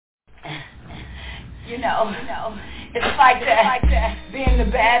It's like that, being the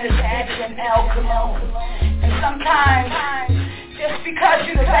baddest bitch in El Cologne. And sometimes, just because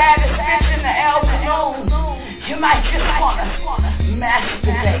you're the baddest bitch in the El Cologne, you might just wanna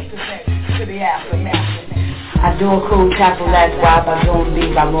masturbate to the affirmation. I do a cool tackle that's why I don't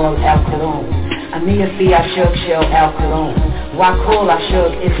leave I'm all El Cologne. Amia fi I shook shell El Cologne. Wa cool I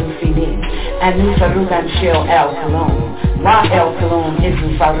shook isn't fini. And ni farugan shell El Cologne. Wa El Cologne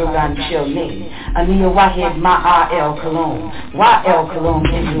isn't farugan shell ni. Amia wahid ma El Cologne. Wa El Cologne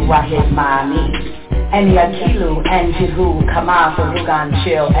isn't wahid ma ni. Any akilu and jihu kama farugan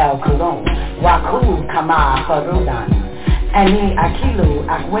shell El Cologne. Wa cool kama farugan. Ani akilu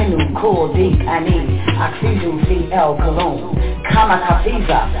akwenu cool dik ani aksizu fi El Cologne. Kama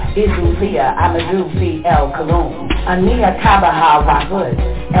kafiza izu via amadu fi El Cologne. Ania tabaha wahud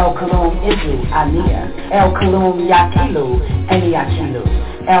El Cologne izu ania. El Cologne yakilu ani akilu.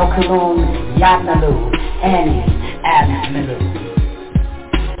 El Cologne yatnalu ani admilu.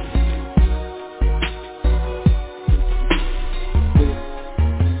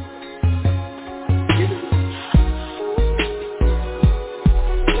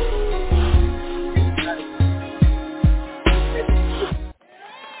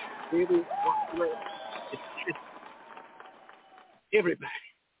 Everybody.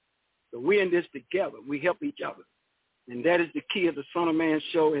 So we're in this together. We help each other. And that is the key of the Son of Man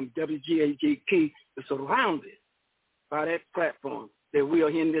show and WGAG key is surrounded by that platform that we are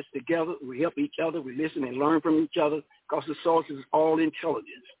in this together. We help each other. We listen and learn from each other because the source is all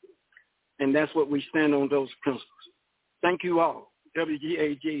intelligence. And that's what we stand on, those principles. Thank you all,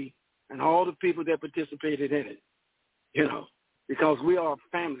 WGAG, and all the people that participated in it, because we are a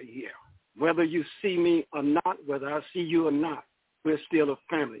family here. Whether you see me or not, whether I see you or not, we're still a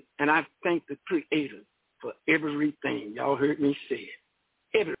family. And I thank the Creator for everything. Y'all heard me say it.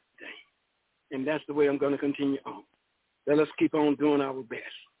 Everything. And that's the way I'm going to continue on. Let us keep on doing our best.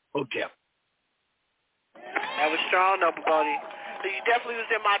 Okay. That was strong, Boddie. So you definitely was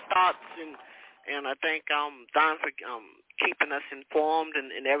in my thoughts, and I thank Don for keeping us informed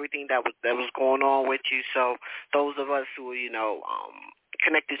and everything that was going on with you. So those of us who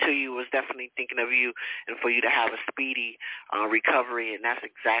connected to you was definitely thinking of you and for you to have a speedy recovery, and that's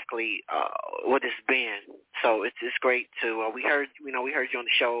exactly what it's been. So it's great to we heard you on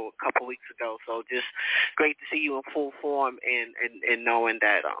the show a couple weeks ago. So just great to see you in full form and knowing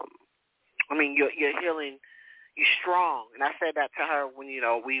that you're healing. You're strong, and I said that to her when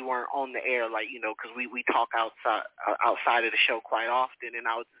we weren't on the air, because we talk outside of the show quite often, and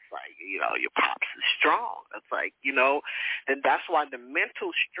I was just like, your pops is strong. It's like, then that's why the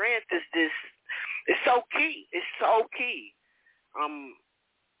mental strength is so key. It's so key.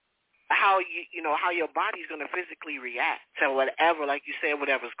 How how your body's gonna physically react to whatever, like you said,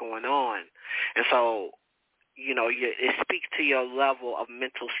 whatever's going on, and so. It speaks to your level of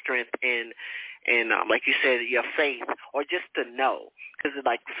mental strength and like you said, your faith, or just to know, because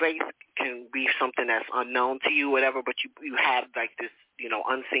like faith can be something that's unknown to you, whatever, but you have like this,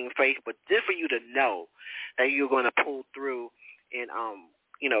 unseen faith, but just for you to know that you're going to pull through and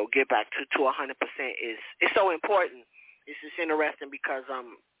get back to 100% is so important. It's just interesting because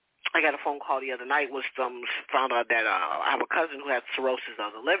I got a phone call the other night. Found out that I have a cousin who has cirrhosis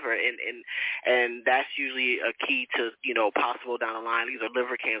of the liver, and that's usually a key to possible down the line either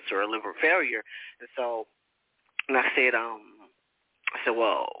liver cancer or liver failure. And so, I said,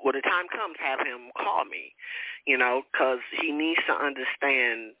 well, when the time comes, have him call me, because he needs to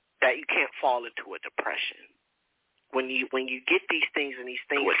understand that you can't fall into a depression when you get these things and these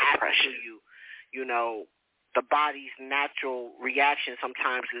things happen to you, the body's natural reaction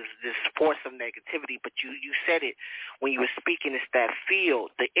sometimes is this force of negativity, but you said it when you were speaking, it's that field,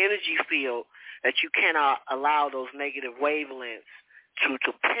 the energy field, that you cannot allow those negative wavelengths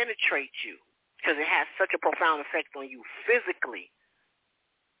to penetrate you, because it has such a profound effect on you physically.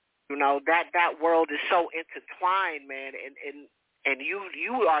 That world is so intertwined, man, and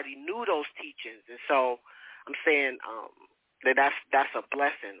you already knew those teachings, and so I'm saying that's a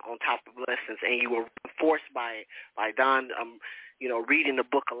blessing on top of blessings, and you were reinforced by Don, reading the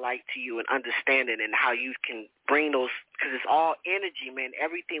book of light to you and understanding and how you can bring those, because it's all energy, man.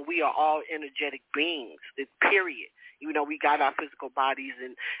 Everything, we are all energetic beings, period. We got our physical bodies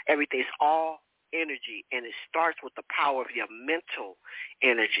and everything. It's all energy, and it starts with the power of your mental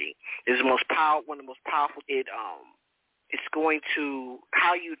energy. It's one of the most powerful. It's going to,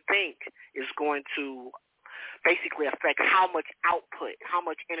 how you think is going to basically affect how much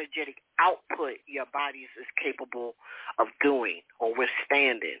energetic output your body is capable of doing or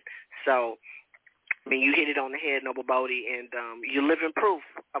withstanding. So, you hit it on the head, Noble Boddie, and you're living proof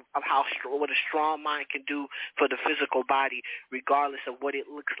of what a strong mind can do for the physical body, regardless of what it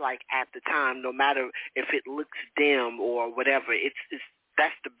looks like at the time, no matter if it looks dim or whatever.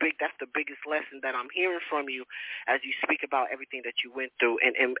 That's the biggest lesson that I'm hearing from you as you speak about everything that you went through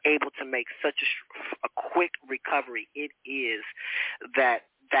and able to make such a quick recovery. It is that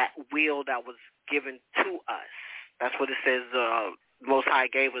will that was given to us. That's what it says. Most High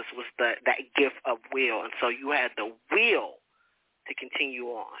gave us was that gift of will, and so you had the will to continue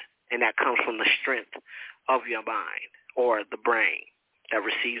on, and that comes from the strength of your mind or the brain that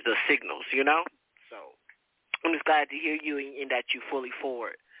receives the signals. So I'm just glad to hear you and that you fully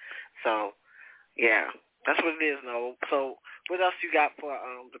forward. So yeah, that's what it is. No. So what else you got for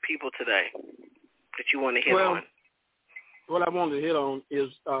the people today that you want to hit on? What I want to hit on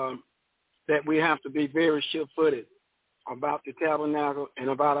is that we have to be very sure-footed about the tabernacle and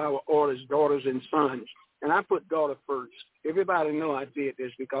about our orders, daughters, and sons. And I put daughter first. Everybody know I did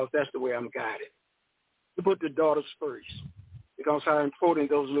this because that's the way I'm guided. To put the daughters first because how important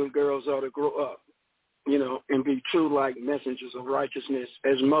those little girls are to grow up, and be true like messengers of righteousness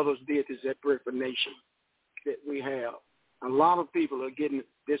as mothers did this at birth of nation that we have. A lot of people are getting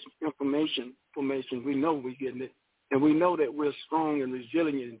this information. We know we're getting it. And we know that we're strong and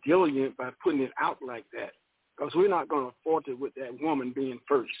resilient and diligent by putting it out like that because we're not going to falter with that woman being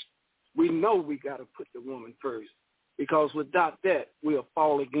first. We know we got to put the woman first because without that, we'll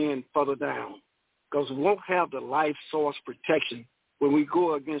fall again further down because we won't have the life source protection when we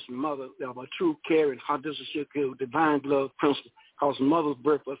go against mother of a true care and divine love principle because mothers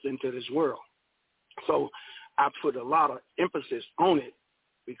birth us into this world. So I put a lot of emphasis on it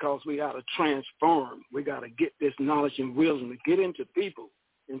because we got to transform. We got to get this knowledge and wisdom to get into people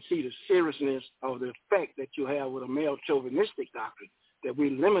and see the seriousness of the effect that you have with a male chauvinistic doctrine, that we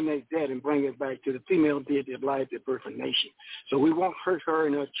eliminate that and bring it back to the female deity of life at birth of nation. So we won't hurt her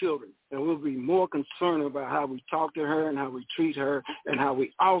and her children, and we'll be more concerned about how we talk to her and how we treat her and how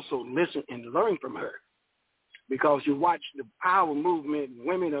we also listen and learn from her. Because you watch the power movement,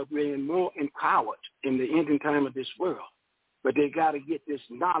 women are being more empowered in the ending time of this world. But they got to get this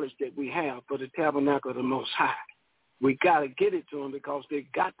knowledge that we have for the tabernacle of the Most High. We got to get it to them because they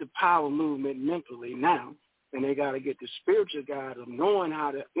got the power movement mentally now, and they got to get the spiritual guide of knowing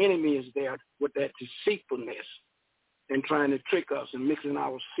how the enemy is there with that deceitfulness and trying to trick us and mixing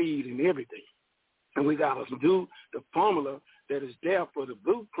our seed and everything. And we got to do the formula that is there for the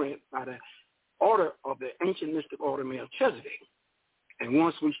blueprint by the order of the ancient mystic order Melchizedek. And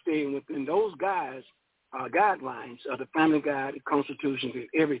once we stay within those guidelines of the family guide, the constitution,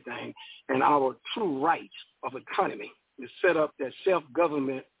 everything, and our true rights of autonomy to set up that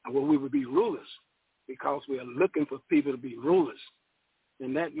self-government where we would be rulers because we are looking for people to be rulers.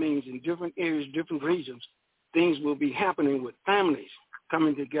 And that means in different areas, different regions, things will be happening with families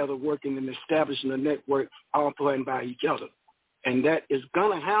coming together, working and establishing a network all for and by each other. And that is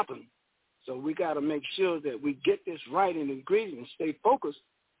going to happen. So we got to make sure that we get this right in ingredients, stay focused,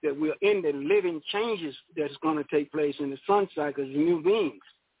 that we're in the living changes that's going to take place in the sun cycles and new beings.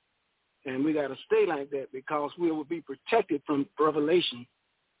 And we got to stay like that because we will be protected from revelation,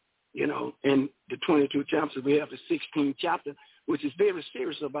 in the 22 chapters. We have the 16th chapter, which is very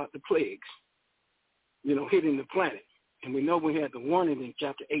serious about the plagues, hitting the planet. And we know we had the warning in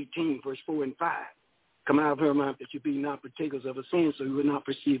chapter 18, verse 4 and 5. Come out of her mouth that you be not partakers of a sin, so you will not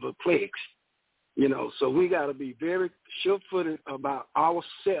perceive of plagues. So we got to be very sure-footed about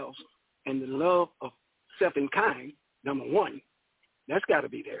ourselves and the love of self and kind, number one. That's got to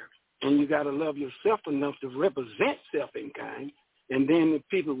be there. And you got to love yourself enough to represent self and kind, and then the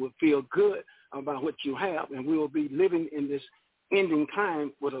people will feel good about what you have, and we will be living in this ending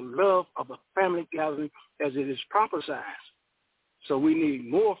time with a love of a family gathering as it is prophesied. So we need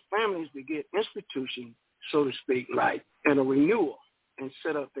more families to get institutions, so to speak, like, and a renewal and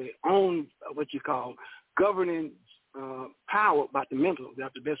set up their own, what you call, governing power about the mental.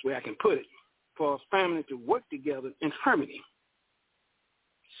 That's the best way I can put it, for a family to work together in harmony.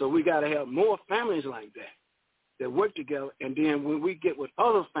 So we got to have more families like that work together. And then when we get with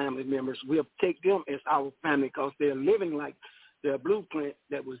other family members, we'll take them as our family because they're living like the blueprint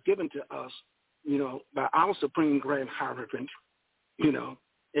that was given to us, by our Supreme Grand Hierophant,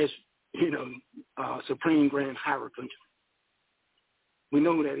 Supreme Grand Hierophant. We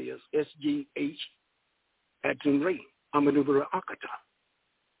know who that is, SGH Atunre, Amadubara Akata.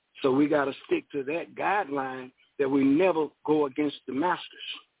 So we got to stick to that guideline that we never go against the masters.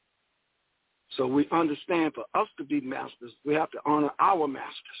 So we understand for us to be masters, we have to honor our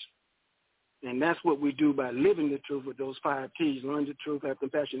masters. And that's what we do by living the truth with those 5 T's. Learn the truth, have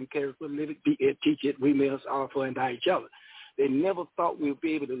compassion and care for, live it, be it, teach it, we must offer and die each other. They never thought we would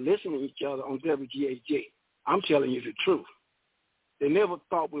be able to listen to each other on WGAG. I'm telling you the truth. They never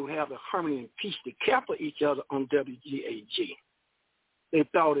thought we would have the harmony and peace to care for each other on WGAG. They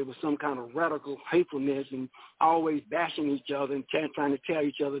thought it was some kind of radical hatefulness and always bashing each other and trying to tear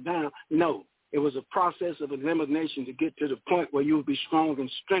each other down. No, it was a process of elimination to get to the point where you would be strong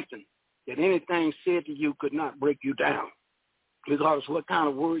and strengthened, that anything said to you could not break you down. Regardless of what kind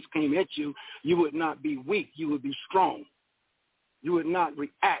of words came at you, you would not be weak. You would be strong. You would not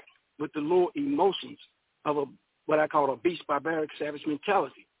react with the lower emotions of what I call a beast, barbaric, savage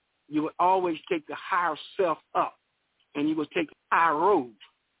mentality. You would always take the higher self up, and you would take the high road,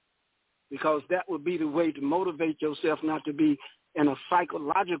 because that would be the way to motivate yourself not to be in a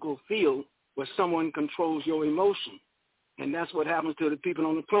psychological field where someone controls your emotion. And that's what happens to the people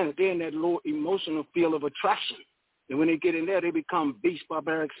on the planet. They're in that lower emotional field of attraction. And when they get in there, they become beast,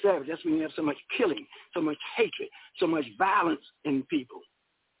 barbaric, savage. That's when you have so much killing, so much hatred, so much violence in people.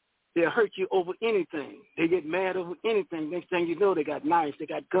 They'll hurt you over anything. They get mad over anything. Next thing you know, they got knives, they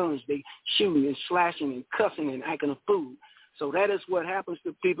got guns, they shooting and slashing and cussing and acting a fool. So that is what happens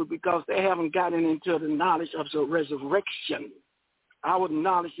to people because they haven't gotten into the knowledge of the resurrection. Our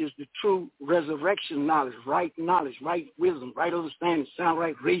knowledge is the true resurrection knowledge, right wisdom, right understanding, sound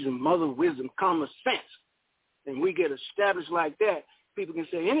right reason, mother wisdom, common sense. And we get established like that, people can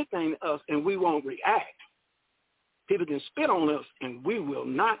say anything to us and we won't react. People can spit on us and we will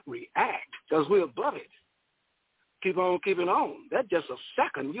not react because we're above it. Keep on keeping on. That's just a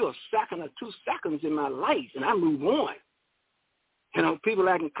second. You're a second or 2 seconds in my life and I move on. You know, people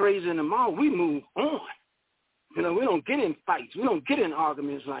acting crazy in the mall, we move on. You know, we don't get in fights. We don't get in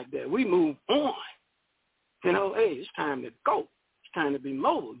arguments like that. We move on. You know, hey, it's time to go. It's time to be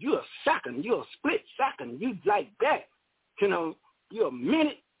mobile. You're a second. You're a split second. You like that. You know, you're a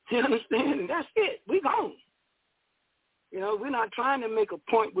minute. You understand? And that's it. We gone. You know, we're not trying to make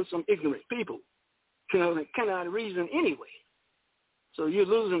a point with some ignorant people, you know, that cannot reason anyway. So you're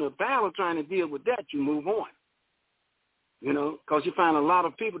losing a battle trying to deal with that. You move on. You know, because you find a lot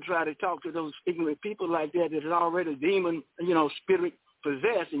of people try to talk to those ignorant people like that is already demon, you know, spirit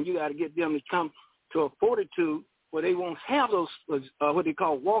possessed, and you got to get them to come to a fortitude where they won't have those, what they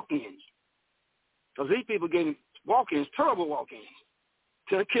call walk-ins. Because these people getting walk-ins, terrible walk-ins.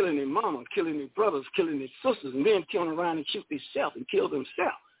 They're killing their mama, killing their brothers, killing their sisters, and then turn around and shoot themselves and kill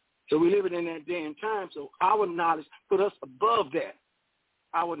themselves. So we live in that day and time, so our knowledge put us above that.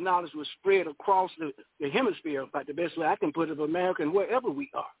 Our knowledge was spread across the hemisphere, about the best way I can put it, of America and wherever we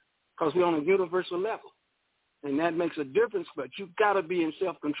are, because we're on a universal level. And that makes a difference, but you've got to be in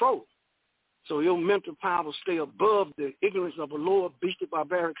self-control. So your mental power will stay above the ignorance of a lower, beastly,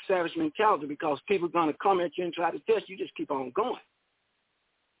 barbaric, savage mentality, because people are going to come at you and try to test you. Just keep on going.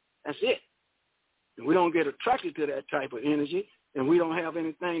 That's it. And we don't get attracted to that type of energy, and we don't have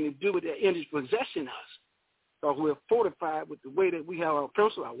anything to do with that energy possessing us. Because we're fortified with the way that we have our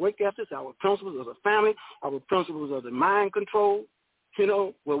principles, our work ethics, our principles of the family, our principles of the mind control, you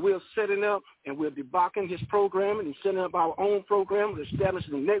know, where we're setting up and we're debunking his programming and setting up our own program,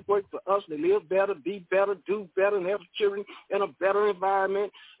 establishing a network for us to live better, be better, do better, and have children in a better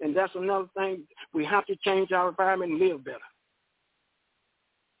environment. And that's another thing. We have to change our environment and live better.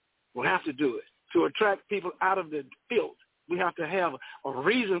 We'll have to do it. To attract people out of the field, we have to have a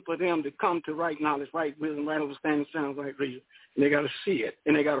reason for them to come to right knowledge, right wisdom, right understanding, sound, right reason. And they got to see it,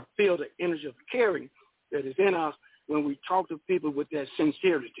 and they got to feel the energy of caring that is in us when we talk to people with that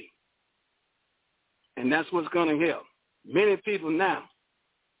sincerity. And that's what's going to help. Many people now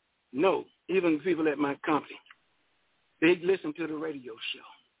know, even people at my company, they listen to the radio show.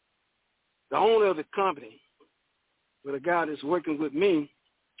 The owner of the company, with a guy that's working with me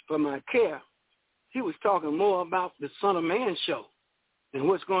for my care, he was talking more about the Son of Man show and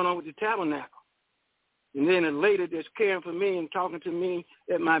what's going on with the tabernacle. And then a lady that's caring for me and talking to me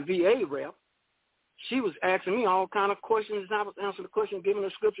at my VA rep, she was asking me all kind of questions, and I was answering the question, giving her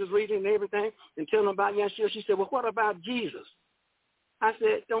scriptures, reading and everything, and telling her about Yeshua. She said, well, what about Jesus? I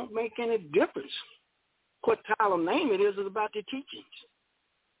said, don't make any difference. What title name it is about the teachings.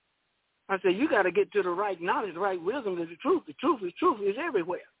 I said, you got to get to the right knowledge, the right wisdom, and the truth. The truth is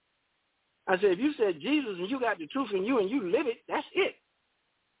everywhere. I said, if you said Jesus and you got the truth in you and you live it, that's it.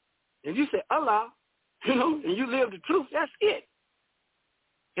 If you say Allah, you know, and you live the truth, that's it.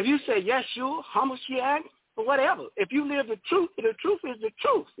 If you say Yeshua, Hamashiach, or whatever, if you live the truth is the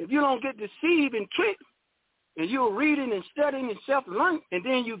truth. If you don't get deceived and tricked, and you're reading and studying and self-learning, and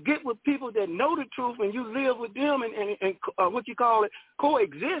then you get with people that know the truth and you live with them and what you call it,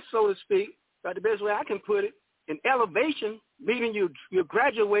 coexist, so to speak, that's the best way I can put it, in elevation, meaning you're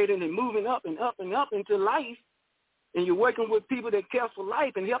graduating and moving up and up and up into life, and you're working with people that care for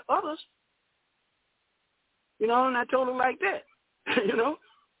life and help others. You know, and I told her like that. You know,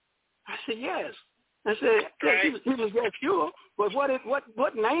 I said yes. I said yes, he was that pure, but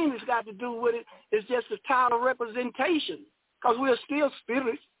what name has got to do with it is just a title representation, because we're still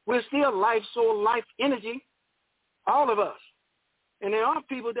spirits, we're still life, soul, life, energy, all of us. And there are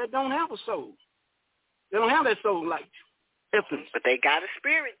people that don't have a soul. They don't have that soul light. But they got a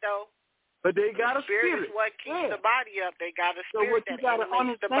spirit, though. But they got a spirit. Spirit is what keeps the body up. They got a spirit. So what you got to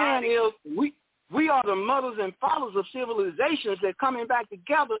understand is we are the mothers and fathers of civilizations that coming back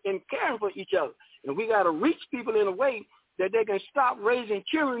together and caring for each other. And we got to reach people in a way that they can stop raising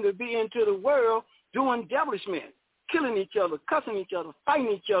children to be into the world doing devilishment, killing each other, cussing each other,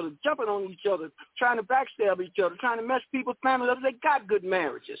 fighting each other, jumping on each other, trying to backstab each other, trying to mess people's families up. They got good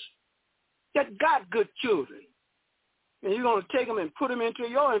marriages. They got good children. And you're going to take them and put them into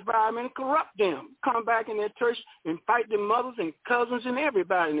your environment and corrupt them. Come back in their church and fight their mothers and cousins and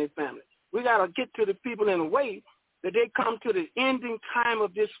everybody in their family. We got to get to the people in a way that they come to the ending time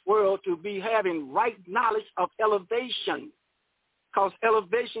of this world to be having right knowledge of elevation, because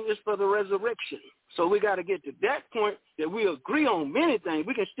elevation is for the resurrection. So we got to get to that point that we agree on many things.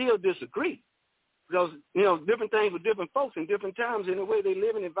 We can still disagree because, you know, different things with different folks in different times in the way they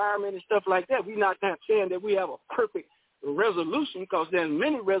live in the environment and stuff like that. We're not saying that we have a perfect resolution, because there's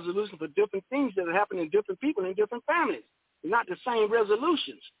many resolutions for different things that are happening to different people in different families. Not the same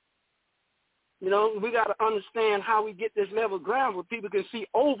resolutions. You know, we got to understand how we get this level ground where people can see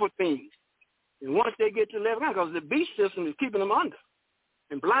over things. And once they get to level ground, because the beast system is keeping them under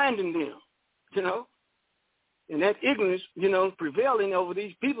and blinding them, you know. And that ignorance, you know, prevailing over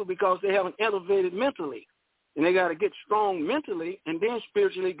these people because they haven't elevated mentally. And they got to get strong mentally and then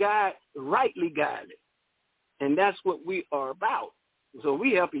spiritually rightly guided. And that's what we are about. So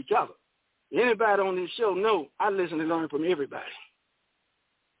we help each other. Anybody on this show know I listen and learn from everybody.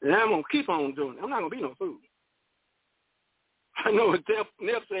 And I'm going to keep on doing it. I'm not going to be no fool. I know if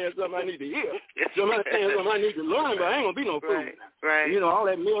Neff says something I need to hear. Somebody saying something I need to learn, but I ain't going to be no fool. Right. You know, all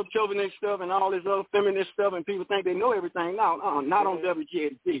that male chauvinist stuff and all this other feminist stuff, and people think they know everything. No, not on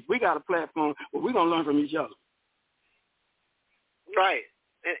WGAG. We got a platform where we're going to learn from each other. Right.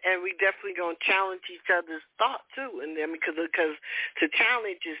 And we definitely going to challenge each other's thought, too. And then because to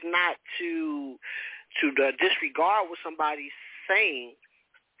challenge is not to disregard what somebody's saying.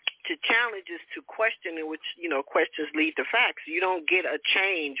 To challenge is to question, in which, you know, questions lead to facts. You don't get a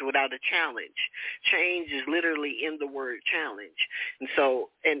change without a challenge. Change is literally in the word challenge. And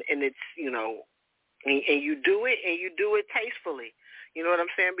so, and it's, you know, and you do it, and you do it tastefully. You know what I'm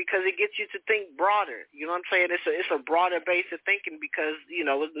saying? Because it gets you to think broader. You know what I'm saying? It's a broader base of thinking because, you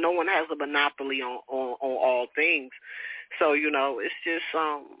know, no one has a monopoly on all things. So, you know, it's just,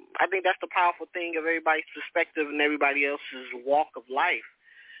 I think that's the powerful thing of everybody's perspective and everybody else's walk of life.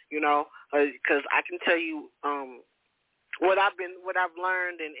 You know, because I can tell you what I've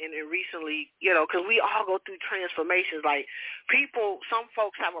learned and recently, you know, because we all go through transformations. Like some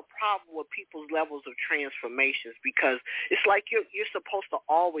folks have a problem with people's levels of transformations because it's like you're supposed to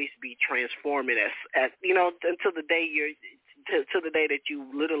always be transforming as you know, until the day to the day that you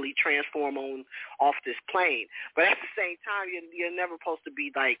literally transform off this plane. But at the same time, you're never supposed to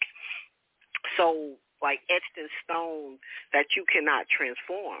be like so like etched in stone that you cannot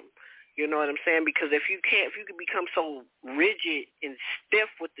transform. You know what I'm saying? Because if you can become so rigid and stiff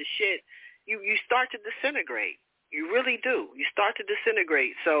with the shit, you start to disintegrate. You really do. You start to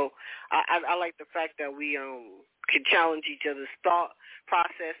disintegrate. So I like the fact that we can challenge each other's thought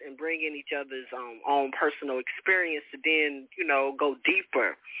process and bring in each other's own personal experience to then, you know, go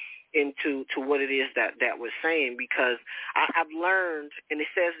deeper into what it is that we're saying, because I've learned, and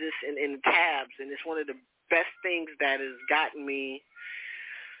it says this in the tabs, and it's one of the best things that has gotten me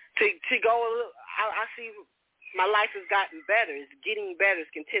to go a little, I see my life has gotten better. It's getting better.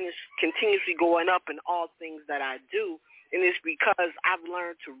 It's continuously going up in all things that I do, and it's because I've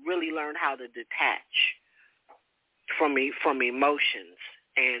learned to really learn how to detach from emotions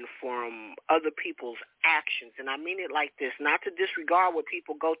and from other people's actions. And I mean it like this, not to disregard what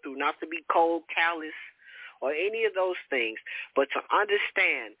people go through, not to be cold, callous, or any of those things, but to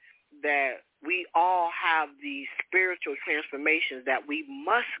understand that we all have these spiritual transformations that we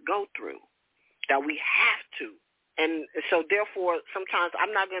must go through, that we have to. And so therefore, sometimes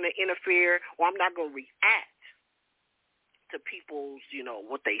I'm not going to interfere or I'm not going to react to people's, you know,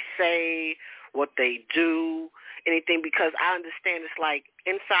 what they say, what they do, anything, because I understand it's like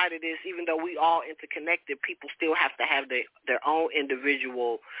inside of this, even though we all interconnected, people still have to have their own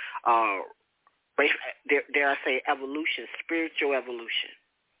individual, dare I say, evolution, spiritual evolution.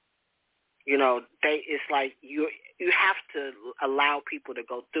 It's like you have to allow people to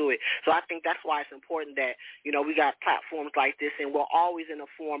go through it. So I think that's why it's important that, we got platforms like this, and we're always in a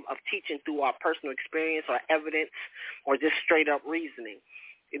form of teaching through our personal experience or evidence or just straight up reasoning,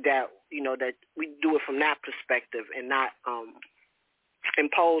 that, that we do it from that perspective and not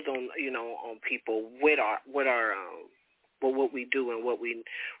impose on, on people with what we do and what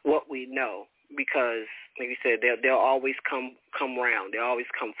we know. Because, like you said, they'll always come around. They'll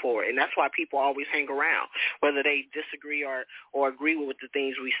always come forward. And that's why people always hang around, whether they disagree or agree with the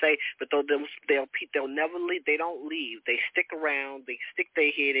things we say. But they'll never leave. They don't leave. They stick around. They stick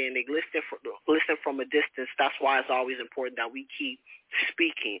their head in. They listen from a distance. That's why it's always important that we keep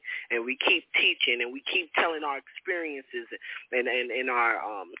speaking and we keep teaching and we keep telling our experiences and our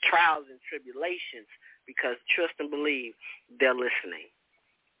trials and tribulations, because trust and believe they're listening.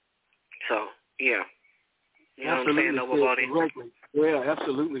 So, yeah. You know absolutely what I'm saying, Boddie? Correctly. Yeah,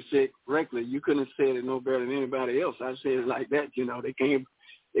 absolutely said correctly. You couldn't have said it no better than anybody else. I said it like that.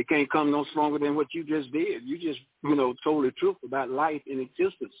 They can't come no stronger than what you just did. You just, told the truth about life and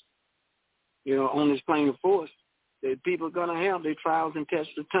existence. On this plane of force, that people are gonna have their trials and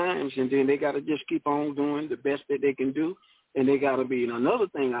tests of times, and then they gotta just keep on doing the best that they can do, and they gotta be. And another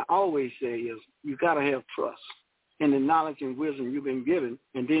thing I always say is you gotta have trust in the knowledge and wisdom you've been given,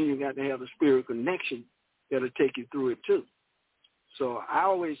 and then you got to have a spirit connection that'll take you through it too. So I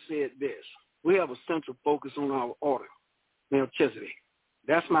always said this: we have a central focus on our order, Melchizedek.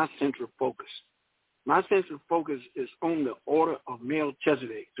 That's my central focus. My central focus is on the order of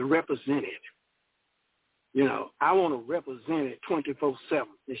Melchizedek, to represent it. I want to represent it 24/7.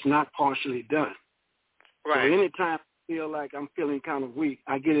 It's not partially done. Right. So anytime I feel like I'm feeling kind of weak,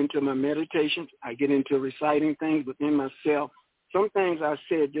 I get into my meditations. I get into reciting things within myself. Some things I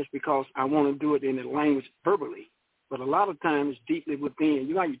said just because I want to do it in the language verbally, but a lot of times it's deeply within.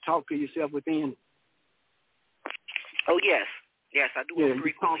 You know how you talk to yourself within? Oh, yes. Yes, I do it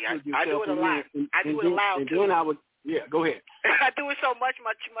frequently. I do it a lot. I do it aloud, too. Then I would, go ahead. I do it so much,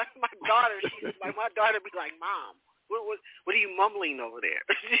 my daughter, my daughter be like, Mom, what are you mumbling over there?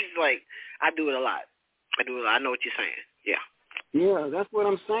 She's like, I do it a lot. I know what you're saying. Yeah. Yeah, that's what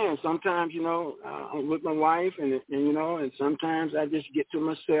I'm saying. Sometimes, I'm with my wife, and sometimes I just get to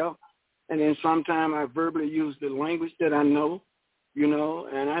myself, and then sometimes I verbally use the language that I know,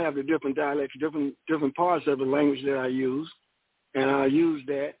 and I have the different dialects, different parts of the language that I use, and I use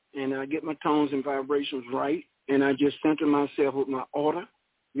that, and I get my tones and vibrations right, and I just center myself with my order,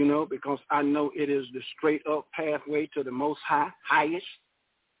 because I know it is the straight up pathway to the most highest.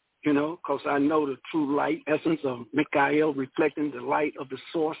 Because I know the true light essence of Michael, reflecting the light of the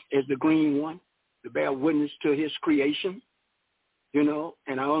source as the green one, to bear witness to his creation,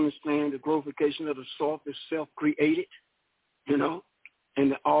 and I understand the glorification of the source is self-created, and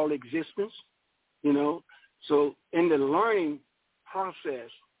the all existence, So in the learning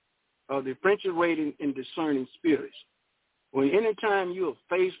process of differentiating and discerning spirits, when anytime you are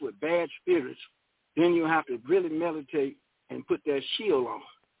faced with bad spirits, then you have to really meditate and put that shield on,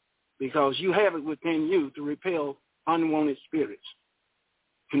 because you have it within you to repel unwanted spirits.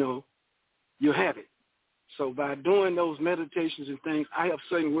 You have it. So by doing those meditations and things, I have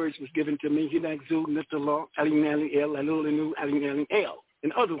certain words was given to me,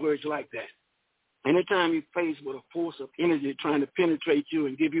 in other words like that. Anytime you're faced with a force of energy trying to penetrate you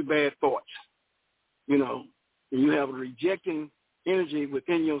and give you bad thoughts, and you have a rejecting energy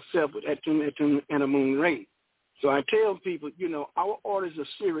within yourself with Etum and a moon ray. So I tell people, our order is a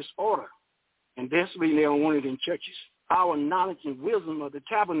serious order, and that's why they don't want it in churches. Our knowledge and wisdom of the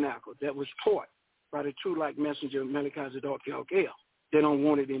tabernacle that was taught by the true light messenger, Melchizedek, they don't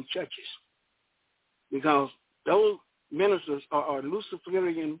want it in churches, because those ministers are a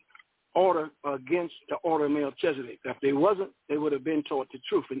Luciferian order against the order of Melchizedek. If they wasn't, they would have been taught the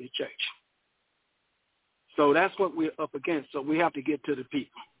truth in the church. So that's what we're up against. So we have to get to the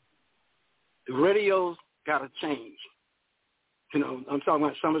people. The radios got to change. I'm talking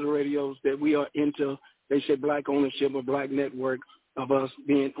about some of the radios that we are into. They say black ownership or black network of us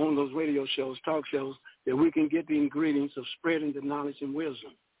being on those radio shows, talk shows, that we can get the ingredients of spreading the knowledge and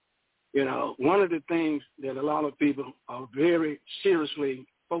wisdom. One of the things that a lot of people are very seriously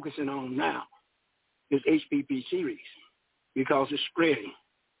focusing on now is HPP series, because it's spreading.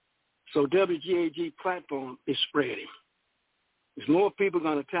 So WGAG platform is spreading. There's more people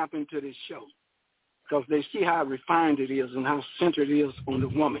going to tap into this show, because they see how refined it is and how centered it is on the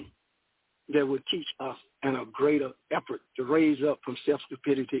woman, that will teach us in a greater effort to raise up from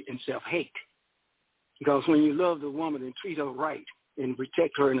self-stupidity and self-hate. Because when you love the woman and treat her right and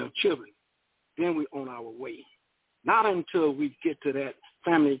protect her and her children, then we're on our way. Not until we get to that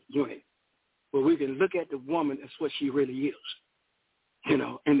family unit, where we can look at the woman as what she really is,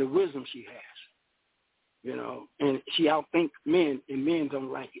 and the wisdom she has, and she outthink men, and men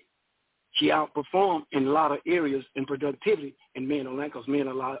don't like it. She outperformed in a lot of areas in productivity, and men don't like it because men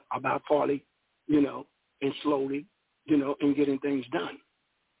are a lot about partly, and slowly, and getting things done.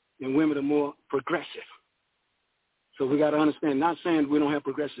 And women are more progressive. So we got to understand, not saying we don't have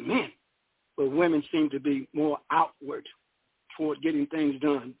progressive men, but women seem to be more outward toward getting things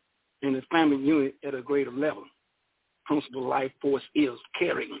done in the family unit at a greater level. Principal life force is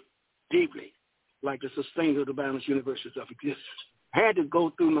caring deeply, like the sustainer of the balanced universes of existence. I had to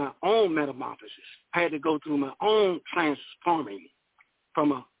go through my own metamorphosis. I had to go through my own transforming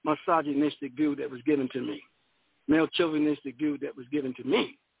from a misogynistic view that was given to me, male chauvinistic view that was given to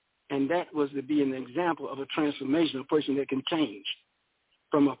me. And that was to be an example of a transformation, a person that can change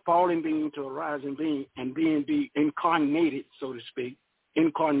from a fallen being to a rising being, and be incarnated, so to speak.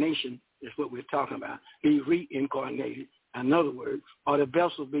 Incarnation is what we're talking about. Be reincarnated, in other words, or the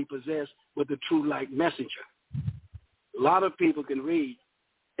vessel be possessed with the true light messenger. A lot of people can read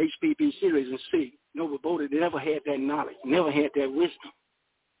HPP series and see, but Boddie never had that knowledge, never had that wisdom.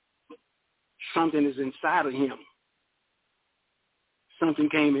 Something is inside of him. Something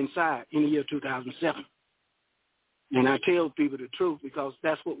came inside in the year 2007. And I tell people the truth because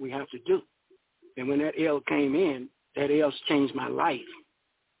that's what we have to do. And when that L came in, that L's changed my life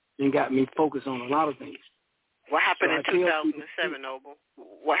and got me focused on a lot of things. What happened in 2007, Noble?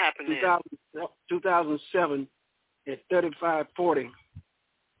 What happened then? 2007 at 3540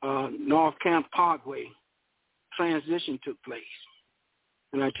 North Camp Parkway, transition took place.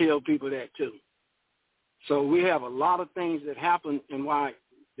 And I tell people that too. So we have a lot of things that happen, and why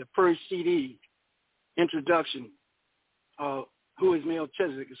the first CD introduction of Who is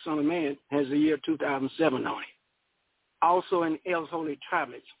Melchizedek, the Son of Man, has the year 2007 on it. Also in El's Holy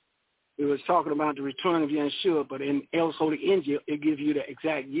Tablets, we was talking about the return of Yeshua, but in El's Holy Injil, it gives you the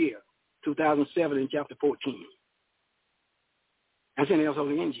exact year, 2007 in chapter 14. That's in El's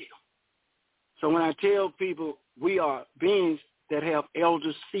Holy Injil. So when I tell people we are beings that have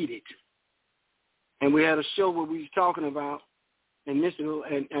elders seated, and we had a show where we was talking about, and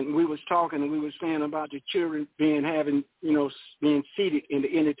we was talking and we was saying about the children being seated in the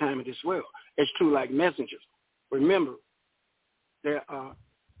end time of this world as true like messengers. Remember, there are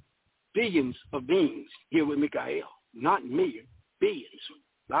billions of beings here with Michael, not millions, billions.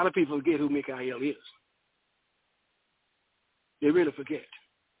 A lot of people forget who Michael is. They really forget.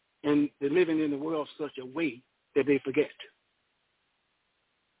 And they're living in the world such a way that they forget.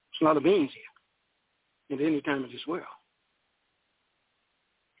 There's a lot of beings here at any time of this world.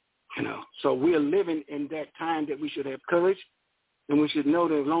 So we are living in that time that we should have courage, and we should know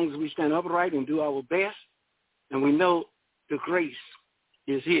that as long as we stand upright and do our best, and we know the grace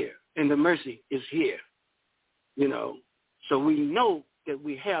is here and the mercy is here, so we know that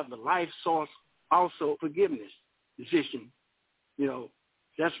we have the life source, also forgiveness position.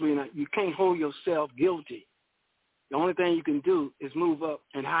 That's when you can't hold yourself guilty. The only thing you can do is move up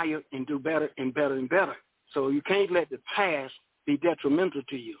and higher and do better and better and better. So you can't let the past be detrimental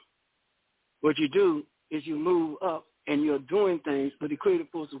to you. What you do is you move up and you're doing things for the creative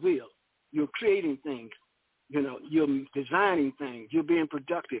force of will. You're creating things. You're designing things. You're being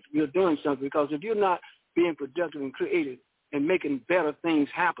productive. You're doing something. Because if you're not being productive and creative and making better things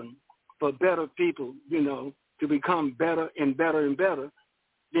happen for better people, to become better and better and better,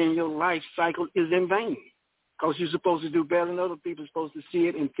 then your life cycle is in vain. Because you're supposed to do better than other people are supposed to see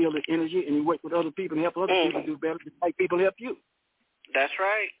it and feel the energy, and you work with other people and help other people do better just like people help you. That's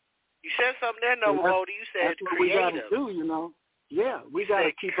right. You said something there, Noble Boddie. You said that's creative. What we got to do, Yeah, we got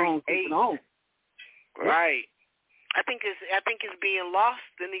to keep on keeping on. Right. I think it's being lost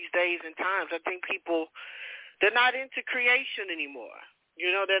in these days and times. I think people, they're not into creation anymore.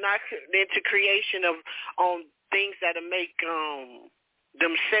 They're not into creation on things that'll make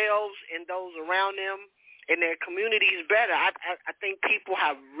themselves and those around them and their communities better. I think people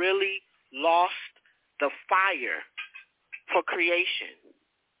have really lost the fire for creation,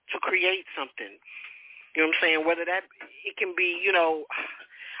 to create something. You know what I'm saying? Whether that, it can be, I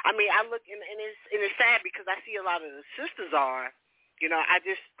look, and it's sad because I see a lot of the sisters are,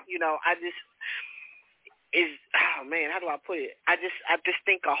 oh man, how do I put it? I just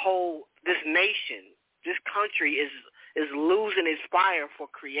think this nation, this country is losing its fire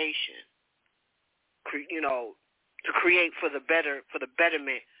for creation. To create for the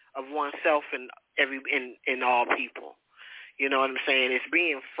betterment of oneself and in all people. You know what I'm saying? It's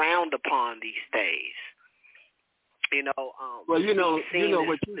being frowned upon these days. What you're saying.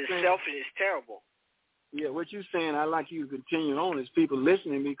 Selfish is terrible. Yeah, what you're saying, I like you to continue on as people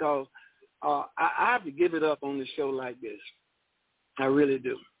listening, because I have to give it up on the show like this. I really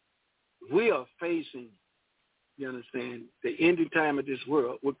do. We are facing, you understand, the ending time of this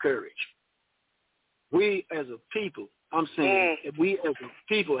world with courage. We as a people, I'm saying, we as a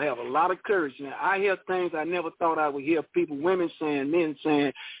people have a lot of courage. Now, I hear things I never thought I would hear, people, women saying, men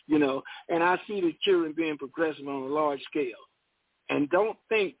saying, you know, and I see the children being progressive on a large scale. And don't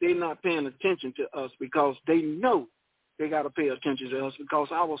think they're not paying attention to us because they know they got to pay attention to us because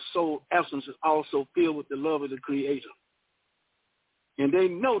our soul essence is also filled with the love of the Creator. And they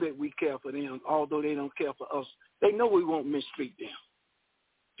know that we care for them, although they don't care for us. They know we won't mistreat them.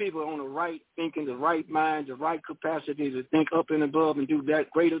 People on the right thinking, the right mind, the right capacity to think up and above and do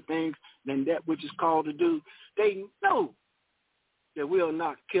that greater things than that which is called to do. They know that we are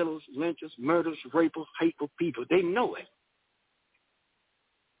not killers, lynchers, murderers, rapers, hateful people. They know it.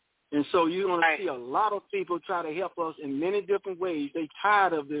 And so you're going to see a lot of people try to help us in many different ways. They're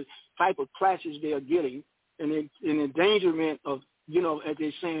tired of the type of clashes they are getting and in endangerment of, you know, as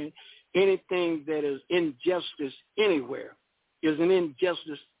they're saying, anything that is injustice anywhere is an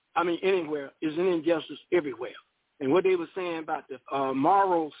injustice. I mean, anywhere is an injustice everywhere. And what they were saying about the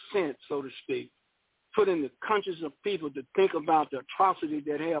moral sense, so to speak, put in the conscience of people to think about the atrocities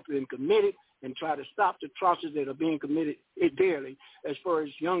that have been committed and try to stop the atrocities that are being committed daily, as far as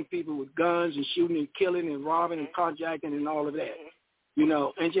young people with guns and shooting and killing and robbing and carjacking and all of that, you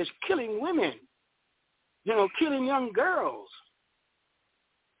know, and just killing women, you know, killing young girls.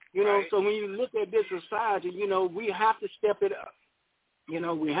 You know, so when you look at this society, you know, we have to step it up. You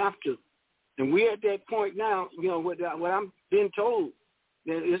know, we have to. And we're at that point now, you know, what I'm being told,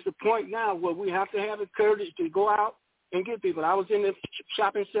 that it's the point now where we have to have the courage to go out and get people. I was in the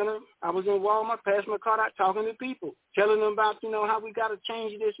shopping center. I was in Walmart, passing my car out, talking to people, telling them about, you know, how we got to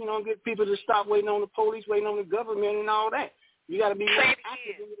change this, you know, and get people to stop waiting on the police, waiting on the government and all that. You got to be more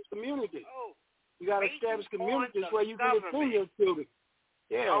active in the community. You got to establish communities where you can defend your children.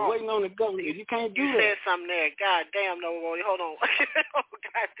 Yeah, waiting on the government. You can't do that. You said something there. God damn, no, hold on.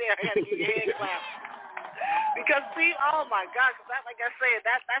 God damn, I got to give you a head clap. Because, see, oh, my God, because like I said,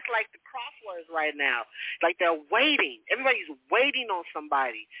 that's like the crosswords right now. Like they're waiting. Everybody's waiting on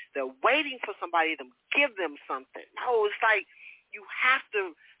somebody. They're waiting for somebody to give them something. No, it's like you have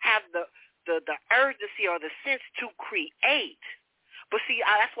to have the urgency or the sense to create. But see,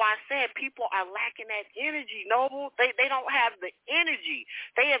 that's why I said people are lacking that energy, Noble. They don't have the energy.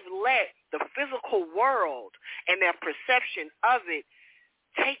 They have let the physical world and their perception of it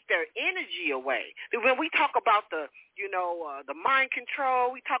take their energy away. When we talk about the mind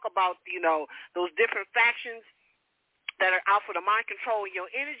control, we talk about, you know, those different factions that are out for the mind control of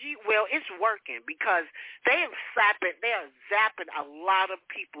your energy, well, it's working because they are zapping a lot of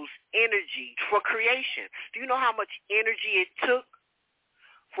people's energy for creation. Do you know how much energy it took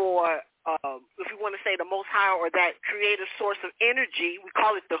for, if you want to say the Most High or that creative source of energy, we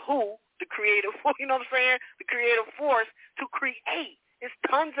call it the who, the creative, you know what I'm saying, the creative force to create. It's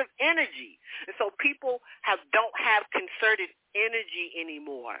tons of energy. And so people don't have concerted energy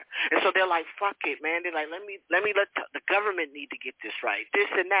anymore. And so they're like, fuck it, man. They're like, let me let the government need to get this right, this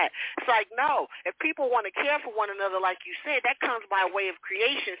and that. It's like, no. If people want to care for one another, like you said, that comes by way of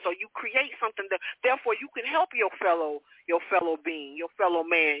creation. So you create something that, therefore, you can help your fellow being, your fellow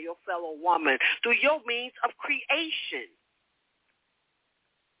man, your fellow woman through your means of creation.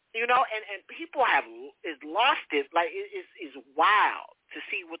 You know, and people is lost it. Like, it's wild to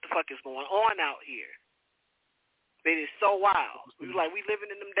see what the fuck is going on out here. It is so wild. Like, we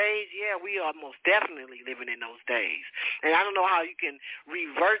living in them days? Yeah, we are most definitely living in those days. And I don't know how you can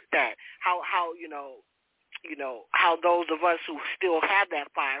revert that. How you know, how those of us who still have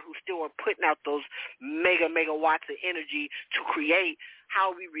that fire, who still are putting out those megawatts of energy to create,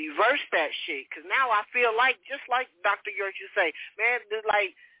 how we reverse that shit. Because now I feel like, just like Dr. York, you say, man,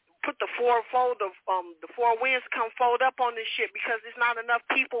 like, put the four winds come fold up on this shit because there's not enough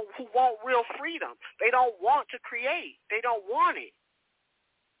people who want real freedom. They don't want to create. They don't want it.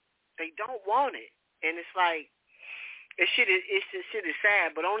 They don't want it. And it's like, this shit is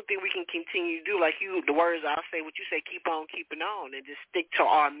sad, but the only thing we can continue to do, like you, the words I'll say, what you say, keep on keeping on and just stick to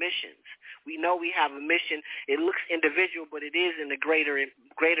our missions. We know we have a mission. It looks individual, but it is in the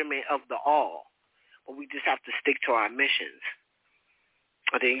greaterment of the all. But we just have to stick to our missions.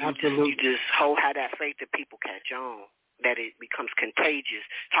 But then you just have that faith that people catch on, that it becomes contagious.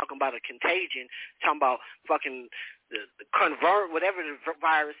 Talking about a contagion, talking about fucking the convert, whatever the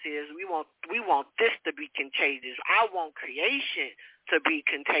virus is. We want this to be contagious. I want creation to be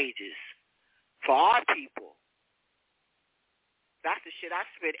contagious for our people. That's the shit I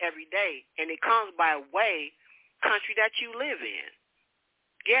spit every day, and it comes by way country that you live in.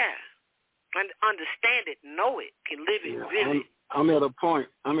 Yeah. and understand it, know it, can live it, live it. I'm at a point.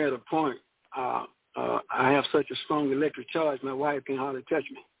 I have such a strong electric charge, my wife can hardly touch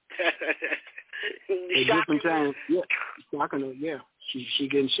me. At different times, shocking her, She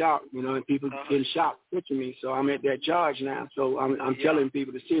getting shocked, and people getting shocked touching me. So I'm at that charge now. So I'm telling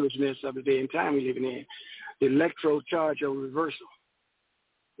people the seriousness of the day and time we're living in. The electro charge of reversal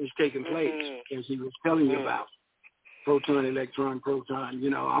is taking place, as he was telling you about. Proton, electron,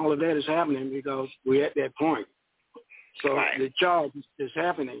 proton, all of that is happening because we're at that point. So the charge is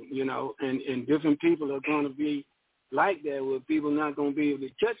happening, and different people are going to be like that, where people not going to be able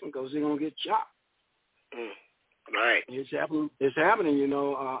to touch them because they're going to get shocked. Right. It's happening.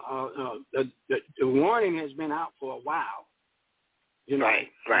 The warning has been out for a while. Right.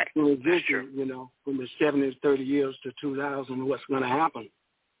 That's true. From the 70s, 30 years to 2000, what's going to happen.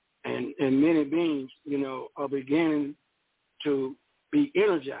 And many beings, are beginning to be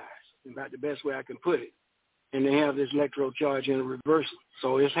energized, about the best way I can put it. And they have this electro charge in a reversal.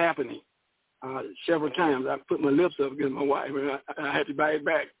 So it's happening. Several times I put my lips up against my wife, and I had to bite it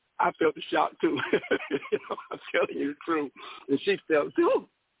back. I felt the shock too. I'm telling you the truth. And she felt it too.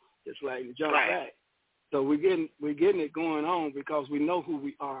 Just like it jumped back. So we're getting it going on because we know who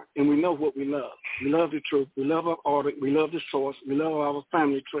we are and we know what we love. We love the truth. We love our order. We love the source. We love our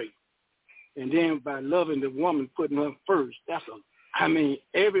family trait. And then by loving the woman, putting her first,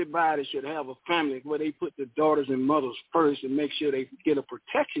 everybody should have a family where they put the daughters and mothers first and make sure they get a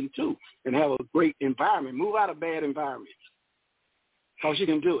protection too and have a great environment. Move out of bad environments because you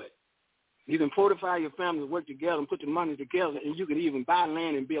can do it. You can fortify your family, work together, and put the money together, and you can even buy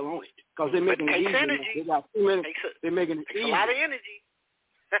land and build on it because they're making it easy. They're making it easy. A lot of energy.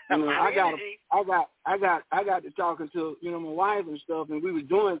 I got to talking to my wife and stuff, and we were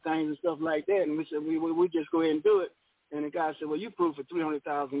doing things and stuff like that, and we said we just go ahead and do it. And the guy said, "Well, you prove for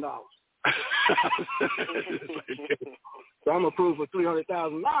 $300,000." So I'm approved for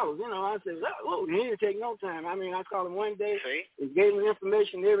 $300,000. I said, "Oh, he didn't take no time." I called him one day, and gave him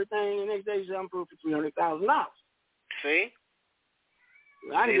information, and everything. And the next day, he said, "I'm approved for $300,000." See,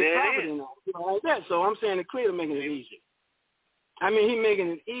 I didn't get property like that. So I'm saying the Creator making it easy. He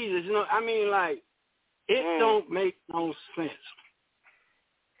making it easy. It don't make no sense.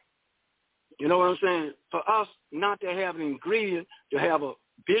 You know what I'm saying? For us not to have an ingredient, to have a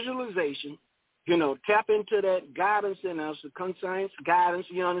visualization, tap into that guidance in us, the conscience guidance,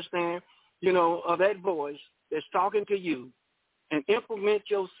 you understand, of that voice that's talking to you, and implement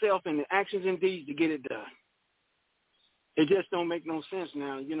yourself in the actions and deeds to get it done. It just don't make no sense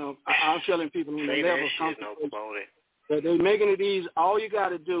now. I'm telling people in the level that they're making it easy. All you got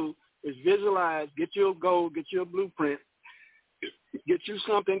to do is visualize, get you a goal, get you a blueprint, get you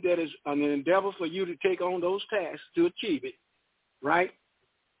something that is an endeavor for you to take on those tasks to achieve it, right?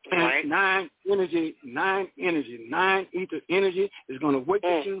 And nine ether energy is going to work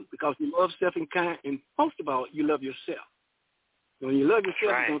with you because you love self and kind, and most of all, you love yourself. When you love yourself,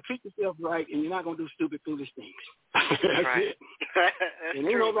 you're going to treat yourself right, and you're not going to do stupid, foolish things. That's it. And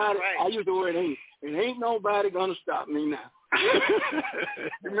ain't nobody, I use the word ain't, and ain't nobody going to stop me now.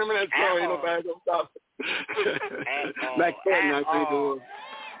 Remember that song, ain't nobody going to stop me. Like that now, I think it was.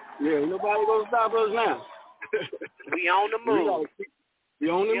 Yeah, ain't nobody going to stop us now. We on the move. We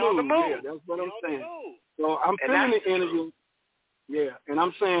on the move. Yeah, that's what I'm saying. So I'm feeling the energy. Yeah, and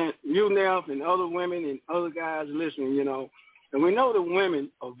I'm saying you, Neff, and other women and other guys listening, and we know the women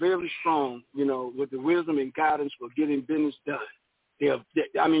are very strong, with the wisdom and guidance for getting business done. You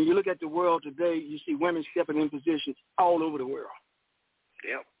look at the world today, you see women stepping in positions all over the world.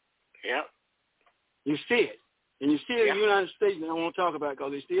 Yep. You see it. And you see it in the United States, and I don't want to talk about it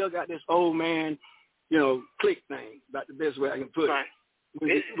because they still got this old man, clique thing, about the best way I can put it.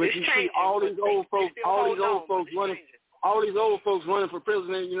 But you see all these old folks running for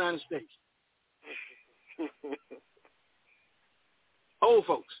president of the United States. Old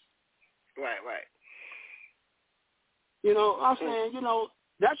folks. Right. I'm saying,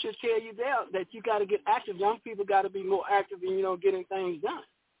 that should tell you that you got to get active. Young people got to be more active in, getting things done.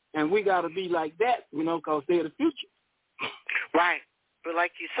 And we got to be like that, because they're the future. Right. But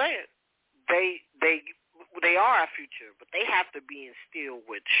like you said, they are our future, but they have to be instilled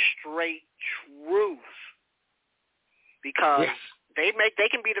with straight truth because they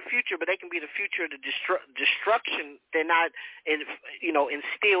can be the future, but they can be the future of the destruction. They're not,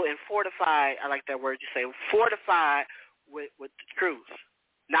 instill and fortify. I like that word you say, fortify with the truth,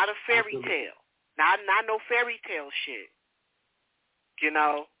 not a fairy tale, not no fairy tale shit.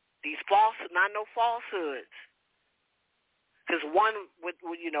 These not no falsehoods. Because one with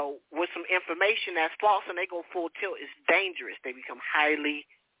some information that's false and they go full tilt is dangerous. They become highly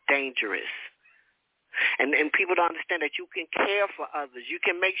dangerous. And people don't understand that you can care for others. You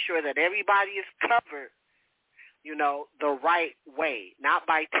can make sure that everybody is covered, you know, the right way, not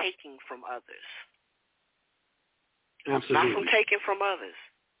by taking from others. Absolutely. Not from taking from others,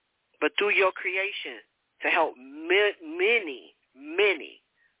 but through your creation to help many.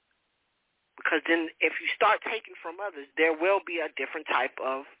 Because then if you start taking from others, there will be a different type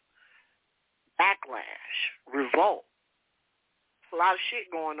of backlash, revolt. There's a lot of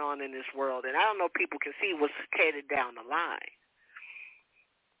shit going on in this world, and I don't know if people can see what's headed down the line.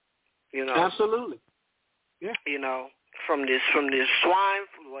 You know? Absolutely. Yeah. You know, from this swine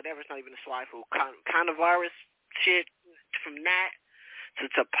flu, whatever, it's not even a swine flu, kind of virus shit, from that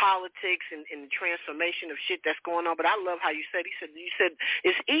to politics and the transformation of shit that's going on. But I love how you said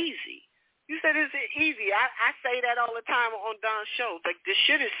it's easy. You said it's easy. I say that all the time on Don's show. Like, this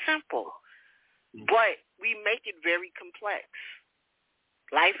shit is simple, but we make it very complex.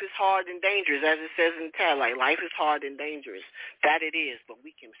 Life is hard and dangerous, as it says in the tagline. Life is hard and dangerous. That it is, but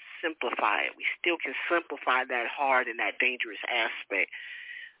we can simplify it. We still can simplify that hard and that dangerous aspect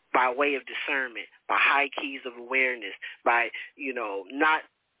by way of discernment, by high keys of awareness, by, you know, not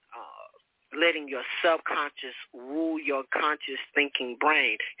letting your subconscious rule your conscious thinking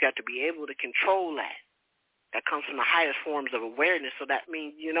brain. You have to be able to control that. That comes from the highest forms of awareness. So that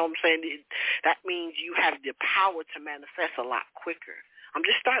means, you know what I'm saying, that means you have the power to manifest a lot quicker. I'm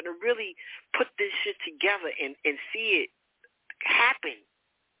just starting to really put this shit together and see it happen,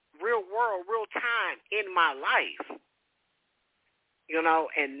 real world, real time in my life. You know,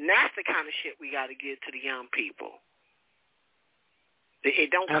 and that's the kind of shit we got to get to the young people.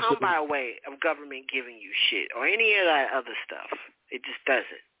 It don't come by way of government giving you shit or any of that other stuff. It just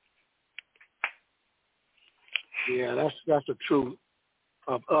doesn't. Yeah, that's the truth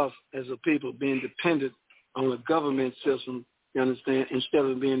of us as a people being dependent on the government system. You understand? Instead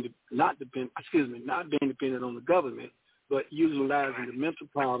of not being dependent on the government, but utilizing the mental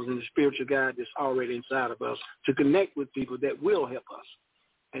powers and the spiritual guide that's already inside of us to connect with people that will help us.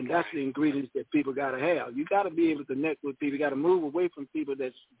 And that's the ingredients that people got to have. You got to be able to connect with people. You got to move away from people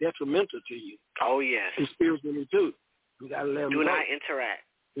that's detrimental to you. Oh, yes. And spiritually, too. You got to let them go. Do not interact.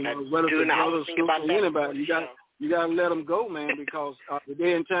 You know, whether it's brothers, sisters, anybody, you got to let them go, man, because the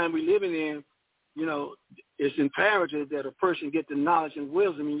day and time we're living in, you know, it's imperative that a person get the knowledge and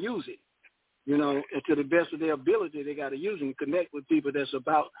wisdom and use it. You know, and to the best of their ability, they got to use it and connect with people that's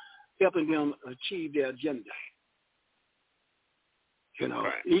about helping them achieve their agenda. You know,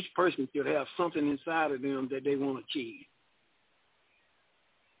 right. Each person should have something inside of them that they want to achieve.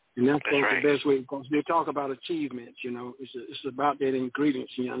 And that's right. The best way, because they talk about achievements, you know. It's about that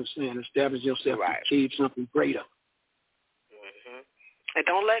ingredients, you understand. Establish yourself to achieve something greater. Mm-hmm. And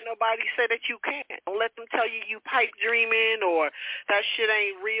don't let nobody say that you can't. Don't let them tell you pipe dreaming or that shit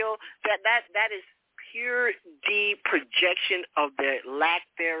ain't real. That is pure deep projection of the lack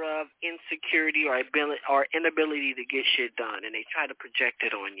thereof, insecurity or inability to get shit done, and they try to project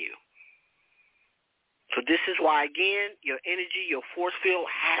it on you. So this is why, again, your energy, your force field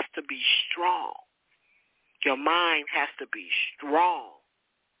has to be strong. Your mind has to be strong.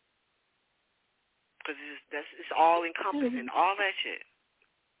 Because it's all encompassing, all that shit.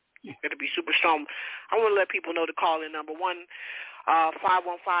 You got to be super strong. I want to let people know to call in number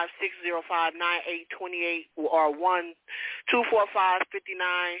 515-605-9828 or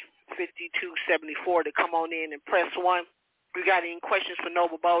 1-245-59-5274 to come on in and press 1. If you got any questions for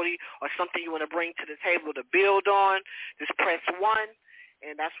Noble Boddie or something you want to bring to the table to build on, just press 1.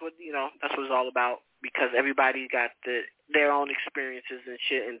 And that's what, you know, that's what it's all about, because everybody's got their own experiences and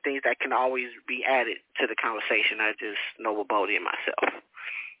shit and things that can always be added to the conversation, not just Noble Boddie and myself.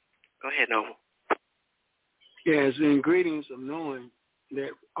 Go ahead, Noble. Yeah, it's the ingredients of knowing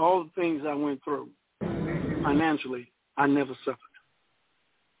that all the things I went through financially, I never suffered.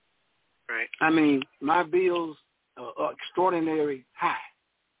 Right. I mean, my bills are extraordinary high,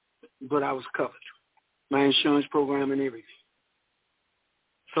 but I was covered. My insurance program and everything.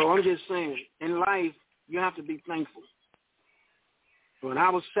 So I'm just saying, in life, you have to be thankful. When I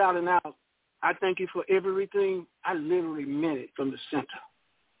was shouting out, I thank you for everything, I literally meant it from the center.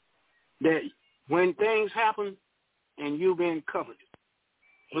 That when things happen and you've been covered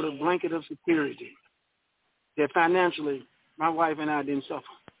with a blanket of security, that financially, my wife and I didn't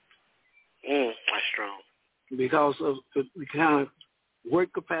suffer. That's strong. Because of the kind of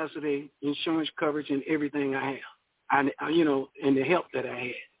work capacity, insurance coverage, and everything I have. And the help that I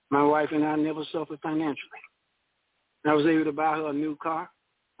had. My wife and I never suffered financially. I was able to buy her a new car.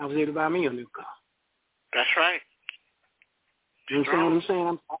 I was able to buy me a new car. That's right. You understand what I'm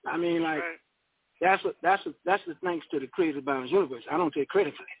saying? That's the thanks to the creative balanced universe. I don't take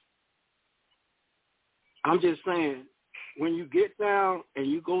credit for that. I'm just saying, when you get down and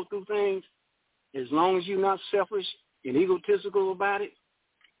you go through things, as long as you're not selfish and egotistical about it,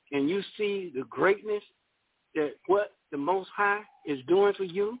 and you see the greatness that what the Most High is doing for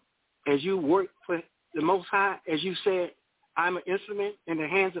you, as you work for the Most High, as you said, I'm an instrument in the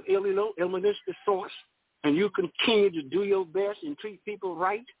hands of Elilo, Elmanis, the source, and you continue to do your best and treat people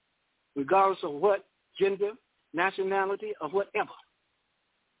right, regardless of what gender, nationality, or whatever.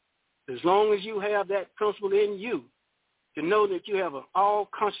 As long as you have that principle in you, to know that you have an all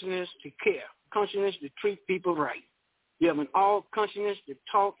consciousness to care, consciousness to treat people right. You have an all consciousness to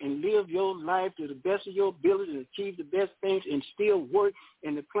talk and live your life to the best of your ability and achieve the best things and still work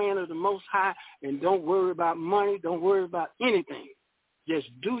in the plan of the Most High, and don't worry about money, don't worry about anything. Just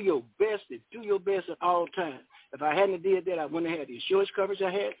do your best at all times. If I hadn't did that, I wouldn't have had the insurance coverage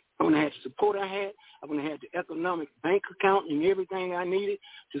I had. I wouldn't have had the support I had. I wouldn't have had the economic bank account and everything I needed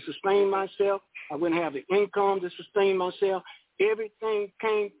to sustain myself. I wouldn't have the income to sustain myself. Everything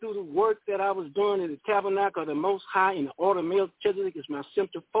came through the work that I was doing in the tabernacle of the Most High in the order of Melchizedek is my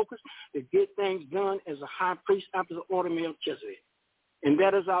central focus, to get things done as a high priest after the order of Melchizedek. And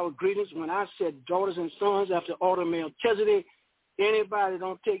that is our greetings. When I said daughters and sons after the order of Melchizedek, anybody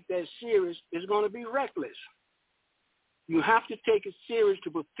don't take that serious is going to be reckless. You have to take it serious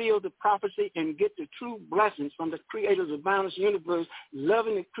to fulfill the prophecy and get the true blessings from the creator of the boundless universe,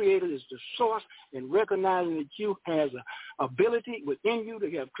 loving the creator as the source and recognizing that you has an ability within you to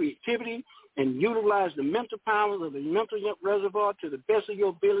have creativity and utilize the mental powers of the mental reservoir to the best of your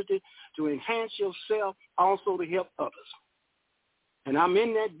ability to enhance yourself, also to help others. And I'm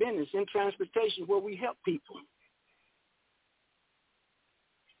in that business in transportation where we help people.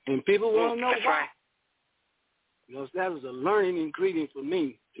 And people want to know why. Because that was a learning ingredient for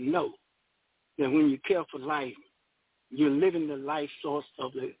me to know that when you care for life, you're living the life source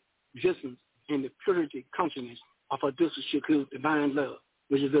of the existence in the purity consciousness of a Shukul divine love,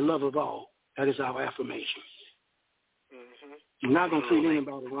 which is the love of all. That is our affirmation. Mm-hmm. I'm not going to treat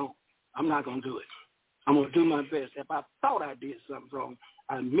anybody wrong. I'm not going to do it. I'm going to do my best. If I thought I did something wrong,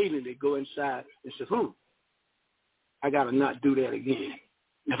 I immediately go inside and say, I got to not do that again.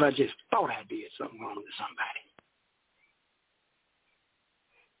 If I just thought I did something wrong to somebody.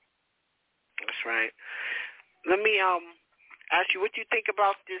 That's right. Let me ask you, what do you think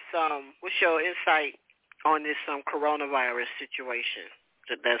about this? What's your insight on this coronavirus situation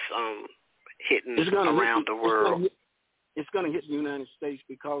that's hitting around the world? It's going to hit the United States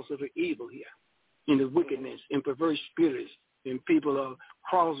because of the evil here, and the wickedness, and perverse spirits, and people are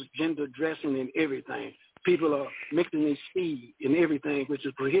cross-gender dressing and everything. People are mixing their seed and everything, which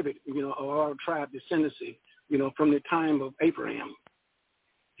is prohibited, of our tribe descendancy, from the time of Abraham.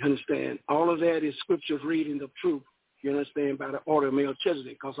 You understand? All of that is scripture reading the truth, you understand, by the order of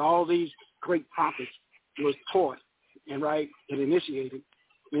Melchizedek, because all these great prophets was taught and initiated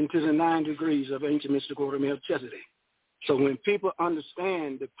into the 9 degrees of ancient mystical order of Melchizedek. So when people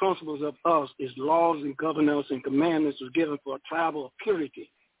understand the principles of us is laws and governance and commandments was given for a tribal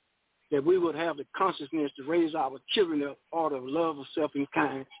purity, that we would have the consciousness to raise our children up order of love of self and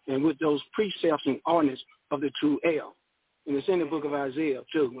kind, and with those precepts and ordinance of the true El. And it's in the book of Isaiah,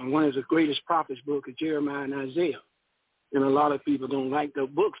 too. And one of the greatest prophets' book is Jeremiah and Isaiah. And a lot of people don't like the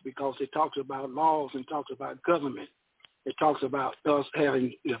books because it talks about laws and talks about government. It talks about us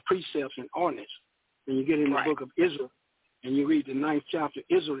having the precepts and ordinance. And you get in the book of Israel, and you read the 9th chapter of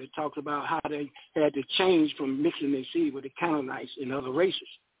Israel, it talks about how they had to change from mixing their seed with the Canaanites and other races,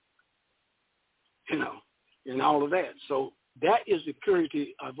 and all of that. So that is the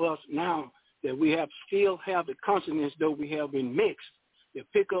purity of us now, that we still have the consciousness, though we have been mixed, to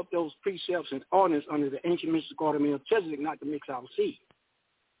pick up those precepts and ordinance under the ancient mystical order of Melchizedek, not to mix our seed.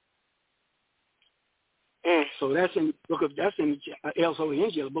 So that's in the El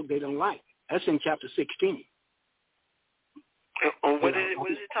Angel, book they don't like. That's in chapter 16. What is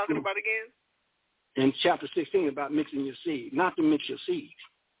it talking about again? In chapter 16, about mixing your seed, not to mix your seeds.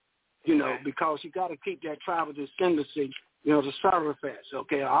 Because you got to keep that tribal descendancy, the Sarafats,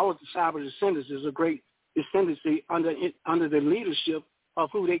 okay? Our tribal descendants is a great descendancy under the leadership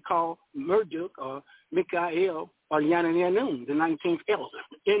of who they call Marduk or Mikael or Yananyanun, the 19th elder,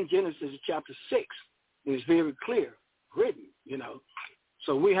 in Genesis chapter 6. And it's very clear, written,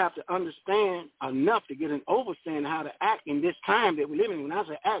 So we have to understand enough to get an overstanding how to act in this time that we live in. When I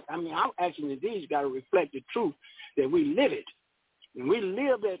say act, our actions and deeds got to reflect the truth that we live it. And we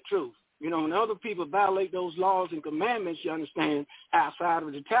live that truth. When other people violate those laws and commandments, you understand, outside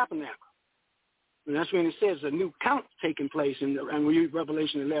of the tabernacle. And that's when it says a new count taking place, and we read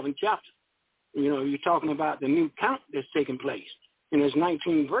Revelation 11 chapter. You know, you're talking about the new count that's taking place. And there's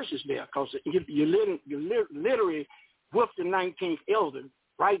 19 verses there, because you literally with the 19th elder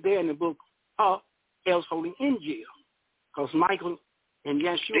right there in the book of El's Holy Injil, because Michael and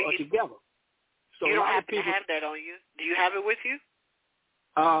Yeshua are together. So you don't happen to have that on you? Do you have it with you?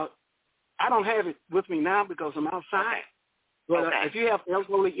 I don't have it with me now because I'm outside. Okay. But if you have El's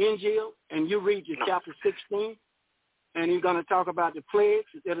Holy Injil and you read your chapter 16, and you're going to talk about the plagues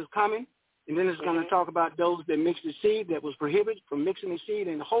that is coming, and then it's going to talk about those that mix the seed that was prohibited from mixing the seed,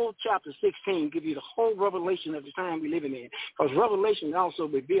 and the whole chapter 16 gives you the whole revelation of the time we're living in, because Revelation also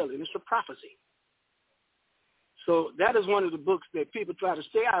revealed it. It's a prophecy. So that is one of the books that people try to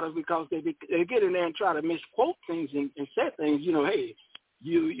stay out of, because they get in there and try to misquote things and say things, you know, hey,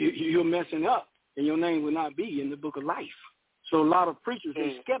 you're messing up, and your name will not be in the book of life. So a lot of preachers,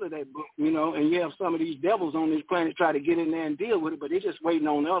 they scatter that book, you know, and you have some of these devils on this planet try to get in there and deal with it, but they're just waiting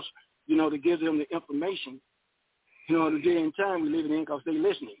on us, you know, to give them the information, you know, the day and time we're living in, because they're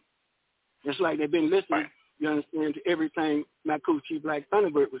listening. It's like they've been listening, you understand, to everything my Chief Black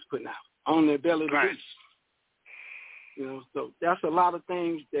Thunderbird was putting out on their belly of the beast. You know, so that's a lot of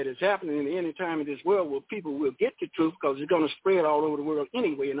things that is happening in any time in this world where people will get the truth, because it's going to spread all over the world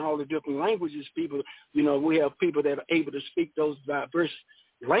anyway in all the different languages. People, you know, we have people that are able to speak those diverse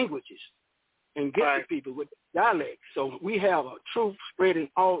languages and get to people with dialects. So we have a truth spreading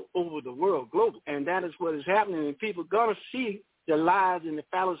all over the world globally, and that is what is happening. And people are going to see the lies and the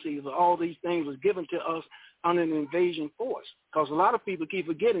fallacies of all these things was given to us under an invasion force, because a lot of people keep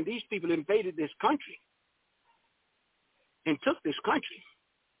forgetting these people invaded this country and took this country.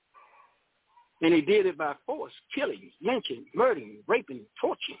 And they did it by force, killing, lynching, murdering, raping,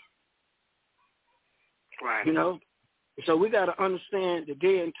 torturing. Right. You know, so we got to understand the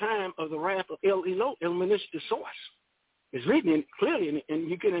day and time of the wrath of El Elo, El Minister Source. It's written clearly, and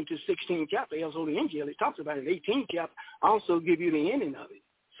you get into 16th chapter, El's Holy Injil, it talks about it. 18th chapter also give you the ending of it.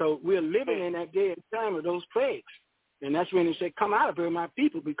 So we're living in that day and time of those plagues. And that's when it said, come out of here, my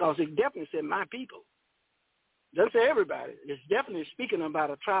people, because it definitely said my people. Doesn't say everybody. It's definitely speaking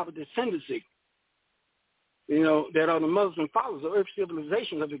about a tribal descendancy, you know, that are the Muslim followers of earth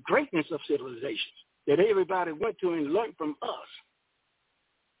civilization, of the greatness of civilizations that everybody went to and learned from us.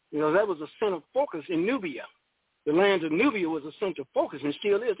 You know, that was a center focus in Nubia. The land of Nubia was a central focus and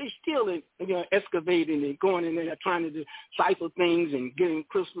still is. They still, you know, excavating and going in there trying to decipher things and getting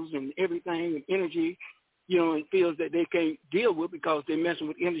crystals and everything and energy, you know, in fields that they can't deal with because they're messing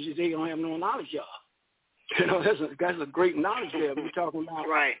with energies they don't have no knowledge of. You know, that's a great knowledge there. We're talking about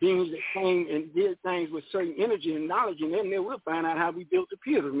beings that came and did things with certain energy and knowledge, and then we'll find out how we built the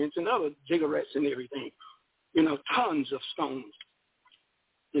pyramids and other ziggurats and everything. You know, tons of stones.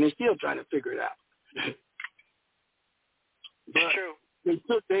 And they're still trying to figure it out. But true. They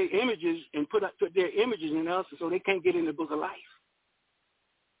took their images and put their images in us, so they can't get in the book of life.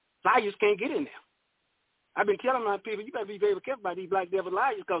 Liars can't get in there. I've been telling my people, you better be very careful about these black devil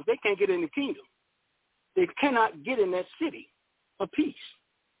liars, because they can't get in the kingdom. They cannot get in that city of peace.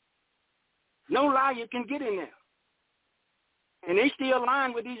 No liar can get in there. And they still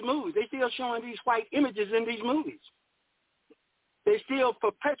lying with these movies. They still showing these white images in these movies. They still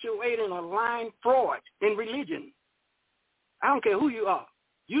perpetuating a lying fraud in religion. I don't care who you are.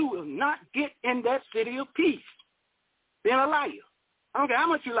 You will not get in that city of peace being a liar. I don't care how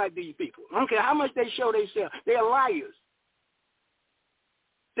much you like these people. I don't care how much they show themselves. They are liars.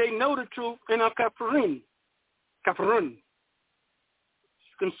 They know the truth and are kafarin. Kafarin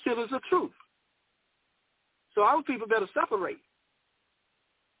considers the truth. So our people better separate.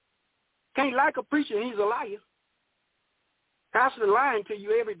 Can't like a preacher and he's a liar. Pastor lying to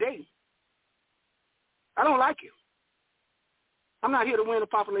you every day. I don't like you. I'm not here to win a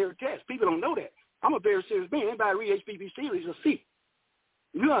popularity test. People don't know that. I'm a very serious being. Anybody read HPP series will see.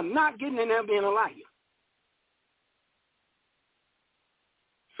 You are not getting in there being a liar.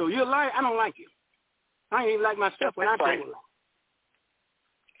 So you're a liar, I don't like you. I ain't even like myself when I tell you.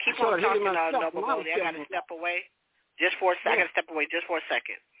 Keep on talking, Noble Boddie. I got to step away just for a second. I got to step away just for a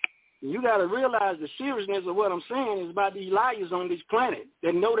second. You got to realize the seriousness of what I'm saying is about these liars on this planet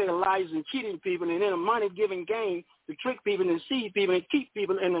that know they're liars and cheating people and in a money-giving game to trick people and deceive people and keep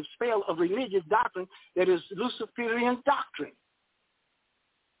people in a spell of religious doctrine that is Luciferian doctrine.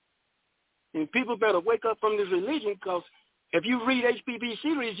 And people better wake up from this religion, because if you read HPP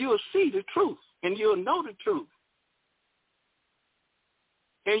series, you'll see the truth and you'll know the truth.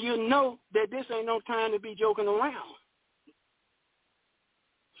 And you'll know that this ain't no time to be joking around.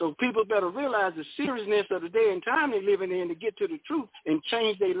 So people better realize the seriousness of the day and time they're living in to get to the truth and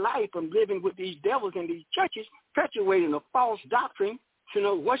change their life from living with these devils in these churches, perpetuating a false doctrine,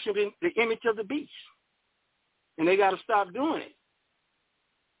 worshiping the image of the beast. And they got to stop doing it.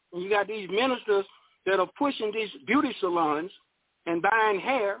 And you got these ministers that are pushing these beauty salons and buying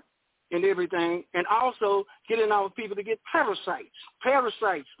hair and everything, and also getting our people to get parasites.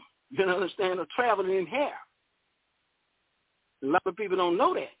 Parasites, you understand, are traveling in hair. A lot of people don't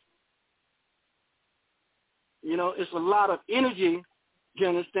know that. It's a lot of energy, you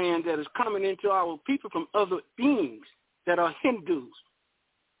understand, that is coming into our people from other beings that are Hindus,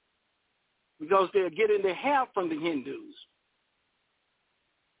 because they're getting their hair from the Hindus.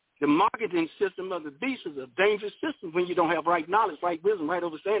 The marketing system of the beast is a dangerous system when you don't have right knowledge, right wisdom, right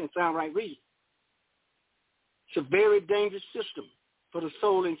understanding, sound right reason. It's a very dangerous system for the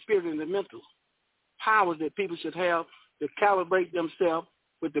soul and spirit and the mental powers that people should have to calibrate themselves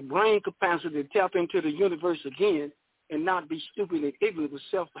with the brain capacity to tap into the universe again and not be stupid and ignorant with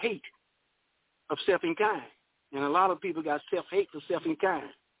self-hate of self and kind. And a lot of people got self-hate for self and kind,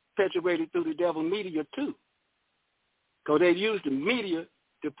 perpetuated through the devil media too. Because they use the media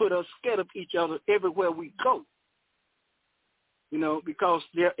to put us scared of each other everywhere we go. Because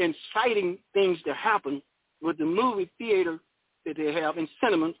they're inciting things to happen with the movie theater that they have in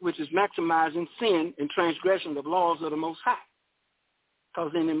sentiment, which is maximizing sin and transgression of laws of the Most High.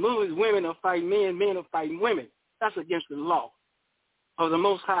 Because in the movies, women are fighting men, men are fighting women. That's against the law of the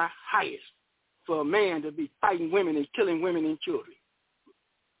Most High highest, for a man to be fighting women and killing women and children.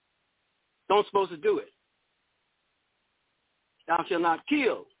 Don't supposed to do it. Thou shalt not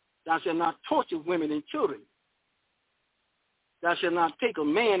kill. Thou shalt not torture women and children. Thou shalt not take a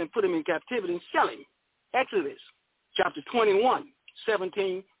man and put him in captivity and sell him. Exodus chapter 21,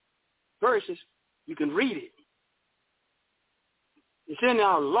 17 verses. You can read it. It's in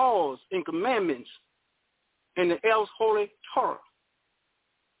our laws and commandments in the else holy Torah,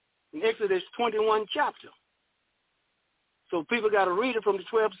 in Exodus 21 chapter. So people got to read it from the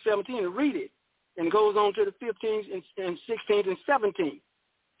 12 to 17 and read it. And it goes on to the 15th and 16th and 17th.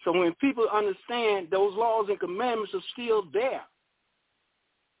 So when people understand those laws and commandments are still there,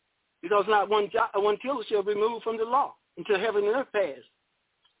 because not one tittle shall be removed from the law until heaven and earth pass.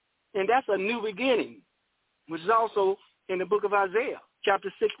 And that's a new beginning, which is also in the book of Isaiah,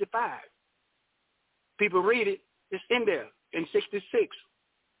 chapter 65. People read it, it's in there. In 66,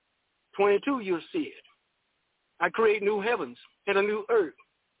 22, you'll see it. I create new heavens and a new earth.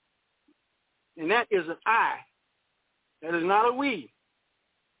 And that is an I. That is not a we.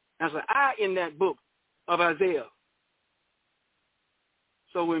 There's an I in that book of Isaiah.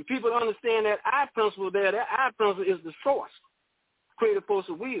 So when people understand that I principle there, that I principle is the source, creative force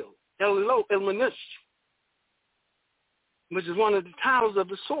of will, El Manish, which is one of the titles of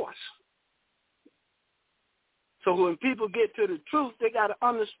the source. So when people get to the truth, they got to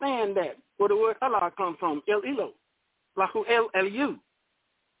understand that. Where the word Allah comes from, El Elo, Lahu El Eliu,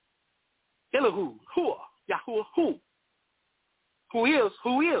 Elahu, Hua, Yahuwah, who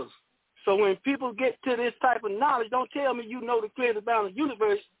is. So when people get to this type of knowledge, don't tell me you know the creator boundless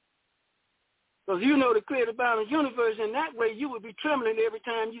universe, because you know the creator boundless universe, and that way you would be trembling every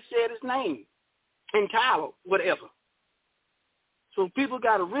time you said his name, entitled, whatever. So people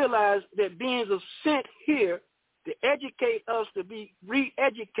got to realize that beings are sent here to educate us to be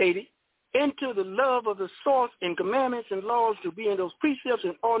re-educated into the love of the source and commandments and laws, to be in those precepts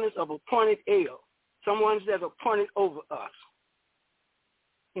and ordinance of appointed El, someone that's appointed over us.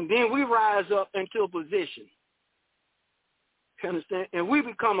 And then we rise up into a position. You understand? And we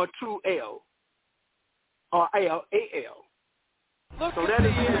become a true L, or L-A-L. So that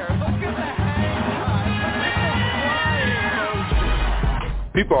is here.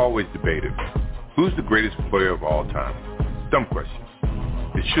 People always debate it. Who's the greatest player of all time? Dumb questions.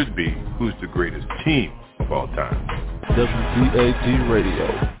 It should be, who's the greatest team of all time? WGAG Radio.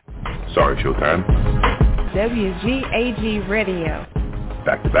 Sorry, Showtime. WGAG Radio.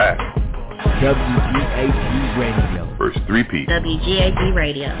 Back to back. WGAG Radio. First three-peat. WGAG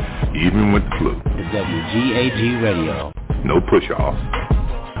Radio. Even with the flu. The WGAG Radio. No push-off.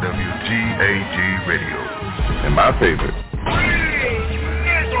 WGAG Radio. And my favorite.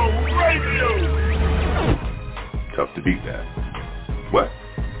 Radio. Tough to beat that. What?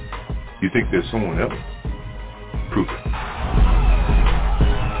 You think there's someone else? Prove it.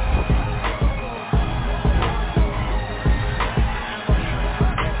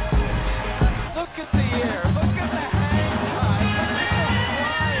 Look at the air. Look at the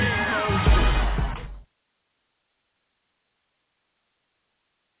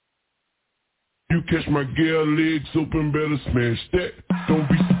You catch my girl legs open, better smash that. Don't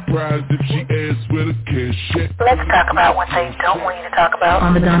be surprised surprised if she asks where the cash at. Let's talk about what they don't want you to talk about.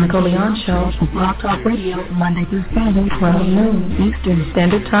 On the Donna Corleone Show, Blog Talk Radio, Monday through Friday, 12 noon Eastern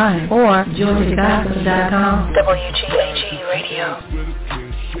Standard Time, or JoyToGospel.com. WGAG Radio.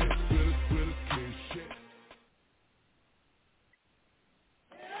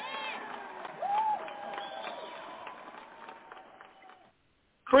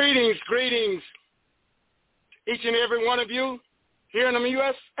 Greetings, each and every one of you here in the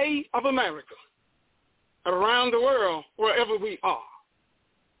USA of America, around the world, wherever we are,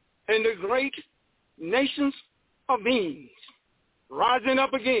 and the great nations of beings, rising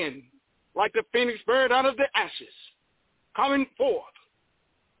up again like the phoenix bird out of the ashes, coming forth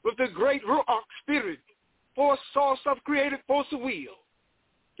with the great Ruach spirit, force source of creative force of will,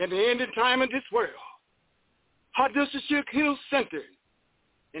 at the end of time of this world. Hadusashuk Hill Center,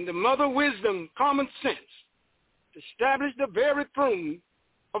 in the mother wisdom, common sense, to establish the very throne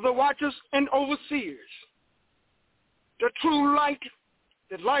of the watchers and overseers. The true light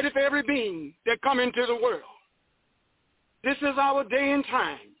that lighteth every being that come into the world. This is our day and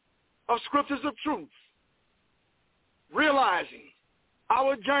time of scriptures of truth. Realizing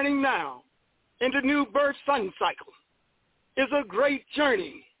our journey now into new birth sun cycle is a great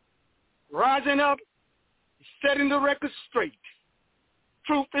journey. Rising up, setting the record straight.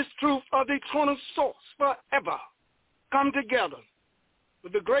 Truth is truth of the eternal source forever. Come together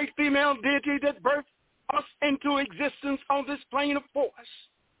with the great female deity that birthed us into existence on this plane of force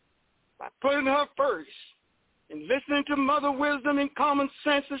by putting her first and listening to mother wisdom and common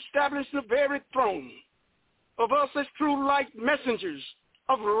sense, establish the very throne of us as true light messengers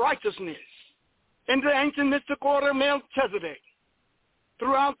of righteousness in the ancient mystic order of Melchizedek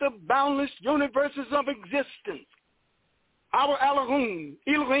throughout the boundless universes of existence. Our Elohim,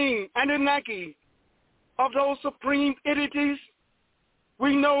 Elohim, and Anunnaki of those supreme entities,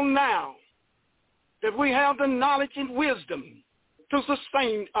 we know now that we have the knowledge and wisdom to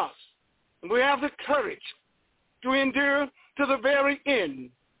sustain us. And we have the courage to endure to the very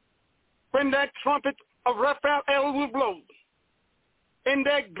end when that trumpet of Raphael will blow. And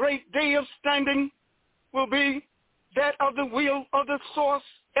that great day of standing will be that of the will of the source,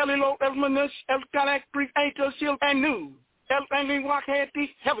 Elilo, Elmanush, El-Galak, Creator, Shil, and Nu. El-Anli-Wakhet, the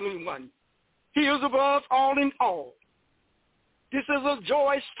Heavenly One. He is above all in all. This is a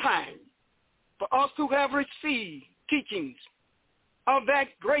joyous time for us to have received teachings of that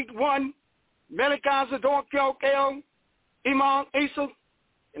great one, Melchizedek, El, Imam Asa,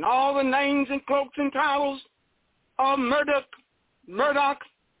 and all the names and cloaks and titles of Murdoch,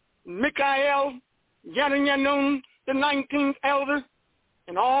 Michael, Yanun, the 19th elder,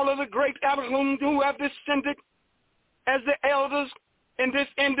 and all of the great Elohim who have descended as the elders in this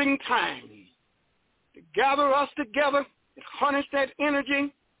ending time, to gather us together and harness that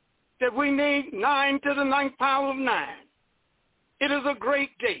energy that we need 9 to the 9th power of 9. It is a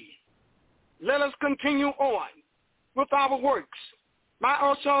great day. Let us continue on with our works. My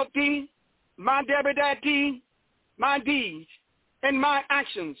Oshadi, my Debedati, my deeds, and my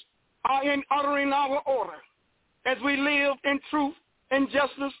actions are in uttering our order as we live in truth and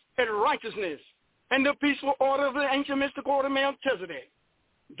justice and righteousness and the peaceful order of the ancient mystic order of Melchizedek.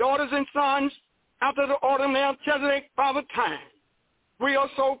 Daughters and sons, after the order of Melchizedek, Father Time, we are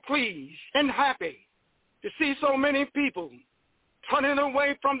so pleased and happy to see so many people turning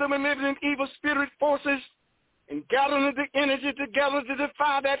away from the malevolent evil spirit forces and gathering the energy together to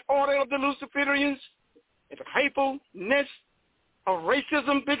defy that order of the Luciferians and the hatefulness of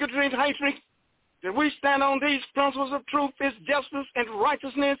racism, bigotry, and hatred, that we stand on these principles of truth, is justice, and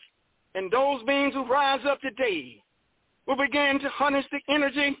righteousness, and those beings who rise up today will begin to harness the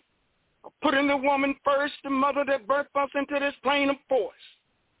energy of putting the woman first, the mother that birthed us into this plane of force,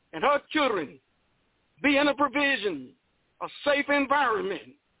 and her children be in a provision, a safe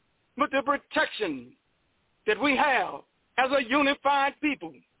environment, with the protection that we have as a unified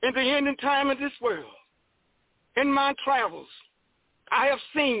people in the ending time of this world. In my travels, I have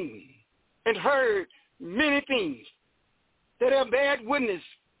seen and heard many things that have bear witness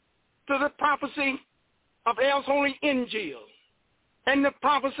to the prophecy of El's Holy Injil and the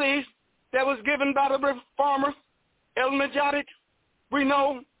prophecies that was given by the reformer El Majadid. We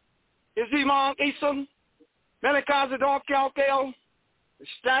know is Imam Isa, Melchizedek, El,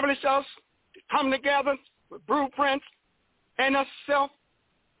 establish us to come together with blueprints and a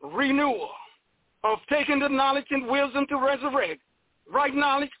self-renewal of taking the knowledge and wisdom to resurrect. Right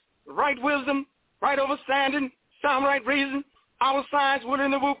knowledge, right wisdom, right understanding, sound right reason, our science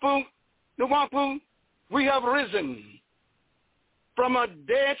within the Wapu, we have risen from a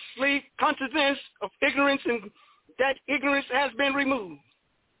dead sleep consciousness of ignorance, and that ignorance has been removed.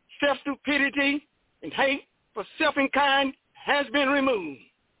 self-stupidity and hate for self and kind has been removed.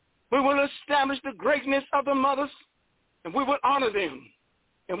 We will establish the greatness of the mothers, and we will honor them,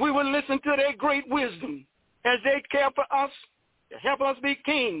 and we will listen to their great wisdom as they care for us to help us be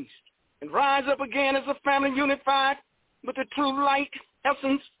kings and rise up again as a family unified with the true light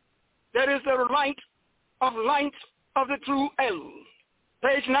essence that is the light of the true El.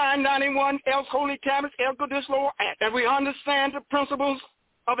 Page 991, El's Holy Tablets, El Qudislo Act. And we understand the principles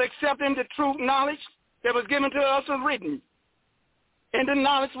of accepting the true knowledge that was given to us and written, and the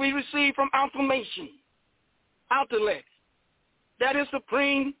knowledge we receive from affirmation, intellect. That is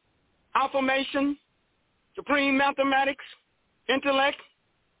supreme affirmation, supreme mathematics, intellect,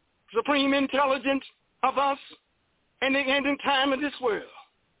 supreme intelligence of us and the ending time of this world.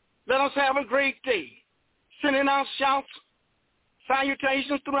 Let us have a great day, sending out shouts,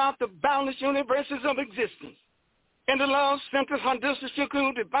 salutations throughout the boundless universes of existence. And the love centers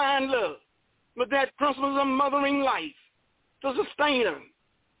Handusha divine love, with that principles of mothering life, the sustainer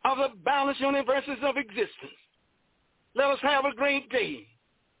of the boundless universes of existence. Let us have a great day.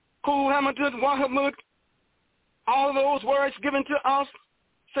 Kul Hamadud Wahamud, all those words given to us,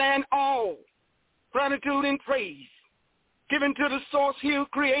 saying all gratitude and praise given to the source here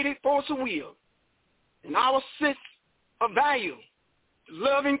created force of will. And our sense of value,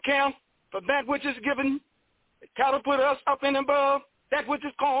 love and care for that which is given, that catapult us up and above that which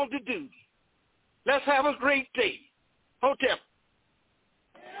is called to do. Let's have a great day. Hotep.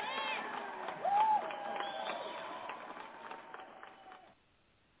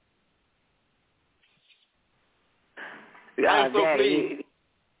 I'm so pleased.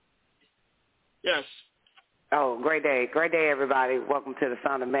 Yes. Oh, great day. Great day, everybody. Welcome to the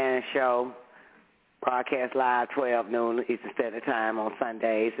Son of Man Show. Broadcast live 12 noon Eastern Standard Time on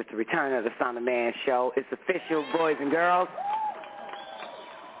Sundays. It's the return of the Son of Man Show. It's official, boys and girls.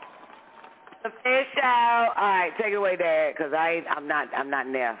 Official. All right, take it away, Dad, because I'm not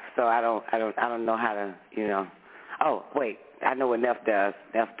Neff, so I don't know how to, you know. Oh, wait, I know what Neff does.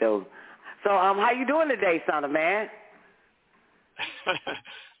 Neff do. So how you doing today, Son of Man?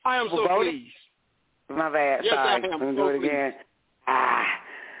 I am so pleased. My bad. Yes, sorry. I am. Let me do it again. All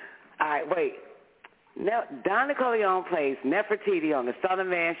right, wait. Don Nicoleone plays Nefertiti on the Son of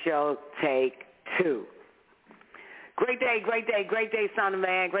Man Show, take 2. Great day, Son of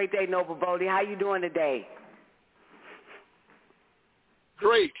Man. Great day, Noble Boddie. How you doing today?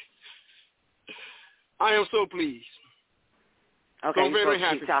 Great. I am so pleased. Okay, so very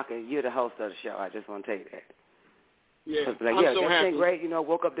happy. Keep talking. You're the host of the show. I just want to tell you that. Yeah, like, I'm so happy. Great, you know,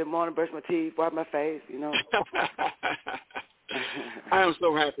 woke up this morning, brushed my teeth, wiped my face, you know. I am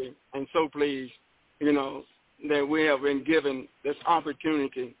so happy and so pleased, you know, that we have been given this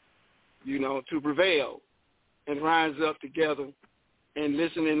opportunity, you know, to prevail and rise up together and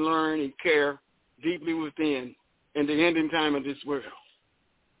listen and learn and care deeply within in the ending time of this world.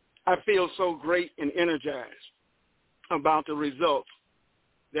 I feel so great and energized about the results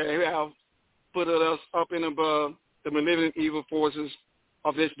that have put us up and above the malignant evil forces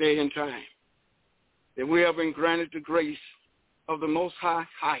of this day and time. That we have been granted the grace of the Most High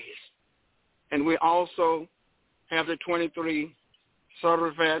highest. And we also have the 23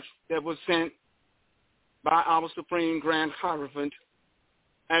 certificates that were sent by our Supreme Grand Hierophant,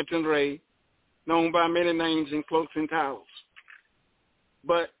 Aten Ray, known by many names in cloaks and towels.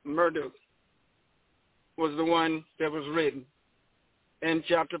 But Murdoch was the one that was written in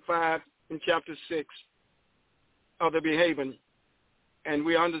chapter 5 and chapter 6 of the Behavior. And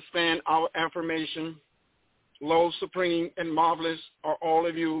we understand our affirmation, Lo, supreme and marvelous are all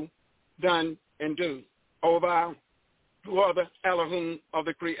of you done and do. O thou, who are the Elohim of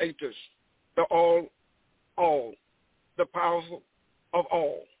the creators, the all, the powerful of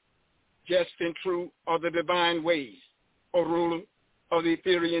all. Just and true are the divine ways, O ruler of the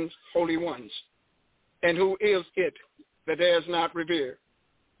Ethereum's holy ones. And who is it that dares not revere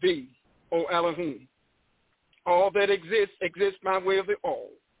thee, O Elohim? All that exists by way of the all.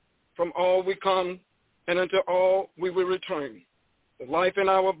 From all we come, and unto all we will return. The life in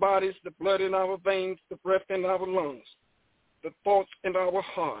our bodies, the blood in our veins, the breath in our lungs, the thoughts in our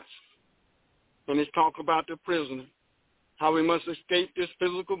hearts. And it's talk about the prisoner, how we must escape this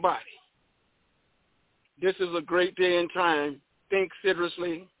physical body. This is a great day and time. Think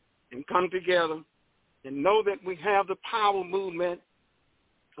seriously and come together and know that we have the power movement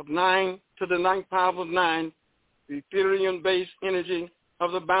of 9 to the 9th power of 9. The Ethereum-based energy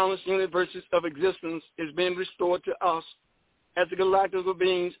of the balanced universes of existence is being restored to us as the galactical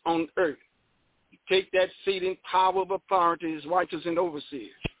beings on earth. You take that seat in power of authority as righteous and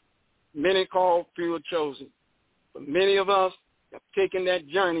overseers. Many called, few are chosen. But many of us have taken that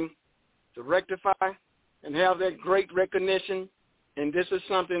journey to rectify and have that great recognition. And this is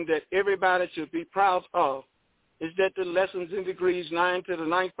something that everybody should be proud of, is that the lessons in degrees 9 to the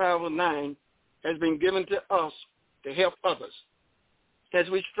 9th power of 9 has been given to us to help others. As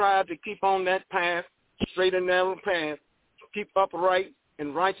we strive to keep on that path, straight and narrow path, keep upright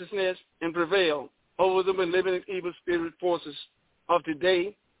in righteousness and prevail over the malignant evil spirit forces of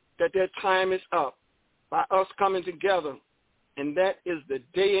today, that time is up by us coming together. And that is the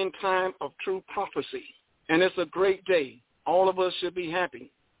day and time of true prophecy. And it's a great day. All of us should be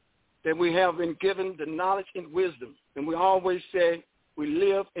happy that we have been given the knowledge and wisdom. And we always say we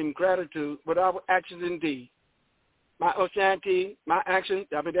live in gratitude with our actions and deeds. My Oshanti, my action,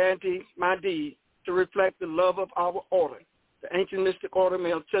 Davidanti, my deed, to reflect the love of our order, the ancient mystic order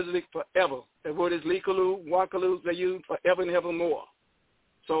Melchizedek forever. That word is Likalu, Wakalu, Zayu, forever and evermore.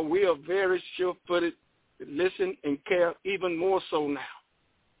 So we are very sure-footed to listen and care even more so now.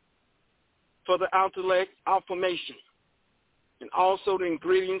 For the intellect, our formation, and also the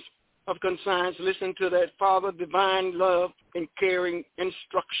ingredients of conscience, listen to that Father divine love and caring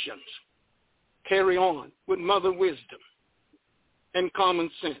instructions. Carry on with mother wisdom and common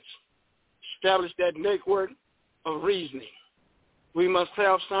sense. Establish that network of reasoning. We must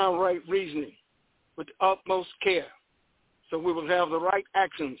have sound right reasoning with the utmost care, so we will have the right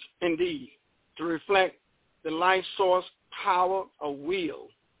actions indeed to reflect the life source power of will.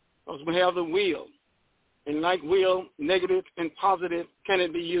 Because we have the will, and like will, negative and positive can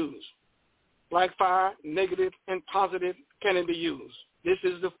it be used. Like fire, negative and positive can it be used. This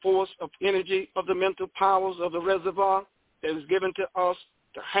is the force of energy of the mental powers of the reservoir that is given to us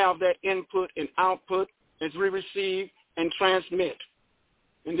to have that input and output as we receive and transmit.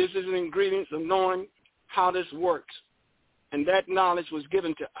 And this is an ingredient of knowing how this works. And that knowledge was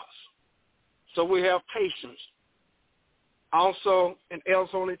given to us. So we have patience. Also, in L's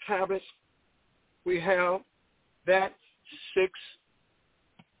Holy Tablets, we have that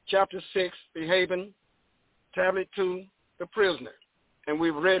chapter 6, behaving, tablet 2, the prisoner. And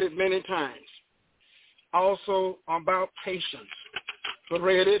we've read it many times. Also about patience. We've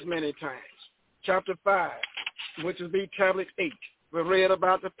read it many times. Chapter 5, which would be tablet 8. We read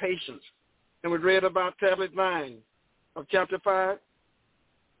about the patience. And we read about tablet 9 of chapter 5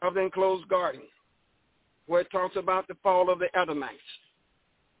 of the enclosed garden, where it talks about the fall of the Edomites.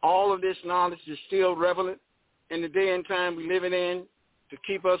 All of this knowledge is still relevant in the day and time we're living in to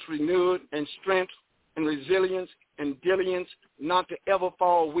keep us renewed in strength and resilience and diligence, not to ever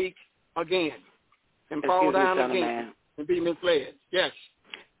fall weak again and fall down again and be misled. Yes.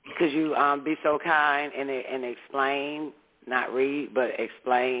 Could you be so kind and explain, not read, but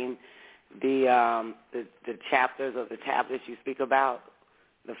explain the chapters of the tablets you speak about?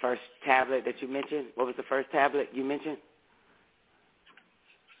 The first tablet that you mentioned. What was the first tablet you mentioned?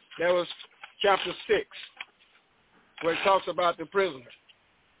 That was chapter 6, where it talks about the prisoner.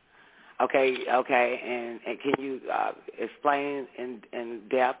 Okay, and can you explain in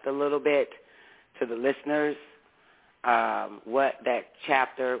depth a little bit to the listeners what that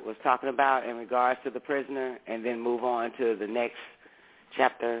chapter was talking about in regards to the prisoner, and then move on to the next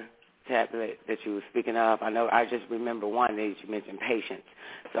tablet that you were speaking of? I know I just remember one that you mentioned, patience.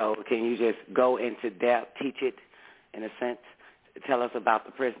 So can you just go into depth, teach it in a sense, tell us about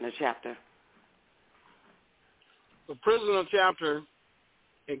the prisoner chapter? The prisoner chapter,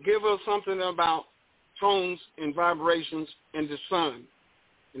 it gives us something about tones and vibrations in the sun.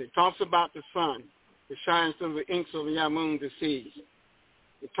 And it talks about the sun. It shines through the inks of the Yamun disease.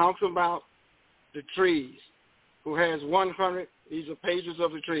 It talks about the trees, who has 100, these are pages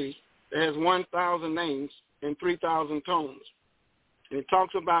of the trees, that has 1,000 names and 3,000 tones. And it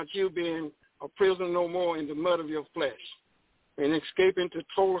talks about you being a prisoner no more in the mud of your flesh and escaping to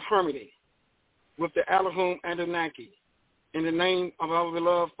total harmony with the Elohim Anunnaki in the name of our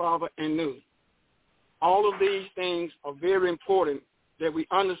beloved Father and Nu. All of these things are very important, that we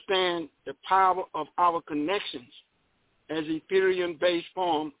understand the power of our connections as Ethereum-based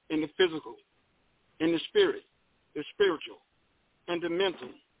form in the physical, in the spirit, the spiritual, and the mental,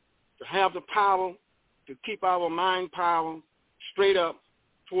 to have the power to keep our mind power straight up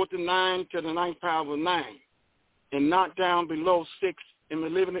toward the 9 to the 9th power of 9, and not down below 6 in the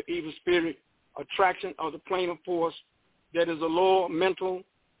living of evil spirit, attraction of the plane of force that is a lower mental,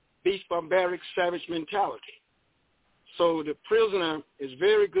 beast, barbaric, savage mentality. So the prisoner is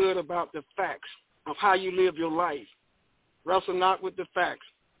very good about the facts of how you live your life. Wrestle not with the facts,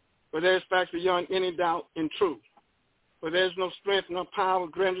 but there's facts beyond any doubt and truth. For there's no strength nor power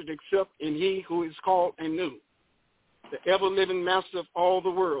granted except in he who is called and knew, the ever-living master of all the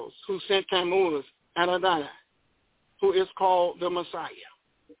worlds, who sent Tammuz and Adonai who is called the Messiah.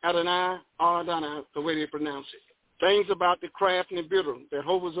 Adonai, or Adonai, the way they pronounce it. Things about the craft Nibiru that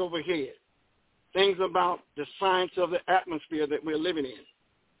hovers overhead. Things about the science of the atmosphere that we're living in.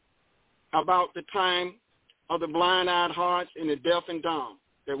 About the time of the blind-eyed hearts and the deaf and dumb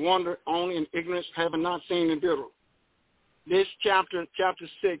that wander on in ignorance, having not seen Nibiru. This chapter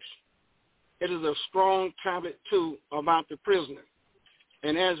 6, it is a strong tablet, too, about the prisoner.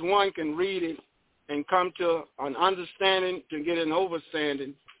 And as one can read it and come to an understanding, to get an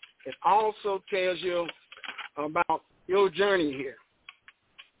overstanding, it also tells you about your journey here.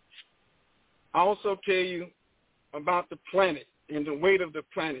 I also tell you about the planet and the weight of the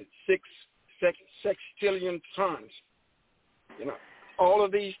planet, 6 sextillion tons. You know, all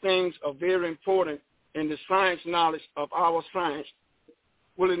of these things are very important in the science knowledge of our science,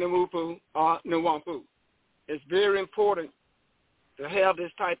 Willie Nwupu or Nwampu. It's very important to have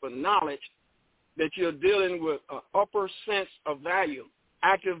this type of knowledge that you're dealing with an upper sense of value,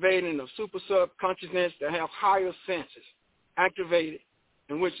 activating a super subconsciousness to have higher senses activated,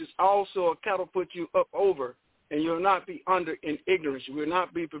 and which is also a catapult you up over, and you'll not be under in ignorance. You will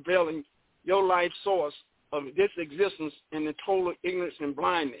not be prevailing your life source of this existence in the total ignorance and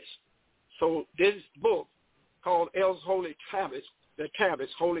blindness. So this book called El's Holy Tablets, the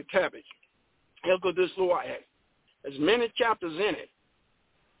Tablets, Holy Tablets, El Qudus Luwa'ek, there's many chapters in it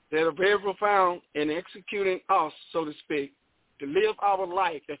that are very profound in executing us, so to speak, to live our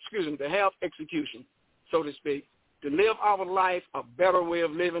life, to have execution, so to speak, to live our life a better way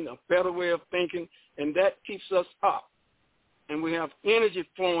of living, a better way of thinking, and that keeps us up. And we have energy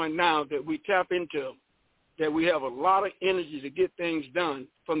flowing now that we tap into, that we have a lot of energy to get things done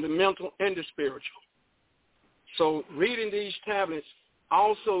from the mental and the spiritual. So reading these tablets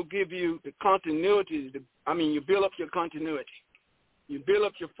also give you the continuity. You build up your continuity. You build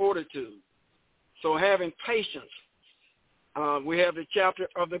up your fortitude. So having patience. We have the chapter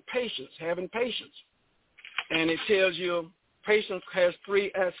of the patience, having patience. And it tells you patience has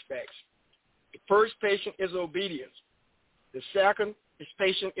 3 aspects. The first patient is obedience. The second is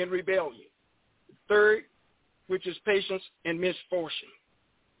patient in rebellion. The third, which is patience in misfortune.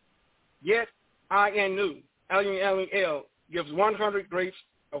 Yet I Anu, El, gives 100 grapes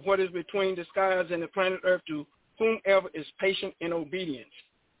of what is between the skies and the planet Earth to whomever is patient in obedience.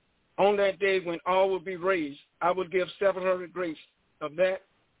 On that day when all will be raised, I will give 700 grapes of that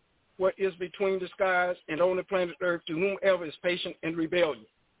what is between the skies and on the planet Earth to whomever is patient in rebellion.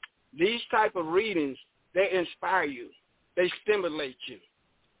 These type of readings, they inspire you. They stimulate you.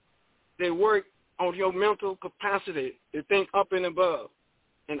 They work on your mental capacity to think up and above.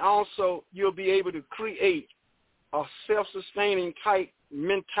 And also, you'll be able to create a self-sustaining type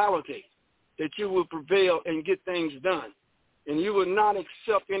mentality that you will prevail and get things done. And you will not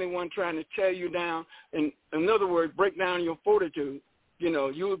accept anyone trying to tear you down. And in other words, break down your fortitude.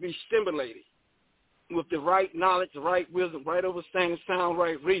 You will be stimulated with the right knowledge, the right wisdom, right understanding, sound,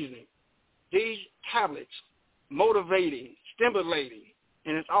 right reasoning. These tablets motivating, stimulating,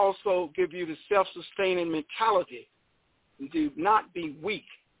 and it also give you the self-sustaining mentality to not be weak.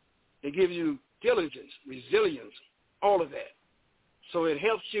 It gives you diligence, resilience, all of that. So it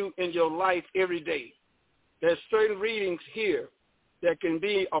helps you in your life every day. There's certain readings here that can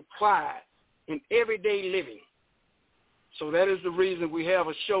be applied in everyday living. So that is the reason we have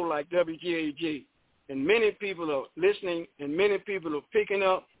a show like WGAG. And many people are listening, and many people are picking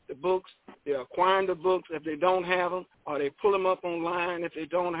up the books. They're acquiring the books if they don't have them, or they pull them up online if they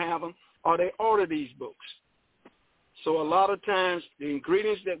don't have them, or they order these books. So a lot of times the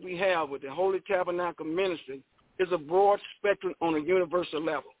ingredients that we have with the Holy Tabernacle Ministry is a broad spectrum on a universal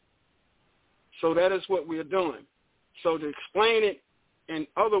level. So that is what we're doing. So to explain it in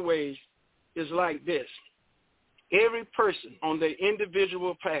other ways is like this. Every person on their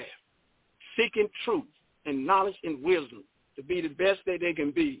individual path, seeking truth and knowledge and wisdom to be the best that they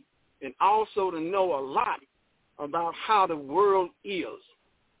can be, and also to know a lot about how the world is,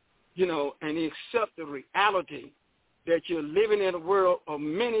 and accept the reality that you're living in a world of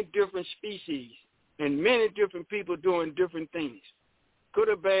many different species and many different people doing different things. Good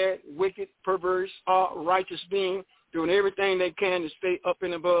or bad, wicked, perverse, or righteous being, doing everything they can to stay up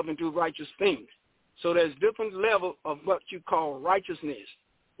and above and do righteous things. So there's different level of what you call righteousness,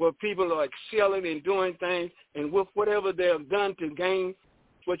 where people are excelling and doing things, and with whatever they have done to gain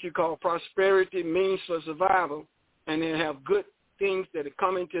what you call prosperity, means for survival, and they have good things that are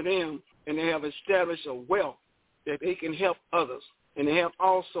coming to them, and they have established a wealth that they can help others. And they have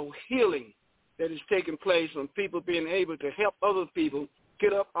also healing that is taking place from people being able to help other people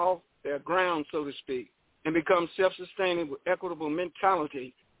get up off their ground, so to speak, and become self-sustaining with equitable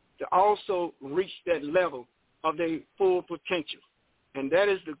mentality to also reach that level of their full potential. And that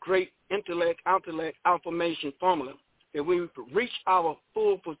is the great intellect, affirmation formula, that we reach our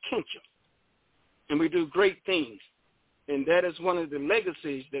full potential and we do great things. And that is one of the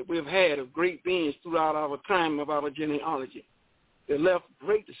legacies that we've had of great beings throughout our time of our genealogy. They left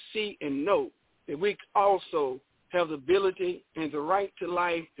great to see and know that we also have the ability and the right to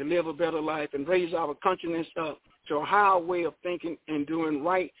life, to live a better life and raise our consciousness up to a higher way of thinking, and doing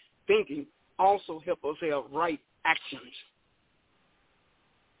right thinking also help us have right actions.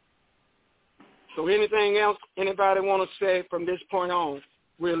 So anything else anybody want to say from this point on?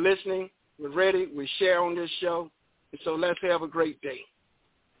 We're listening, we're ready, we share on this show, and so let's have a great day.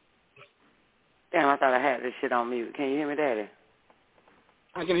 Damn, I thought I had this shit on mute. Can you hear me, Daddy?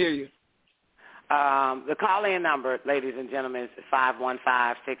 I can hear you. The call-in number, ladies and gentlemen, is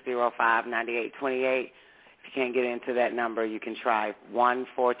 515-605-9828. If you can't get into that number, you can try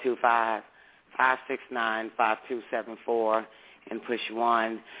 1-425-569-5274 and push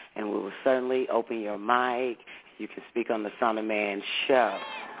 1, and we will certainly open your mic. You can speak on the Son of Man show.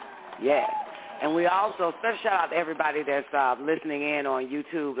 Yes. And we also, special shout out to everybody that's listening in on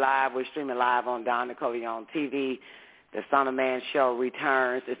YouTube Live. We're streaming live on Don Nicoleon TV. The Son of Man show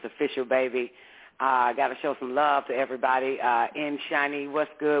returns. It's official, baby. I got to show some love to everybody. In Shiny, what's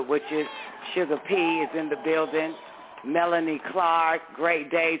good, Witches? Sugar P is in the building. Melanie Clark,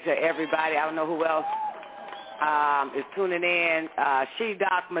 great day to everybody. I don't know who else is tuning in.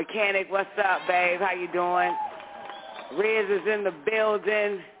 She-Doc Mechanic, what's up, babe? How you doing? Riz is in the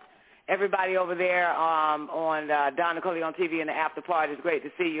building. Everybody over there on Don Nicoleon TV and the after party, it's great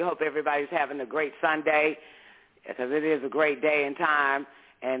to see you. Hope everybody's having a great Sunday, because it is a great day and time.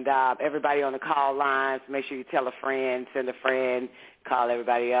 And everybody on the call lines, make sure you tell a friend, send a friend, call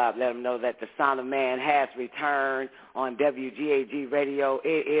everybody up, let them know that the Son of Man has returned on WGAG Radio.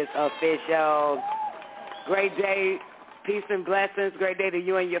 It is official. Great day, peace and blessings. Great day to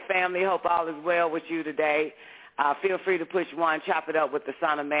you and your family. Hope all is well with you today. Feel free to push 1, chop it up with the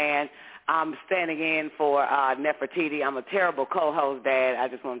Son of Man. I'm standing in for Nefertiti. I'm a terrible co-host, Dad. I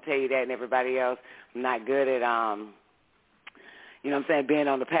just want to tell you that, and everybody else. I'm not good at, you know what I'm saying, being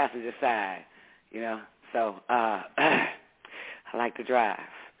on the passenger side, you know. So I like to drive.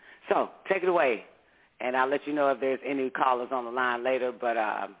 So take it away, and I'll let you know if there's any callers on the line later. But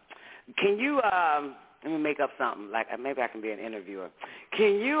can you, let me make up something, like maybe I can be an interviewer.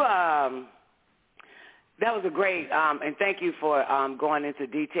 Can you, that was a great, and thank you for going into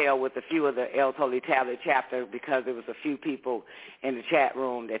detail with a few of the El Toli Tablet chapter, because there was a few people in the chat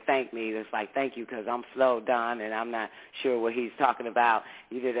room that thanked me. It's like, thank you, because I'm slow, Don, and I'm not sure what he's talking about.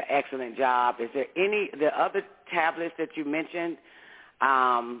 You did an excellent job. Is there the other tablets that you mentioned,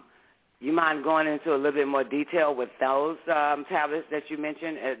 you mind going into a little bit more detail with those tablets that you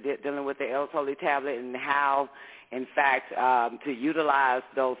mentioned, dealing with the El Toli Tablet, and how, in fact, to utilize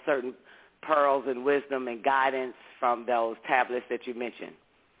those certain pearls and wisdom and guidance from those tablets that you mentioned?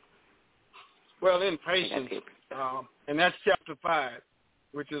 Well, in patience, and that's chapter 5,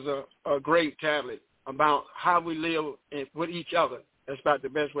 which is a great tablet about how we live with each other. That's about the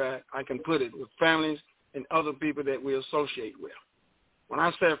best way I can put it, with families and other people that we associate with. When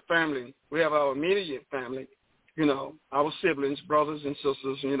I say family, we have our immediate family, you know, our siblings, brothers and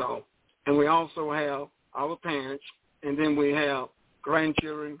sisters, you know, and we also have our parents, and then we have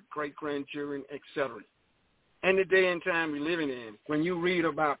grandchildren, great-grandchildren, etc. And the day and time we're living in, when you read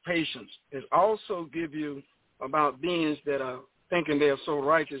about patience, it also gives you about beings that are thinking they're so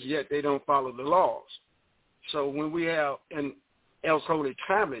righteous, yet they don't follow the laws. So when we have in El Toli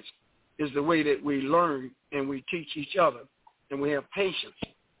Tablets, is the way that we learn and we teach each other, and we have patience,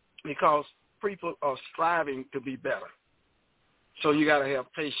 because people are striving to be better. So you got to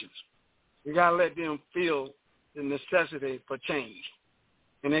have patience. You got to let them feel the necessity for change.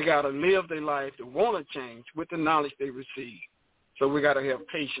 And they got to live their life to want to change with the knowledge they receive. So we got to have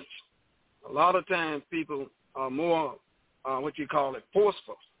patience. A lot of times people are more,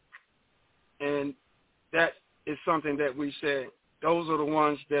 forceful. And that is something that we say, those are the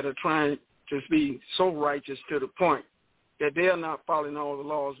ones that are trying to be so righteous to the point that they are not following all the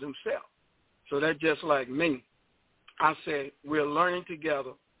laws themselves. So that's just like me. I said, we're learning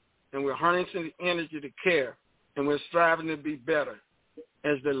together, and we're harnessing the energy to care, and we're striving to be better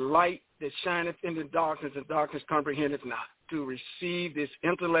as the light that shineth in the darkness, and darkness comprehendeth not. To receive this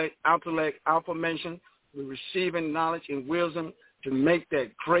intellect, affirmation, we're receiving knowledge and wisdom to make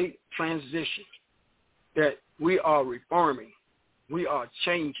that great transition that we are reforming, we are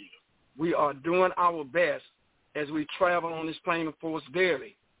changing, we are doing our best as we travel on this plane of force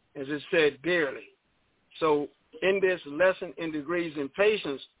daily, as it said, daily. So in this lesson in degrees in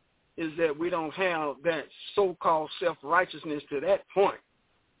patience, is that we don't have that so-called self-righteousness to that point,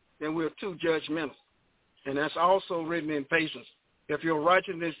 then we're too judgmental. And that's also written in patience. If your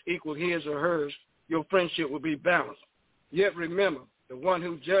righteousness equals his or hers, your friendship will be balanced. Yet remember, the one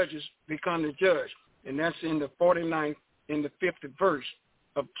who judges become the judge. And that's in the 49th, in the 50th verse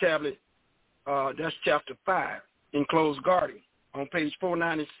of tablet, that's chapter 5, in Closed Guarding, on page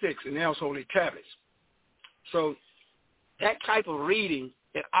 496 in Else Holy Tablets. So that type of reading,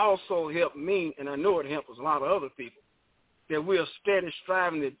 it also helped me, and I know it helps a lot of other people, that we are steady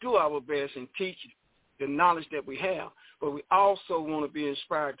striving to do our best and teach the knowledge that we have, but we also want to be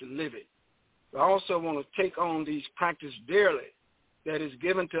inspired to live it. We also want to take on these practices daily that is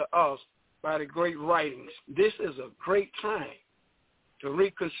given to us by the great writings. This is a great time to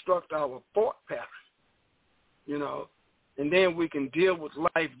reconstruct our thought pattern, and then we can deal with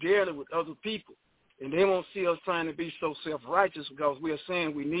life daily with other people. And they won't see us trying to be so self-righteous because we are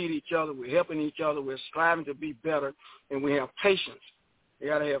saying we need each other, we're helping each other, we're striving to be better, and we have patience. You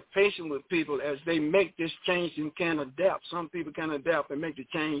got to have patience with people as they make this change and can adapt. Some people can adapt and make the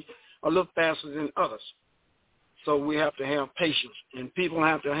change a little faster than others. So we have to have patience, and people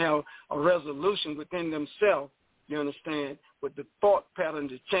have to have a resolution within themselves, you understand, with the thought pattern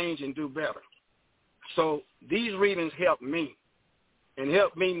to change and do better. So these readings help me, and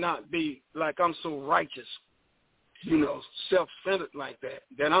help me not be like I'm so righteous, self-centered like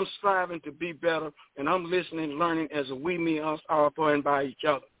that I'm striving to be better, and I'm listening and learning as a we, me, us, our, for, and by each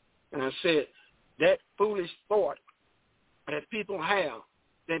other. And I said, that foolish thought that people have,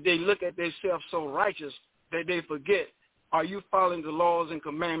 that they look at themselves so righteous that they forget, are you following the laws and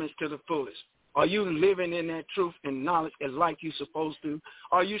commandments to the fullest? Are you living in that truth and knowledge as like you're supposed to?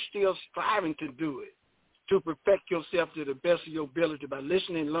 Are you still striving to do it, to perfect yourself to the best of your ability by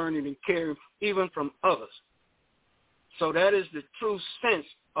listening, learning, and caring even from others? So that is the true sense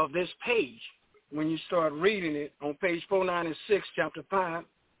of this page when you start reading it on page 496, chapter 5,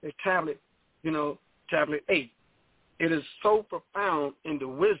 the tablet, tablet 8. It is so profound in the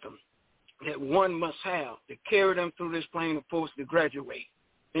wisdom that one must have to carry them through this plane of force to graduate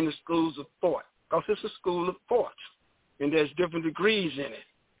in the schools of thought, because it's a school of thought, and there's different degrees in it.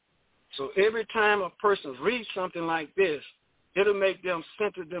 So every time a person reads something like this, it'll make them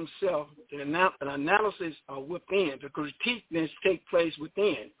center themselves. An analysis within, the critiqueness take place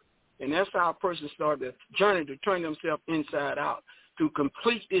within. And that's how a person starts their journey to turn themselves inside out, to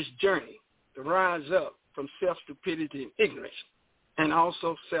complete this journey, to rise up from self-stupidity and ignorance, and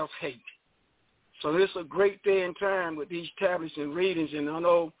also self-hate. So this is a great day and time with these tablets and readings, and I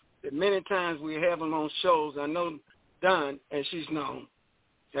know that many times we have them on shows. I know Don, as she's known,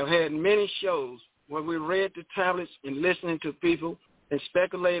 have had many shows where we read the tablets and listening to people and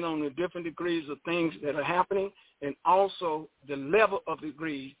speculating on the different degrees of things that are happening, and also the level of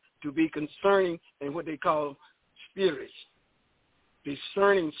degrees to be concerning and what they call spirits,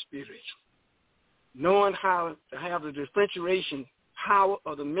 discerning spirits, knowing how to have the differentiation power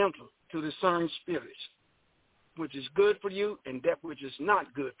of the mental to discern spirits, which is good for you and that which is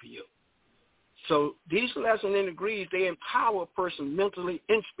not good for you. So these lessons and degrees, they empower a person mentally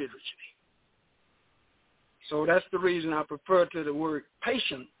and spiritually. So that's the reason I prefer to the word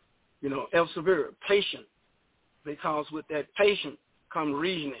patient, el severe, patient, because with that patient come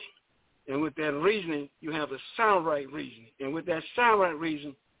reasoning. And with that reasoning, you have the sound right reasoning. And with that sound right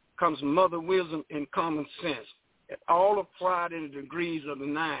reason comes mother wisdom and common sense. It all applied in the degrees of the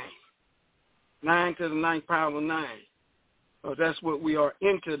 9 to the 9th power of 9. So that's what we are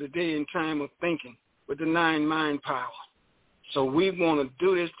into the day and time of thinking with the 9 mind power. So we want to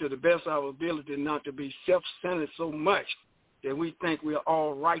do this to the best of our ability, not to be self-centered so much that we think we are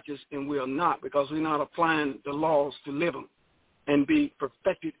all righteous and we are not, because we're not applying the laws to live them and be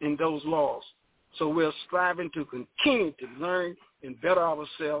perfected in those laws. So we're striving to continue to learn and better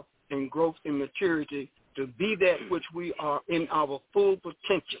ourselves in growth and maturity to be that which we are in our full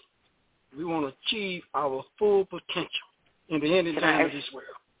potential. We want to achieve our full potential in the end of this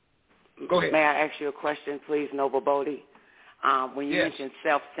world. Go ahead. May I ask you a question, please, Noble Boddie? When you mentioned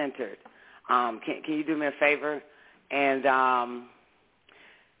self-centered, can you do me a favor? And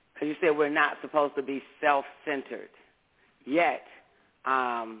because you said we're not supposed to be self-centered yet,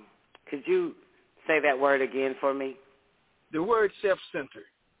 could you say that word again for me? The word self-centered,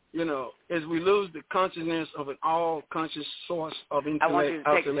 as we lose the consciousness of an all-conscious source of intellect. I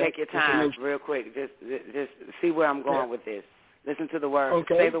want you to take your time real quick. Just see where I'm going with this. Listen to the word.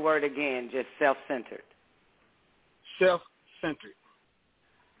 Okay. Say the word again, just self-centered. Self-centered.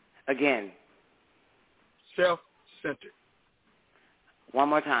 Again. Self-centered. One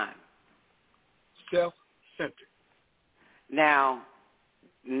more time. Self-centered. Now,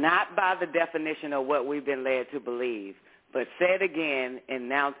 not by the definition of what we've been led to believe, but say it again and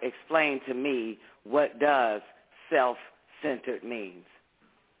now explain to me what does self-centered means.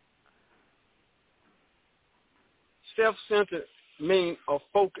 Self-centered means a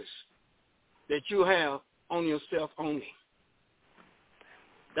focus that you have on yourself only.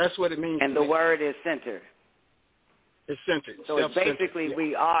 That's what it means. And the word is centered. It's centered. So it's basically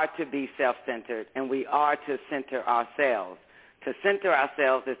we are to be self-centered and we are to center ourselves. To center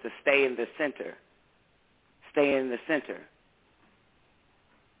ourselves is to stay in the center. Stay in the center.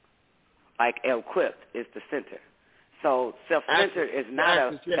 Like equipped is the center. So self-centered is not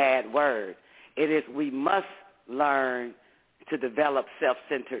a bad word. It is we must learn to develop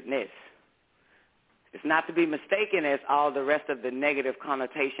self-centeredness. It's not to be mistaken as all the rest of the negative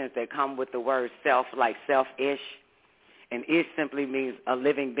connotations that come with the word self, like selfish. And ish simply means a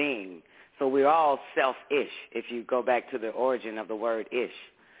living being. So we're all selfish if you go back to the origin of the word ish.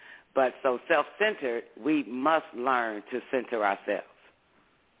 But so self-centered, we must learn to center ourselves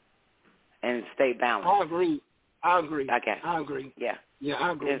and stay balanced. I agree. Okay. I agree. Yeah. Yeah,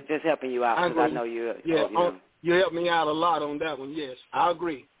 I agree. Just helping you out because I know you. Yeah, you helped me out a lot on that one. Yes, I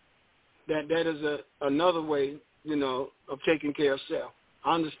agree. That is another way, of taking care of self.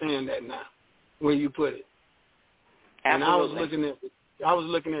 I understand that now, when you put it. Absolutely. And I was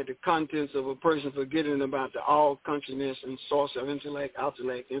looking at the contents of a person forgetting about the all consciousness and source of intellect,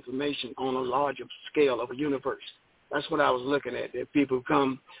 information on a larger scale of a universe. That's what I was looking at. That people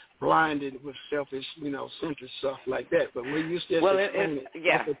come blinded with selfish, centered stuff like that. But when you still explain it,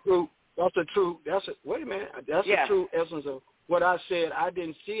 yeah. That's the true essence of what I said. I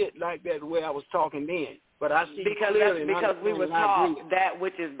didn't see it like that the way I was talking then, but I see clearly. Because we were taught that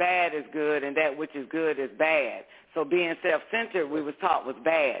which is bad is good and that which is good is bad. So being self-centered, we were taught was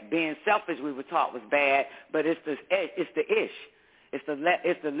bad. Being selfish, we were taught was bad. But it's the ish. It's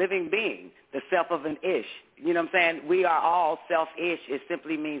the living being, the self of an ish. You know what I'm saying? We are all self-ish. It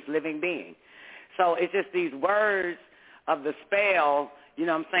simply means living being. So it's just these words of the spell, you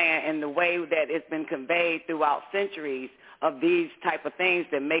know what I'm saying, and the way that it's been conveyed throughout centuries of these type of things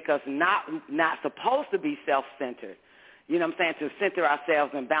that make us not supposed to be self-centered. You know what I'm saying, to center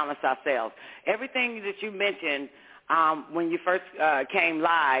ourselves and balance ourselves. Everything that you mentioned when you first came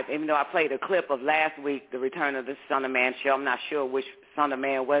live, even though I played a clip of last week, the return of the Son of Man show. I'm not sure which Son of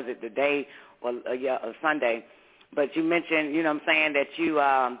Man was it, today or Sunday. But you mentioned, you know what I'm saying,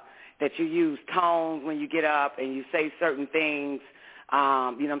 that you use tones when you get up and you say certain things, you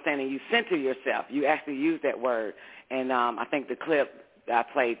know what I'm saying, and you center yourself. You actually use that word. And I think the clip that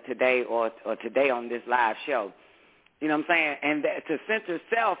I played today or today on this live show, you know what I'm saying, and that to center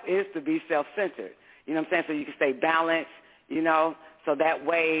self is to be self-centered. You know what I'm saying, so you can stay balanced, so that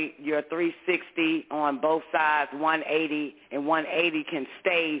way you're 360 on both sides, 180, and 180 can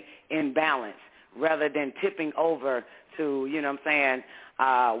stay in balance rather than tipping over to, you know what I'm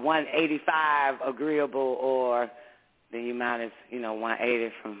saying, 185 agreeable or then you minus,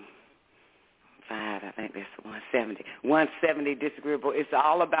 180 from 5, I think that's 170. 170 disagreeable. It's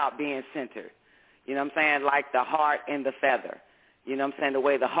all about being centered. You know what I'm saying? Like the heart and the feather. You know what I'm saying? The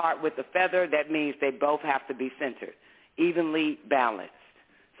way the heart with the feather, that means they both have to be centered, evenly balanced.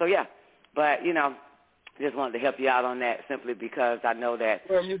 So, yeah. But, just wanted to help you out on that simply because I know that.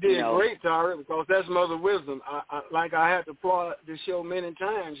 Well, you did great, Tara, because that's Mother Wisdom. I had to applaud the show many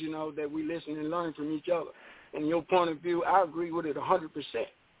times, that we listen and learn from each other. And your point of view, I agree with it 100%.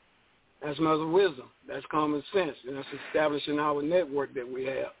 That's Mother Wisdom. That's common sense. And that's establishing our network that we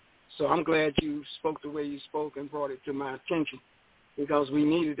have. So I'm glad you spoke the way you spoke and brought it to my attention because we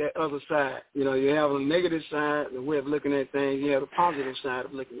needed that other side. You have a negative side, the way of looking at things. You have a positive side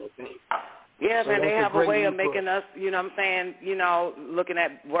of looking at things. Yeah, man, they have a way of making us, you know what I'm saying, looking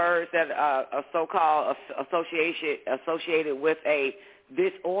at words that are so-called associated with a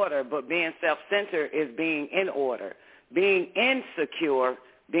disorder, but being self-centered is being in order. Being insecure,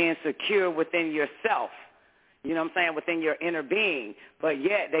 being secure within yourself, you know what I'm saying, within your inner being. But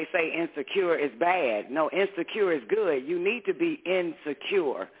yet they say insecure is bad. No, insecure is good. You need to be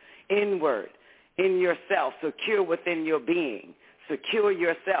insecure, inward, in yourself, secure within your being, secure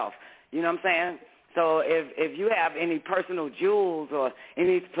yourself. You know what I'm saying? So if you have any personal jewels or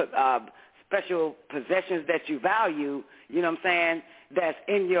any special possessions that you value, you know what I'm saying, that's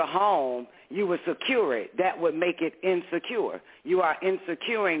in your home, you would secure it. That would make it insecure. You are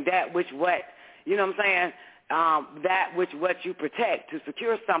insecuring that which you know what I'm saying, that which what you protect. To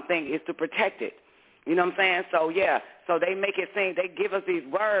secure something is to protect it. You know what I'm saying? So, yeah, so they make it seem, they give us these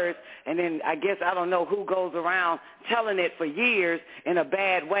words, and then I guess I don't know who goes around telling it for years in a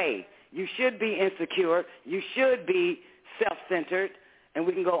bad way. You should be insecure. You should be self-centered. And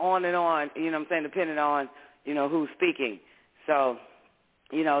we can go on and on, you know what I'm saying, depending on, you know, who's speaking. So,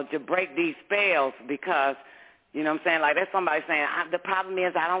 you know, to break these spells because, you know what I'm saying, like that's somebody saying, the problem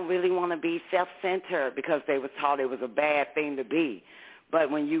is I don't really want to be self-centered because they were taught it was a bad thing to be.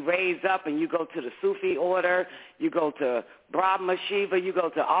 But when you raise up and you go to the Sufi order, you go to Brahma Shiva, you go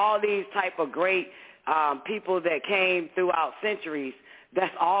to all these type of great people that came throughout centuries,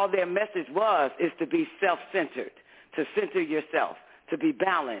 that's all their message was, is to be self-centered, to center yourself, to be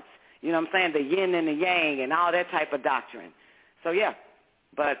balanced. You know what I'm saying? The yin and the yang and all that type of doctrine. So, yeah.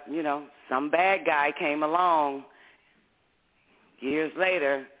 But, you know, some bad guy came along years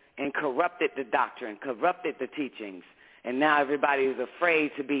later and corrupted the doctrine, corrupted the teachings. And now everybody is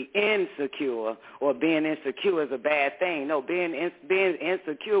afraid to be insecure, or being insecure is a bad thing. No, being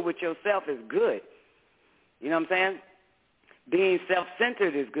insecure with yourself is good. You know what I'm saying? Being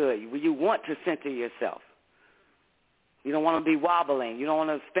self-centered is good. You want to center yourself. You don't want to be wobbling. You don't want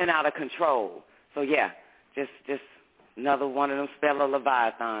to spin out of control. So, yeah, just another one of them spell of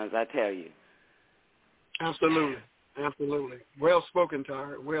Leviathans, I tell you. Absolutely. Absolutely. Well spoken,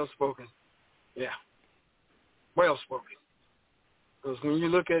 Tara. Well spoken. Yeah. Well spoken. Because when you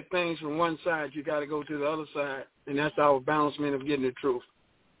look at things from one side, you got to go to the other side, and that's our balancement of getting the truth.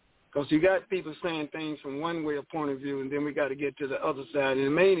 Because you got people saying things from one way of point of view, and then we got to get to the other side. And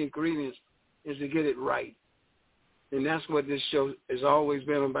the main ingredient is to get it right. And that's what this show has always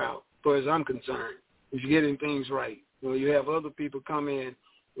been about, as far as I'm concerned, is getting things right. You know, you have other people come in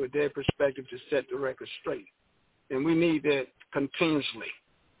with their perspective to set the record straight. And we need that continuously.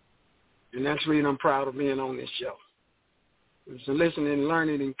 And that's the reason I'm proud of being on this show. It's listening,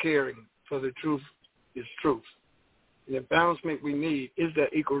 learning, and caring, for the truth is truth. And the balancement we need is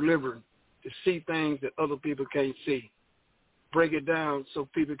that equilibrium to see things that other people can't see. Break it down so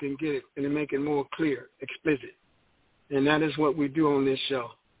people can get it and make it more clear, explicit. And that is what we do on this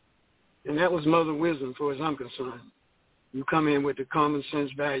show. And that was Mother Wisdom, as far as I'm concerned. You come in with the common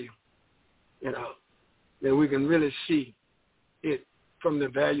sense value, you know, that we can really see it from the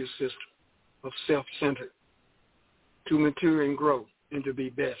value system of self-centered to mature and grow and to be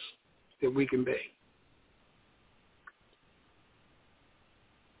best that we can be.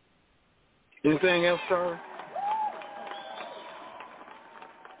 Anything else, Tara?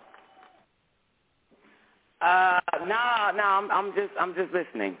 No, I'm just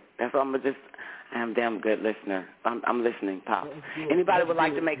listening. That's what I'm a damn good listener. I'm listening, Pop. Anybody would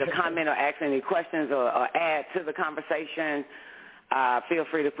like to make a comment or ask any questions or add to the conversation, feel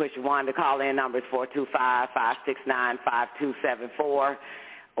free to push 1. The call-in number is 425-569-5274,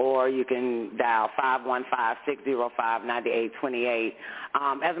 or you can dial 515-605-9828.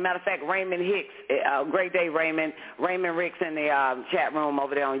 As a matter of fact, Raymond Hicks, great day, Raymond. Raymond Ricks in the chat room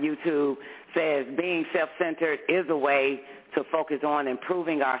over there on YouTube says being self-centered is a way to focus on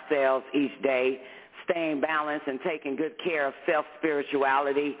improving ourselves each day, staying balanced and taking good care of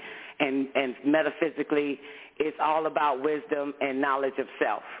self-spirituality and metaphysically. It's all about wisdom and knowledge of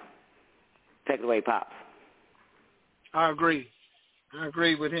self. Take it away, Pops. I agree. I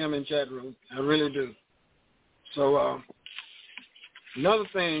agree with him in chat room. I really do. So another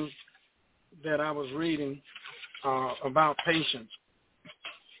thing that I was reading about patience,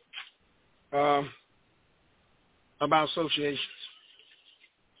 about associations.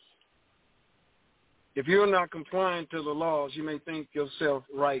 If you're not complying to the laws, you may think yourself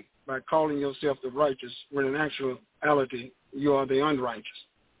right by calling yourself the righteous, when in actuality you are the unrighteous.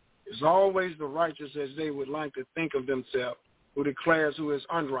 It's always the righteous, as they would like to think of themselves, who declares who is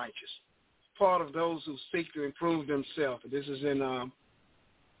unrighteous. Part of those who seek to improve themselves. This is in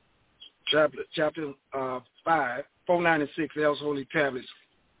chapter 5, 496, L's Holy Tablets.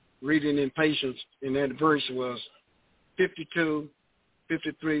 Reading in patience, and that verse was 52,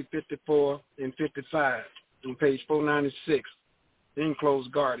 53, 54, and 55 on page 496,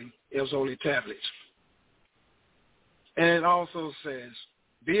 enclosed guarding L's Holy Tablets. And it also says,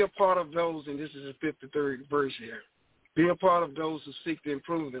 be a part of those, and this is the 53rd verse here, be a part of those who seek to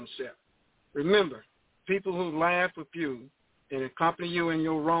improve themselves. Remember, people who laugh with you and accompany you in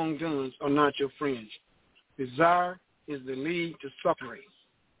your wrongdoings are not your friends. Desire is the lead to suffering.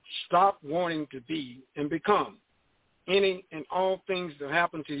 Stop wanting to be and become. Any and all things that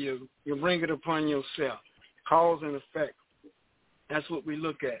happen to you, you bring it upon yourself. Cause and effect. That's what we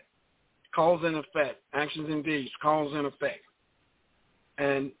look at. Cause and effect. Actions and deeds. Cause and effect.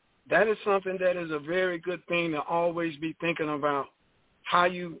 And that is something that is a very good thing to always be thinking about, how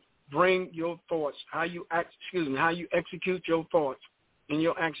you bring your thoughts, how you execute your thoughts in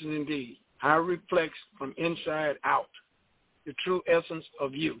your actions and deeds, how it reflects from inside out, the true essence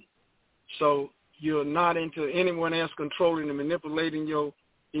of you. So you're not into anyone else controlling and manipulating your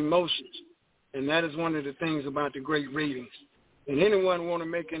emotions. And that is one of the things about the great readings. And anyone want to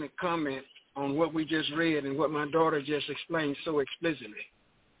make any comment on what we just read and what my daughter just explained so explicitly,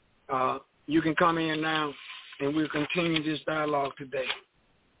 you can come in now, and we'll continue this dialogue today.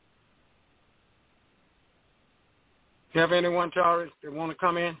 You have anyone, Tari, that want to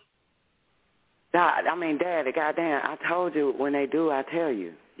come in? Daddy, goddamn, I told you when they do, I tell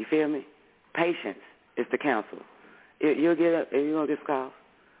you. You feel me? Patience is the counsel. You'll get up, and you're going to get scars.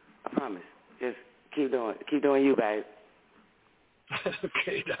 I promise. Just keep doing you, babe.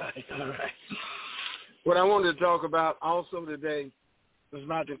 Okay, Daddy. All right. What I wanted to talk about also today was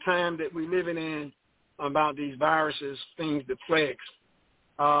about the time that we're living in, about these viruses, things, the plagues.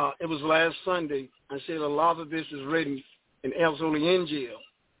 It was last Sunday. I said a lot of this is written in El Soliangel.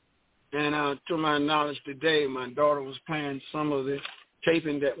 And to my knowledge today, my daughter was playing some of the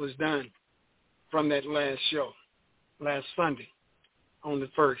taping that was done from that last show, last Sunday on the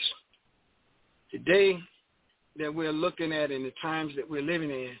 1st. Today that we're looking at in the times that we're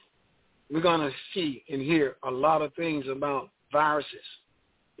living in, we're going to see and hear a lot of things about viruses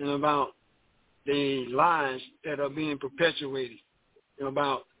and about the lies that are being perpetuated,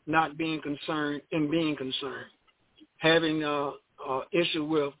 about not being concerned and being concerned, having issue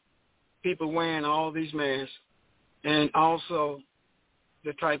with people wearing all these masks, and also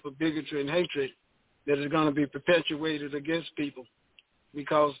the type of bigotry and hatred that is going to be perpetuated against people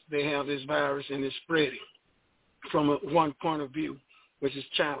because they have this virus and it's spreading from one point of view, which is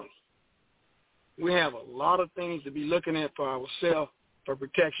challenge. We have a lot of things to be looking at for ourselves for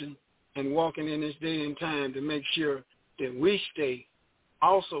protection and walking in this day and time to make sure that we stay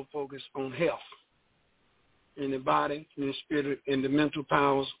also focused on health in the body, in the spirit, and the mental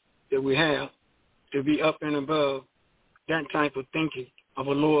powers that we have to be up and above that type of thinking of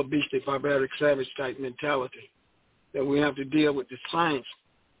a lower beastly, barbaric, savage type mentality, that we have to deal with the science,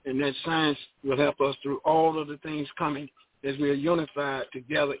 and that science will help us through all of the things coming as we are unified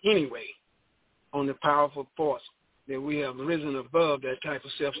together anyway on the powerful force that we have risen above that type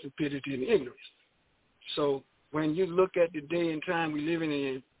of self-stupidity and ignorance. So when you look at the day and time we're living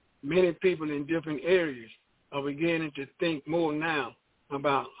in, many people in different areas are beginning to think more now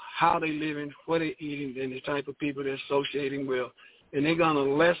about how they living, what they're eating, and the type of people they're associating with. And they're going to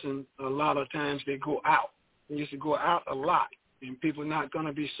lessen a lot of times they go out. They used to go out a lot, and people not going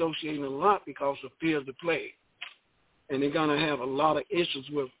to be associating a lot because of fear of the plague. And they're going to have a lot of issues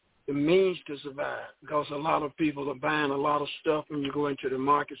with the means to survive because a lot of people are buying a lot of stuff. When you go into the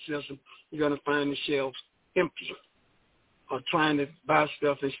market system, you're going to find the shelves empty or trying to buy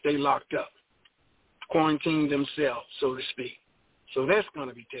stuff and stay locked up, quarantine themselves, so to speak. So that's going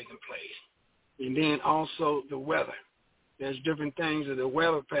to be taking place. And then also the weather. There's different things in the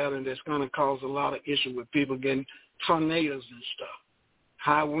weather pattern that's going to cause a lot of issue with people getting tornadoes and stuff,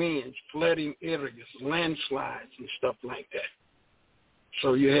 high winds, flooding areas, landslides and stuff like that.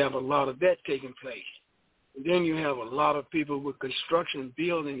 So you have a lot of that taking place. And then you have a lot of people with construction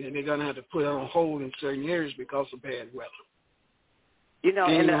building, and they're going to have to put it on hold in certain areas because of bad weather. You know,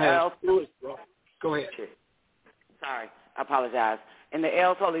 then in the Go ahead. Sorry, I apologize. In the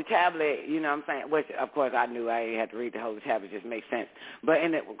El Holy Tablet, you know what I'm saying, which, of course, I knew I had to read the Holy Tablet, just makes sense. But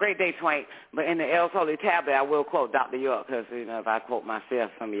in the Great Day Twain, but in the El Holy Tablet, I will quote Dr. York, because, you know, if I quote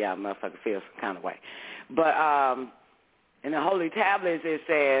myself, some of y'all motherfuckers feel some kind of way. But in the Holy Tablets, it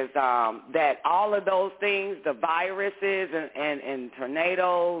says that all of those things, the viruses and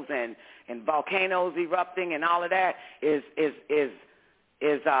tornadoes and volcanoes erupting and all of that is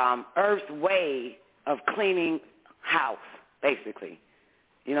Earth's way of cleaning house, basically.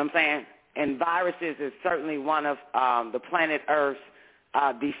 You know what I'm saying? And viruses is certainly one of the planet Earth's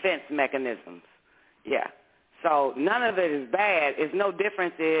defense mechanisms. Yeah. So none of it is bad. It's no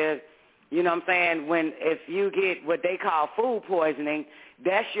difference is, you know what I'm saying, if you get what they call food poisoning,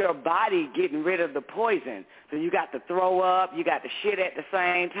 that's your body getting rid of the poison. So you got to throw up, you got to shit at the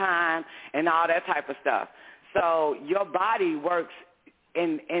same time, and all that type of stuff. So your body works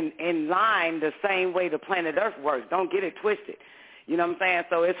in line the same way the planet Earth works. Don't get it twisted. You know what I'm saying?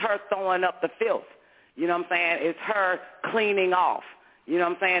 So it's her throwing up the filth. You know what I'm saying? It's her cleaning off. You know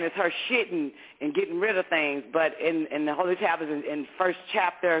what I'm saying? It's her shitting and getting rid of things. But in the Holy Tablets, in first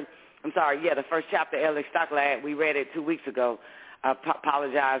chapter, the first chapter, Ellie Stocklad, we read it 2 weeks ago. I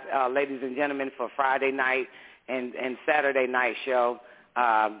apologize, ladies and gentlemen, for Friday night and Saturday night show.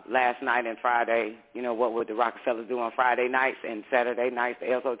 Last night and Friday, you know, what would the Rockefellers do on Friday nights and Saturday nights,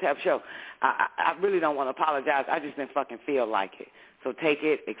 the El Tab show. I really don't want to apologize. I just didn't fucking feel like it. So take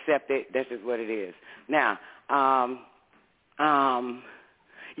it, accept it. That's just what it is. Now,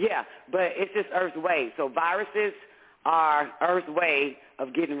 Yeah, but it's just Earth's way. So viruses are Earth's way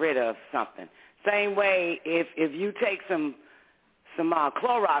of getting rid of something. Same way if you take some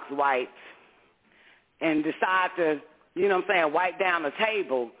Clorox wipes and decide to, wipe down a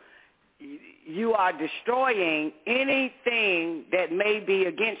table, you are destroying anything that may be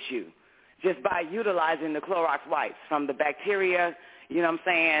against you just by utilizing the Clorox wipes, from the bacteria,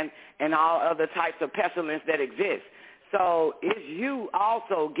 and all other types of pestilence that exist. So it's you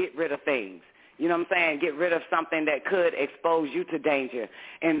also get rid of things. Get rid of something that could expose you to danger.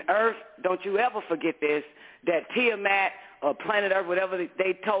 And Earth, don't you ever forget this, that Tiamat or Planet Earth, whatever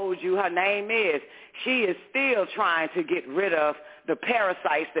they told you her name is, she is still trying to get rid of the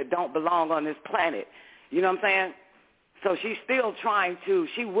parasites that don't belong on this planet. You know what I'm saying? So she's still trying to,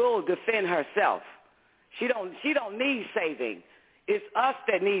 she will defend herself. She don't need saving. It's us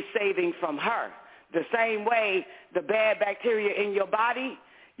that need saving from her. The same way the bad bacteria in your body,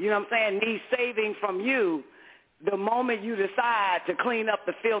 needs saving from you. The moment you decide to clean up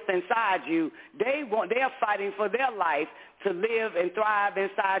the filth inside you, they're fighting for their life to live and thrive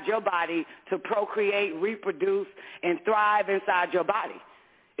inside your body, to procreate, reproduce, and thrive inside your body.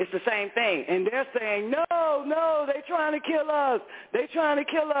 It's the same thing. And they're saying, no, they're trying to kill us. They're trying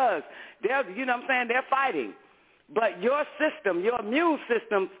to kill us. They're fighting. But your system, your immune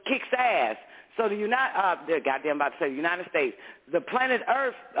system kicks ass. So the United States, the planet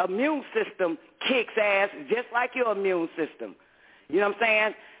Earth immune system kicks ass just like your immune system. You know what I'm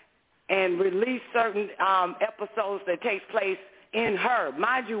saying? And release certain episodes that takes place in her.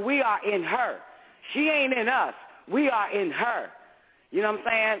 Mind you, we are in her. She ain't in us. We are in her. You know what I'm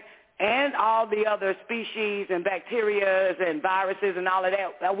saying? And all the other species and bacteria and viruses and all of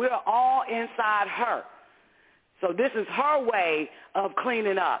that, we're all inside her. So this is her way of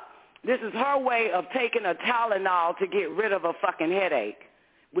cleaning up. This is her way of taking a Tylenol to get rid of a fucking headache,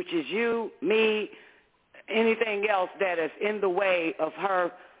 which is you, me, anything else that is in the way of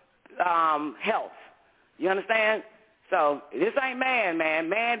her health. You understand? So this ain't man. Man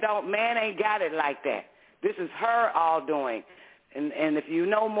ain't got it like that. This is her all doing. And if you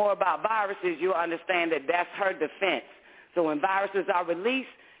know more about viruses, you'll understand that that's her defense. So when viruses are released,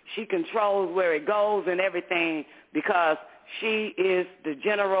 she controls where it goes and everything, because she is the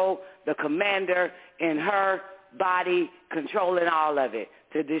general, the commander in her body, controlling all of it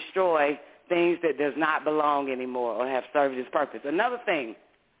to destroy things that does not belong anymore or have served its purpose. Another thing,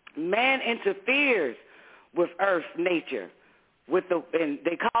 man interferes with Earth's nature, and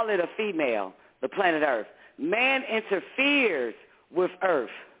they call it a female, the planet Earth. Man interferes with Earth,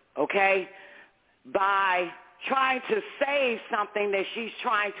 okay, by trying to save something that she's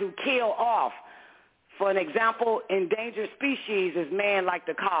trying to kill off. For an example, endangered species, as man like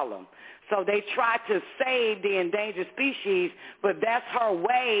to call them. So they try to save the endangered species, but that's her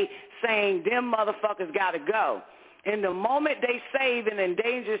way saying them motherfuckers got to go. And the moment they save an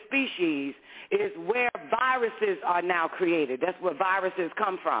endangered species is where viruses are now created. That's where viruses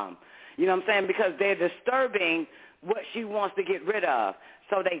come from. You know what I'm saying? Because they're disturbing what she wants to get rid of.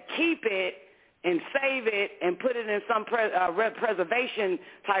 So they keep it and save it and put it in some preservation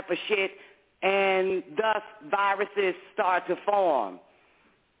type of shit, and thus viruses start to form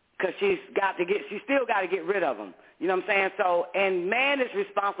because she still got to get rid of them. You know what I'm saying? So, and man is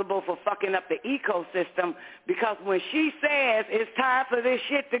responsible for fucking up the ecosystem, because when she says it's time for this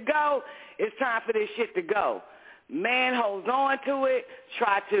shit to go, it's time for this shit to go. Man holds on to it,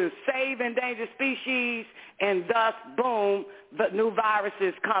 try to save endangered species, and thus, boom, the new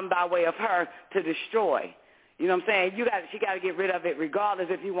viruses come by way of her to destroy. You know what I'm saying? She got to get rid of it regardless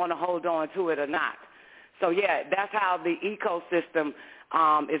if you want to hold on to it or not. So, yeah, that's how the ecosystem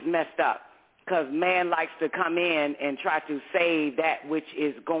is messed up, because man likes to come in and try to save that which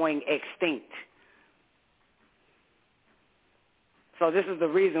is going extinct. So this is the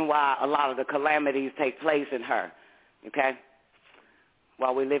reason why a lot of the calamities take place in her, okay,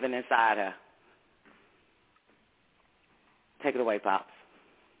 while we're living inside her. Take it away, Pops.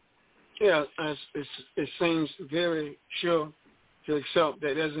 Yeah, it seems very sure to accept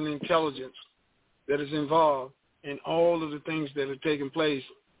that there's an intelligence that is involved in all of the things that are taking place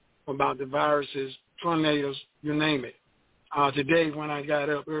about the viruses, tornadoes, you name it. Today when I got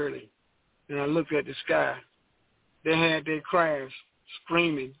up early and I looked at the sky, they had their crafts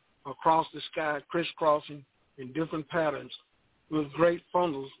screaming across the sky, crisscrossing in different patterns with great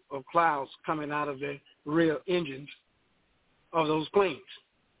funnels of clouds coming out of the rear engines of those planes.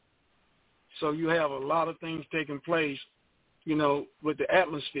 So you have a lot of things taking place, with the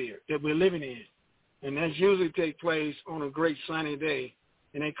atmosphere that we're living in. And that usually take place on a great sunny day,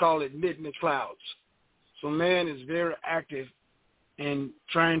 and they call it midnight clouds. So man is very active and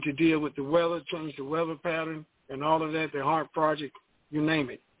trying to deal with the weather, change the weather pattern, and all of that, the HARP project, you name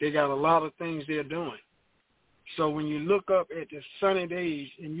it. They got a lot of things they're doing. So when you look up at the sunny days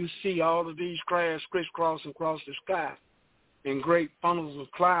and you see all of these crafts crisscrossing across the sky and great funnels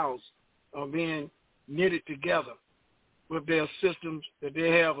of clouds are being knitted together with their systems that they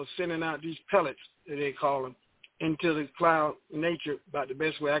have of sending out these pellets, that they call them, into the cloud nature, about the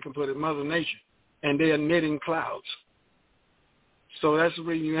best way I can put it, Mother Nature, and they are knitting clouds. So that's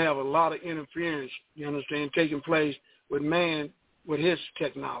where you have a lot of interference, you understand, taking place with man, with his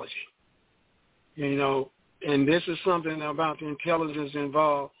technology. You know, and this is something about the intelligence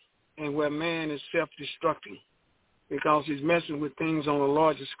involved and where man is self-destructing because he's messing with things on a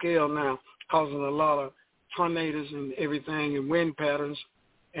larger scale now, causing a lot of tornadoes and everything and wind patterns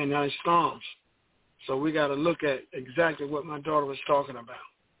and storms. So we got to look at exactly what my daughter was talking about.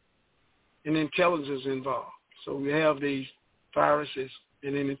 And intelligence involved. So we have these viruses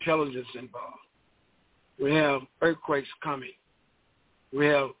and then intelligence involved. We have earthquakes coming. We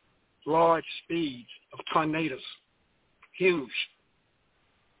have large speeds of tornadoes, huge,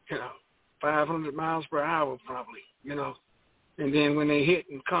 500 miles per hour probably, And then when they hit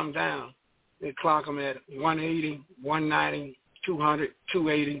and come down, they clock them at 180, 190, 200,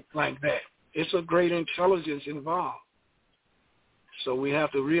 280, like that. It's a great intelligence involved. So we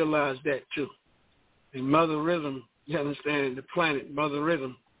have to realize that too. And Mother Rhythm, you understand, the planet, Mother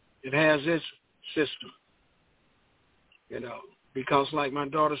Rhythm, it has its system, because like my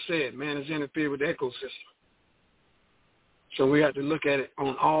daughter said, man has interfered with the ecosystem. So we have to look at it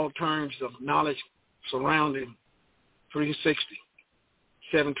on all terms of knowledge surrounding 360,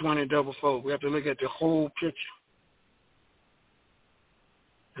 720 double fold. We have to look at the whole picture.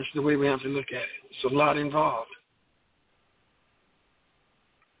 That's the way we have to look at it. It's a lot involved.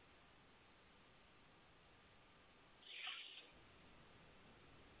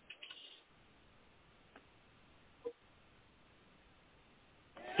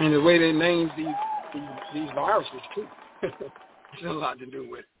 And the way they name these viruses, too. It's a lot to do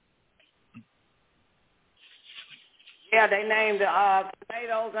with it. Yeah, they named the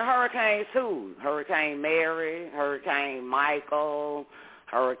tornadoes and hurricanes, too. Hurricane Mary, Hurricane Michael,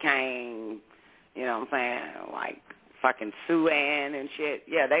 Hurricane, like fucking Sue-Ann and shit.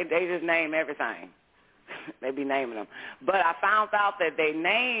 Yeah, they just name everything. They be naming them. But I found out that they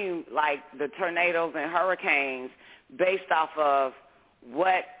name, like, the tornadoes and hurricanes based off of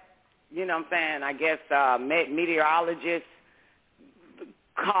what, I guess meteorologists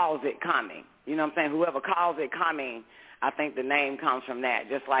calls it coming. Whoever calls it coming, I think the name comes from that,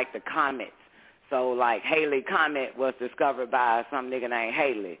 just like the comets. So, like, Halley Comet was discovered by some nigga named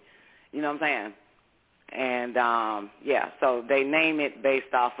Halley. You know what I'm saying? And, so they name it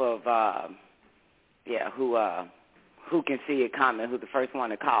based off of, who can see it coming, who's the first one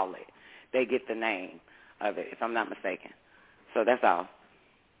to call it. They get the name of it, if I'm not mistaken. So that's all.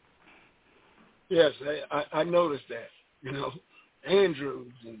 Yes, I noticed that,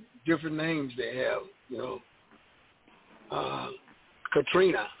 Andrews and different names they have,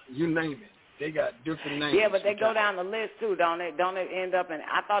 Katrina, you name it. They got different names. Yeah, but they go down the list too, don't it? Don't it end up in,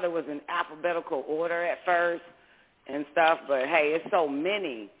 I thought it was in alphabetical order at first and stuff, but hey, it's so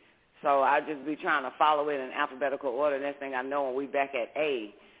many. So I just be trying to follow it in alphabetical order. Next thing I know, we back at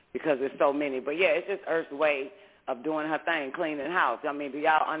A because there's so many. But yeah, it's just Earth's way of doing her thing, cleaning the house. I mean, do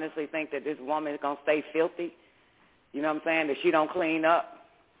y'all honestly think that this woman is going to stay filthy? You know what I'm saying? That she don't clean up,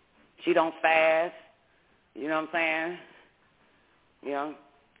 she don't fast, you know what I'm saying?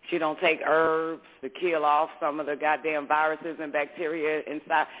 She don't take herbs to kill off some of the goddamn viruses and bacteria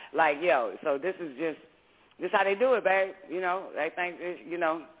inside. Like, so this is how they do it, babe. They think,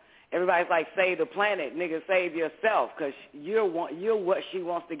 everybody's like, save the planet. Nigga, save yourself because you're what she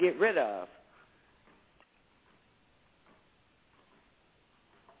wants to get rid of.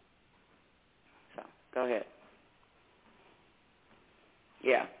 So, go ahead.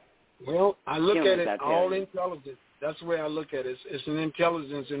 Yeah. Well, I look at it all intelligence. That's the way I look at it. It's an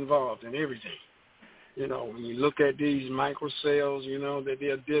intelligence involved in everything. When you look at these microcells, that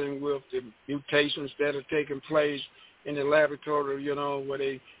they're dealing with, the mutations that are taking place in the laboratory, where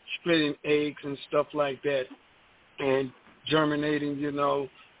they splitting eggs and stuff like that and germinating,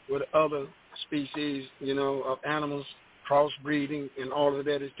 with other species, of animals, crossbreeding and all of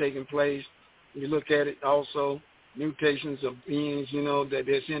that is taking place. You look at it also, mutations of beings, that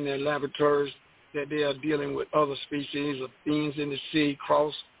that's in their laboratories, that they are dealing with other species of beings in the sea,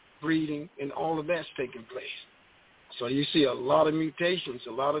 cross-breeding, and all of that's taking place. So you see a lot of mutations,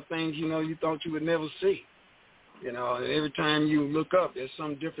 a lot of things, you thought you would never see. And every time you look up, there's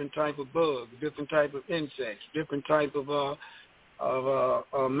some different type of bug, different type of insects, different type of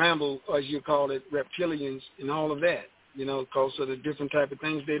mammal, as you call it, reptilians, and all of that, because of the different type of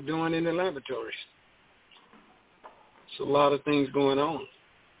things they're doing in the laboratories. It's a lot of things going on.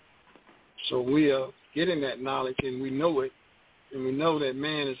 So we are getting that knowledge, and we know it, and we know that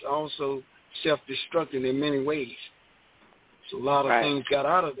man is also self-destructing in many ways. So a lot of things got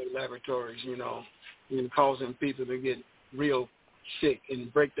out of the laboratories, and causing people to get real sick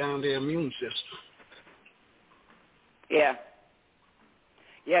and break down their immune system. Yeah.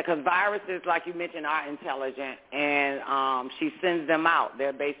 Yeah, because viruses, like you mentioned, are intelligent, and she sends them out.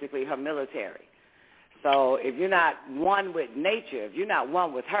 They're basically her military. So if you're not one with nature, if you're not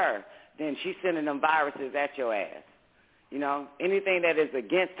one with her, then she's sending them viruses at your ass. Anything that is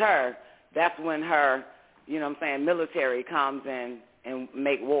against her, that's when her, military comes in and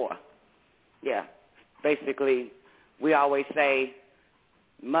make war. Yeah. Basically, we always say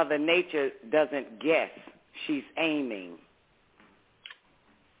Mother Nature doesn't guess. She's aiming.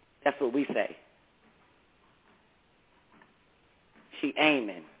 That's what we say. She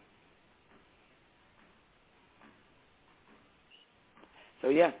aiming. So,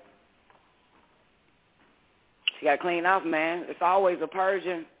 yeah. She got to clean off, man. It's always a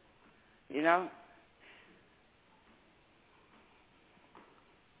purging, Yeah.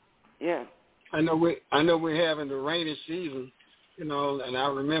 I know we're having the rainy season, and I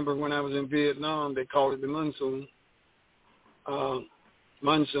remember when I was in Vietnam, they called it the monsoon.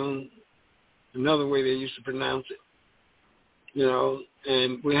 Monsoon, another way they used to pronounce it,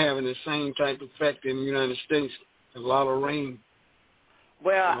 and we're having the same type of effect in the United States, a lot of rain.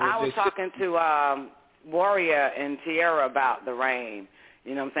 Well, I was talking to Warrior and Tierra about the rain,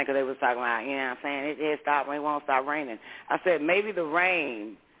 I'm saying, because they was talking about, it stopped, it won't stop raining. I said, maybe the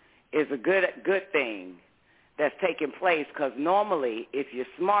rain is a good thing that's taking place, because normally, if you're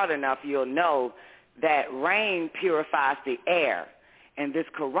smart enough, you'll know that rain purifies the air. And this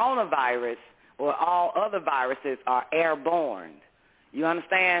coronavirus or all other viruses are airborne. You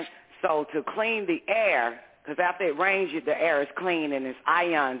understand? So to clean the air, because after it rains, the air is clean, and there's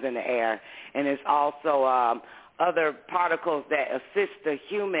ions in the air, and there's also other particles that assist the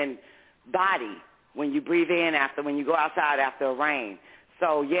human body when you breathe in when you go outside after a rain.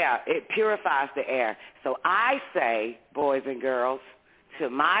 So, yeah, it purifies the air. So I say, boys and girls, to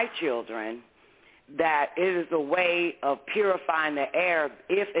my children, that it is a way of purifying the air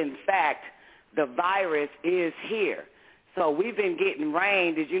if, in fact, the virus is here. So we've been getting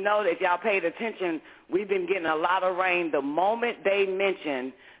rain. Did you know that, if y'all paid attention, we've been getting a lot of rain the moment they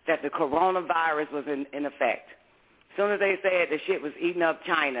mentioned that the coronavirus was in effect. As soon as they said the shit was eating up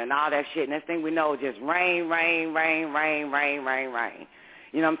China and all that shit, next thing we know, just rain, rain, rain, rain, rain, rain, rain.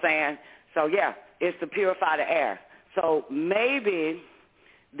 You know what I'm saying? So, yeah, it's to purify the air. So maybe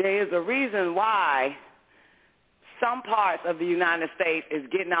there is a reason why some parts of the United States is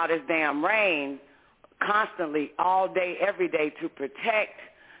getting all this damn rain constantly, all day, every day, to protect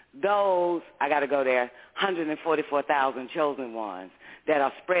those, I got to go there, 144,000 chosen ones that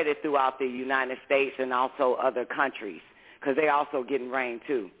are spread throughout the United States and also other countries, because they're also getting rain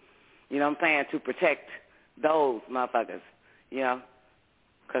too. You know what I'm saying? To protect those motherfuckers,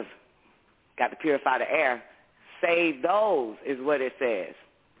 because got to purify the air. Save those is what it says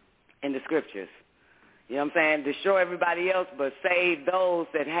in the scriptures. You know what I'm saying? Destroy everybody else, but save those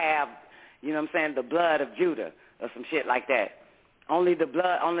that have, the blood of Judah or some shit like that. Only the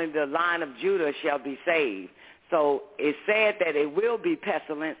line of Judah shall be saved. So it said that it will be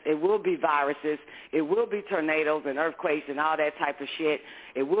pestilence, it will be viruses, it will be tornadoes and earthquakes and all that type of shit.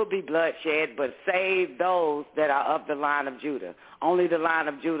 It will be bloodshed, but save those that are of the line of Judah. Only the line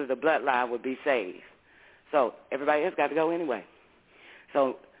of Judah, the bloodline, would be saved. So everybody else got to go anyway.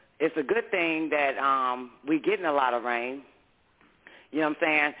 So it's a good thing that we're getting a lot of rain. You know what I'm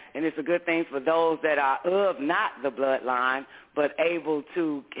saying? And it's a good thing for those that are of not the bloodline, but able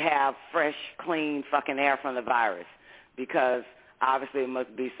to have fresh, clean fucking air from the virus. Because obviously it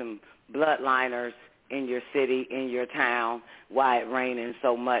must be some bloodliners in your city, in your town, why it's raining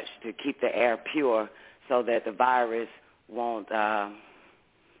so much to keep the air pure so that the virus won't,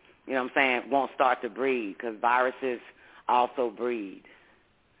 won't start to breed, because viruses also breed.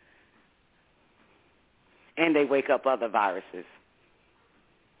 And they wake up other viruses.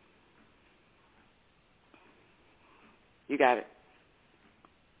 You got it.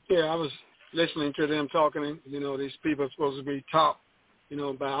 Yeah, I was listening to them talking, these people are supposed to be top,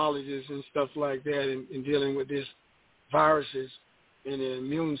 biologists and stuff like that, and dealing with these viruses in the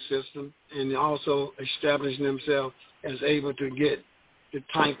immune system, and also establishing themselves as able to get the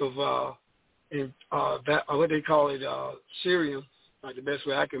type of, what they call it, serum, like the best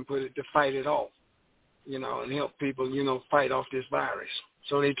way I can put it, to fight it off. and help people, fight off this virus.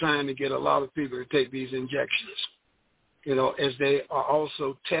 So they're trying to get a lot of people to take these injections, as they are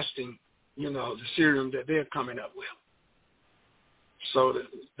also testing, the serum that they're coming up with. So the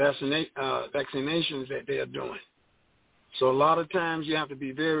vaccinations that they're doing. So a lot of times you have to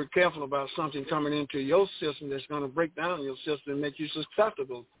be very careful about something coming into your system that's going to break down your system and make you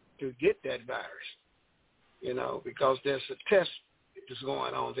susceptible to get that virus, because there's a test that's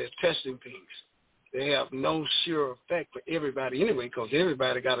going on. They're testing things. They have no sure effect for everybody anyway, because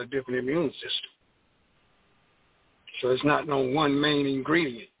everybody got a different immune system. So it's not no one main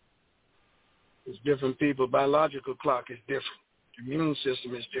ingredient. It's different people. Biological clock is different. The immune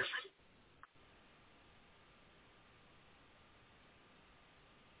system is different.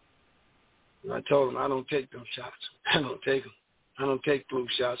 And I told them I don't take them shots. I don't take them. I don't take flu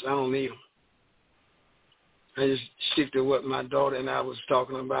shots. I don't need them. I just stick to what my daughter and I was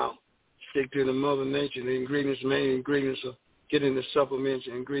talking about. Stick to the Mother Nature, the ingredients, main ingredients of getting the supplements,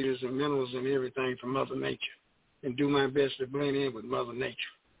 ingredients, and minerals and everything from Mother Nature, and do my best to blend in with Mother Nature.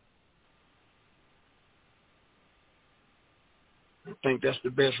 I think that's the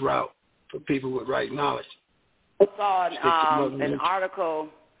best route for people with right knowledge. I saw an article.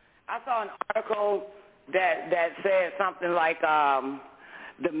 I saw an article that said something like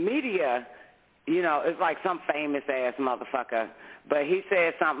the media, it's like some famous ass motherfucker, but he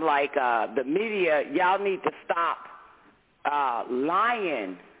said something like the media, y'all need to stop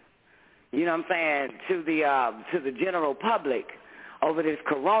lying, to the general public over this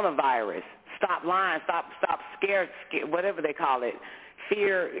coronavirus. Stop lying, stop scare, whatever they call it,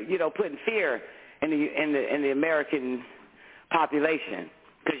 fear, putting fear in the American population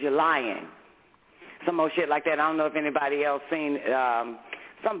because you're lying. Some more shit like that. I don't know if anybody else seen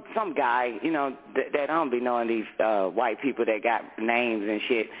some guy, that I don't be knowing these white people that got names and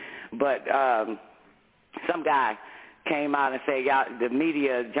shit, but some guy came out and said, y'all, the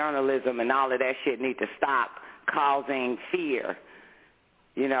media, journalism, and all of that shit need to stop causing fear,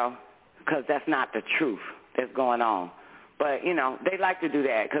 because that's not the truth that's going on. But, they like to do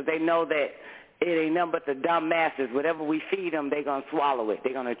that because they know that it ain't nothing but the dumb masses. Whatever we feed them, they're going to swallow it.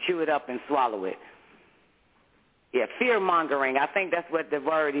 They're going to chew it up and swallow it. Yeah, fear-mongering. I think that's what the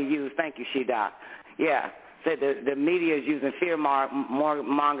word he used. Thank you, She-Doc. Yeah, said the media is using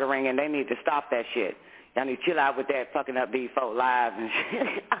fear-mongering, and they need to stop that shit. Y'all need to chill out with that, fucking up these folk lives and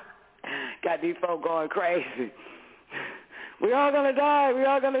shit. Got these folk going crazy. We all going to die. We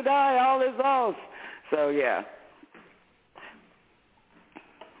all going to die. All is lost. So, yeah.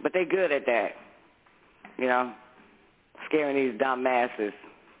 But they good at that, scaring these dumb masses.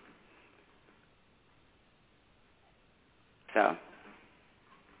 So.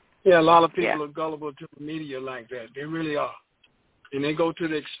 Yeah, a lot of people are gullible to the media like that. They really are. And they go to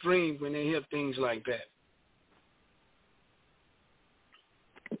the extreme when they hear things like that.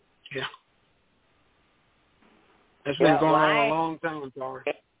 Yeah. That's been going on a long time, Tori.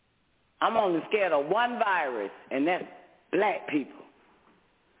 I'm only scared of one virus, and that's black people.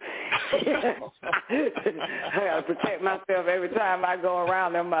 I gotta protect myself every time I go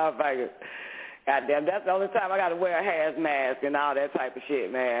around them motherfuckers. Goddamn, that's the only time I gotta wear a hazmat mask and all that type of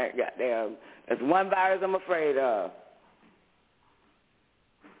shit, man. Goddamn, that's one virus I'm afraid of.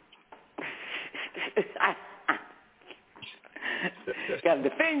 You gotta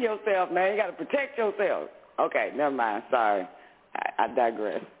defend yourself, man. You gotta protect yourself. Okay, never mind. Sorry, I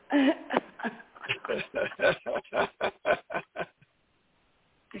digress.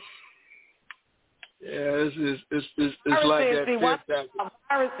 Yeah, it's like that.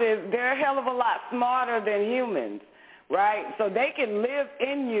 Viruses, they're a hell of a lot smarter than humans, right? So they can live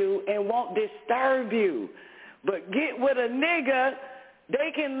in you and won't disturb you. But get with a nigga,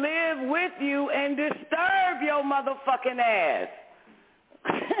 they can live with you and disturb your motherfucking ass.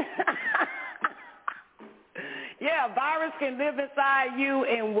 Yeah, virus can live inside you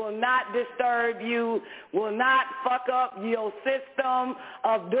and will not disturb you, will not fuck up your system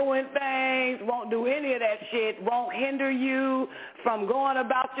of doing things, won't do any of that shit, won't hinder you from going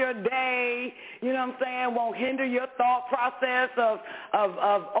about your day, you know what I'm saying, won't hinder your thought process of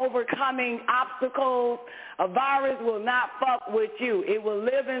overcoming obstacles. A virus will not fuck with you. It will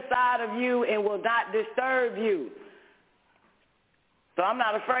live inside of you and will not disturb you. So I'm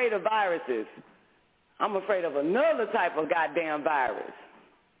not afraid of viruses. I'm afraid of another type of goddamn virus.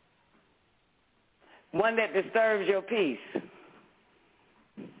 One that disturbs your peace.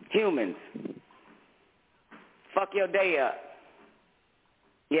 Humans. Fuck your day up.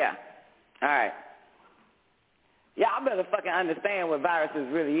 Yeah. All right. Y'all better fucking understand what viruses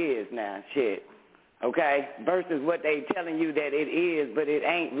really is now. Shit. okay, versus what they telling you that it is, but it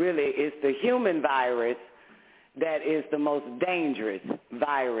ain't really. It's the human virus that is the most dangerous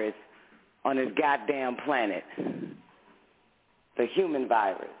virus on this goddamn planet. The human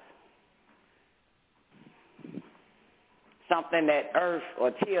virus. Something that Earth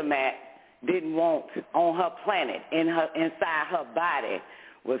or Tiamat didn't want on her planet, inside her body,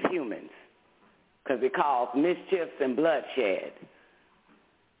 was humans, because it caused mischiefs and bloodshed.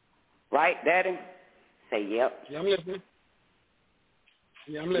 Right, Daddy? Say, yep. Yeah, I'm listening.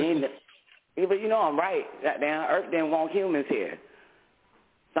 Yeah, I'm listening. But you know I'm right. Goddamn, Earth didn't want humans here.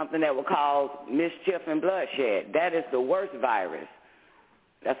 Something that would cause mischief and bloodshed. That is the worst virus.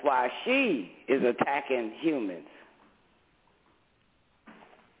 That's why she is attacking humans.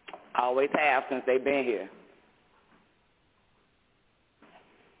 Always have since they've been here.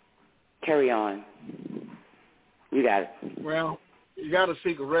 Carry on. You got it. Well, you got to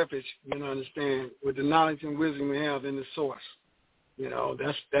seek a refuge, understand, with the knowledge and wisdom we have in the source.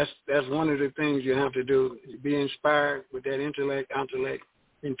 That's one of the things you have to do. Be inspired with that intellect,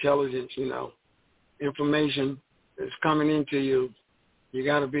 intelligence, information that's coming into you. You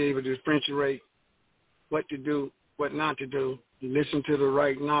got to be able to differentiate what to do, what not to do. Listen to the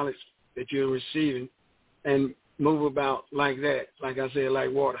right knowledge that you're receiving and move about like that. Like I said,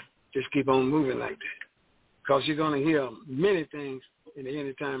 like water. Just keep on moving like that. Because you're going to hear many things in the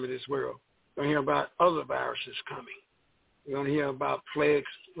end time of this world. You're going to hear about other viruses coming. You're going to hear about plagues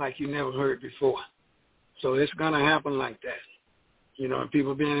like you never heard before. So it's going to happen like that. And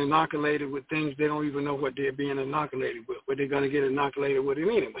people being inoculated with things they don't even know what they're being inoculated with, but they're going to get inoculated with it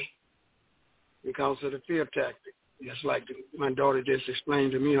anyway because of the fear tactic. Just like my daughter just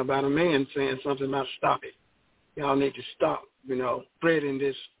explained to me about a man saying something about stop it. Y'all need to stop, spreading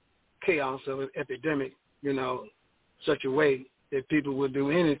this chaos of an epidemic, such a way that people will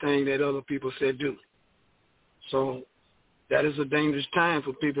do anything that other people said do. So that is a dangerous time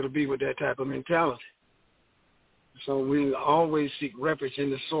for people to be with that type of mentality. So we always seek refuge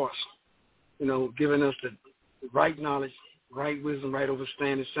in the source, giving us the right knowledge, right wisdom, right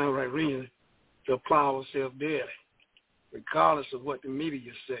understanding, sound right reason to apply ourselves daily. Regardless of what the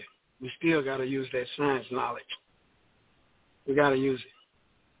media say, we still got to use that science knowledge. We got to use it.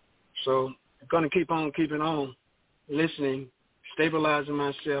 So I'm going to keep on keeping on, listening, stabilizing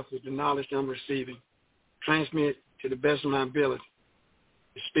myself with the knowledge I'm receiving, transmit to the best of my ability,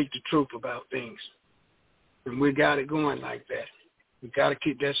 to speak the truth about things. And we got it going like that. We got to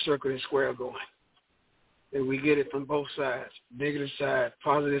keep that circle and square going. And we get it from both sides, negative side,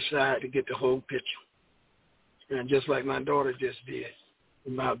 positive side, to get the whole picture. And just like my daughter just did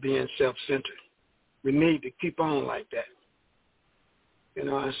about being self-centered, we need to keep on like that.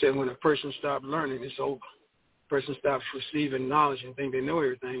 I said when a person stops learning, it's over. A person stops receiving knowledge and think they know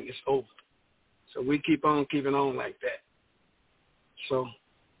everything, it's over. So we keep on keeping on like that. So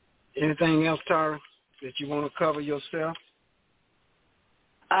anything else, Tara, that you want to cover yourself?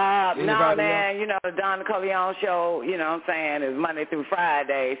 No, man, the Don Corleone show, is Monday through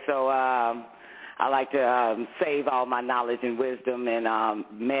Friday. So I like to save all my knowledge and wisdom and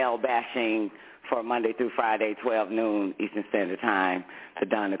male bashing for Monday through Friday, 12 noon Eastern Standard Time, the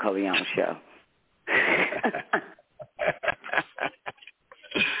Don Corleone show.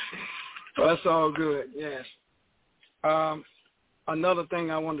 Well, that's all good, yes. Another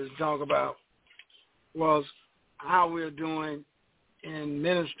thing I wanted to talk about was how we're doing in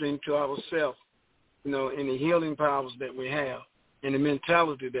ministering to ourselves, in the healing powers that we have, and the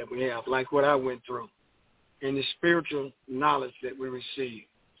mentality that we have, like what I went through, and the spiritual knowledge that we receive,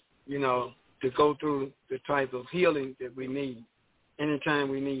 to go through the type of healing that we need anytime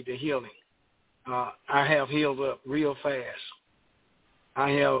we need the healing. I have healed up real fast.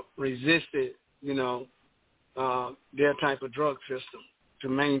 I have resisted, their type of drug system to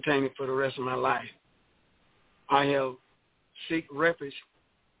maintain it for the rest of my life. I have seek refuge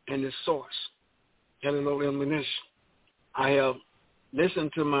in the source. I have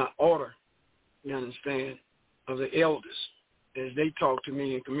listened to my order, you understand, of the elders as they talked to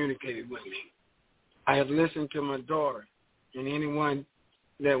me and communicated with me. I have listened to my daughter and anyone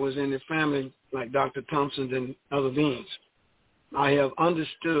that was in the family, like Dr. Thompson and other beings. I have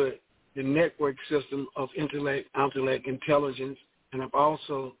understood the network system of intellect, intelligence, and I've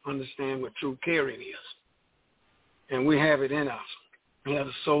also understand what true caring is. And we have it in us. We have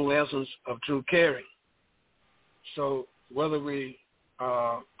the soul essence of true caring. So whether we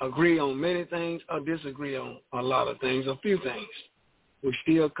agree on many things or disagree on a lot of things, a few things, we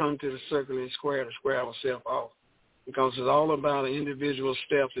still come to the circle and square to square ourselves off, because it's all about individual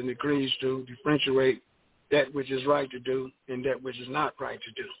steps and degrees to differentiate that which is right to do and that which is not right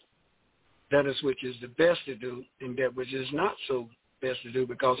to do. that is which is the best to do, and that which is not so best to do,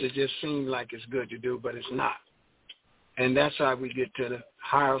 because it just seems like it's good to do, but it's not. And that's how we get to the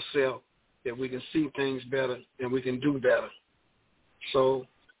higher self, that we can see things better and we can do better. So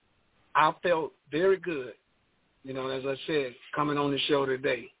I felt very good, as I said, coming on the show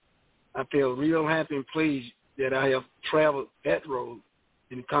today. I feel real happy and pleased that I have traveled that road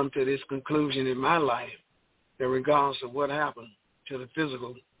and come to this conclusion in my life that regardless of what happened to the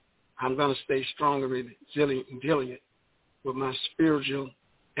physical, I'm going to stay strong and resilient and diligent with my spiritual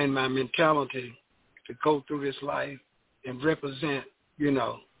and my mentality to go through this life and represent,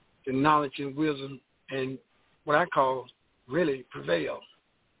 the knowledge and wisdom and what I call really prevail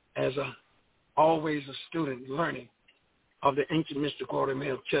as always a student learning of the ancient mystical order of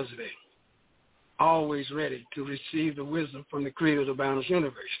Melchizedek, always ready to receive the wisdom from the creator of the boundless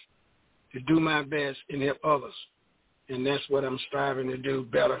universe, to do my best and help others. And that's what I'm striving to do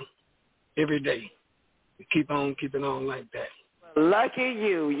better every day, to keep on keeping on like that. Lucky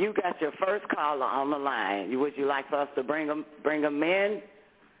you. You got your first caller on the line. Would you like for us to bring them in?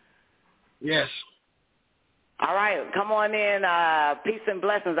 Yes. All right. Come on in. Peace and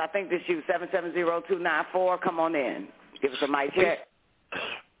blessings. I think this is you, 770-294. Come on in. Give us a mic check.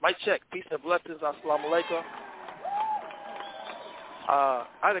 Mic check. Peace and blessings. Assalamu alaikum. I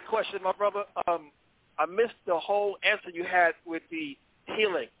had a question, my brother. I missed the whole answer you had with the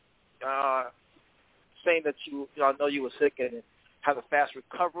healing, saying that I know you were sick and had a fast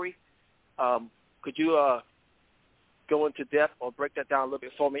recovery. Could you go into depth or break that down a little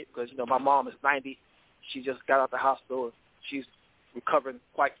bit for me? Because, my mom is 90. She just got out of the hospital. She's recovering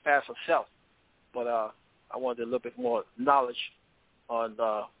quite fast herself. But I wanted a little bit more knowledge on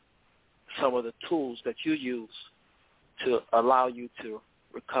some of the tools that you use to allow you to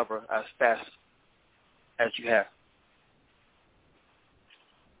recover as fast as you have.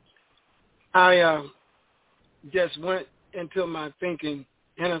 I just went into my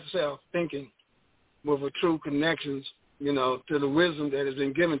inner self thinking with a true connections, to the wisdom that has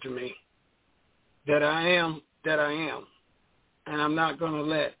been given to me, that I am. And I'm not going to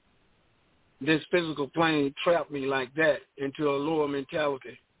let this physical plane trap me like that into a lower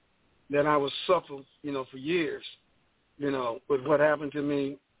mentality that I was suffering, for years, with what happened to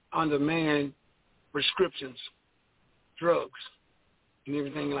me under man prescriptions, drugs, and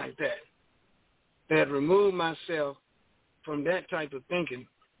everything like that. They had removed myself from that type of thinking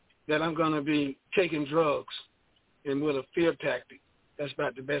that I'm going to be taking drugs and with a fear tactic. That's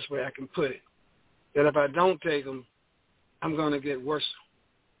about the best way I can put it. That if I don't take them, I'm going to get worse.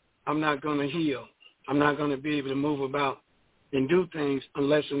 I'm not going to heal. I'm not going to be able to move about and do things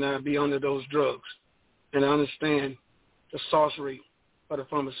unless I be under those drugs. And I understand the sorcery of the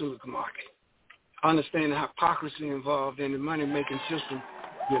pharmaceutical market. I understand the hypocrisy involved in the money-making system,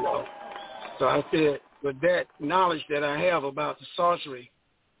 So I said, with that knowledge that I have about the sorcery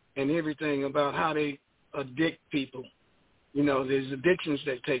and everything about how they addict people, there's addictions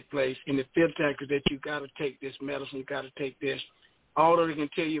that take place in the fear tactic that you got to take this medicine, you got to take this. Although they can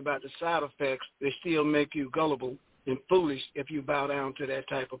tell you about the side effects, they still make you gullible and foolish if you bow down to that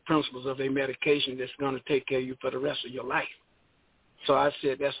type of principles of a medication that's going to take care of you for the rest of your life. So I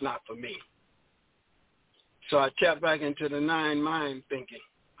said, that's not for me. So I tapped back into the nine mind thinking.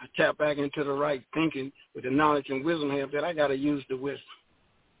 I tapped back into the right thinking with the knowledge and wisdom I have, that I got to use the wisdom.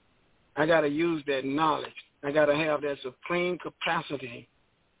 I got to use that knowledge. I got to have that supreme capacity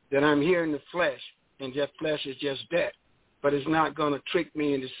that I'm here in the flesh, and that flesh is just that. But it's not going to trick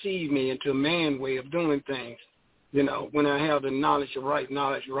me and deceive me into a man way of doing things. When I have the knowledge,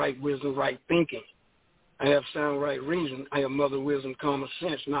 right wisdom, right thinking. I have sound right reason. I have mother wisdom, common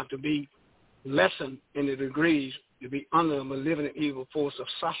sense, not to be lessened in the degrees, to be under a malevolent evil force of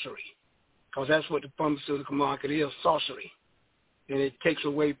sorcery. Because that's what the pharmaceutical market is, sorcery. And it takes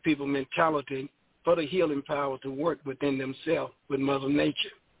away people's mentality for the healing power to work within themselves with Mother Nature.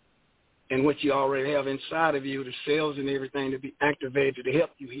 And what you already have inside of you, the cells and everything, to be activated to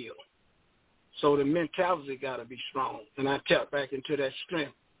help you heal. So the mentality got to be strong. And I tap back into that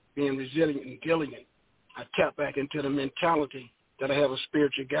strength, being resilient and diligent. I tap back into the mentality that I have a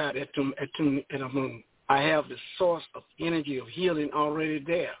spiritual God at Tune and Amun. I have the source of energy of healing already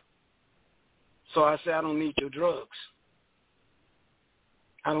there. So I say, I don't need your drugs.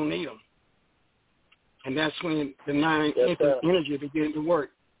 I don't need them. And that's when the nine infinite energy began to work.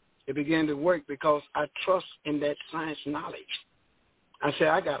 It began to work because I trust in that science knowledge. I say,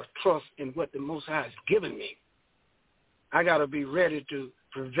 I got to trust in what the Most High has given me. I got to be ready to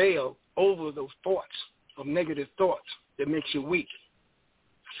prevail over those thoughts of negative thoughts that makes you weak.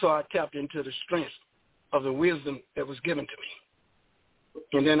 So I tapped into the strength of the wisdom that was given to me.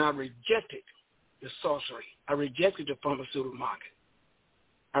 And then I rejected the sorcery. I rejected the pharmaceutical market.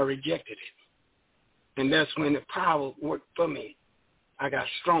 I rejected it. And that's when the power worked for me. I got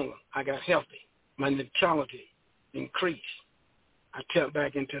stronger. I got healthy. My neutrality increased. I tapped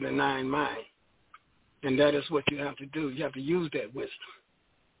back into the nine mind. And that is what you have to do. You have to use that wisdom.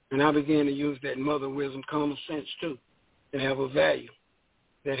 And I began to use that mother wisdom, common sense too, and have a value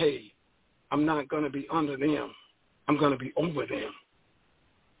that, hey, I'm not going to be under them. I'm going to be over them.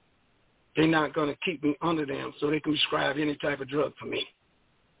 They're not going to keep me under them so they can prescribe any type of drug for me.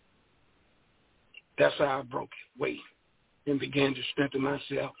 That's how I broke weight and began to strengthen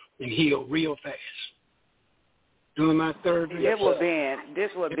myself and heal real fast. During my third year.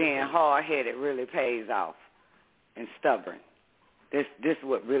 This what being hard-headed really pays off and stubborn. This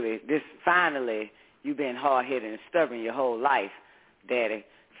finally, you've been hard-headed and stubborn your whole life, Daddy.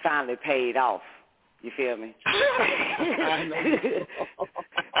 Finally paid off. You feel me?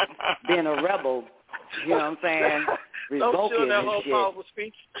 Being a rebel, you know what I'm saying? Revoking that and whole shit. powerful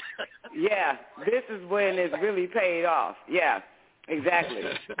speech. Yeah, this is when it's really paid off. Yeah, exactly.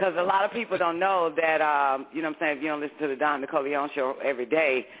 Because a lot of people don't know that, you know what I'm saying, if you don't listen to the Don Nicoleone show every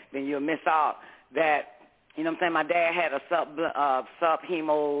day, then you'll miss out that, you know what I'm saying, my dad had a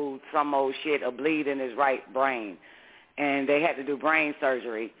sub-hemo, some old shit, a bleed in his right brain. And they had to do brain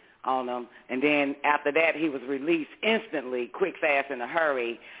surgery on him. And then after that, he was released instantly, quick, fast, in a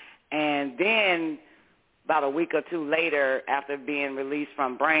hurry. And then about a week or two later, after being released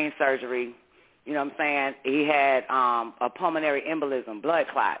from brain surgery, you know what I'm saying, he had a pulmonary embolism, blood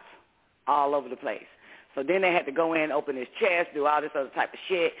clots all over the place. So then they had to go in, open his chest, do all this other type of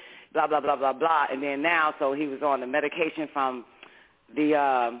shit, blah, blah, blah, blah, blah. And then now, so he was on the medication from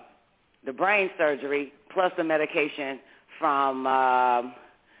the brain surgery plus the medication from,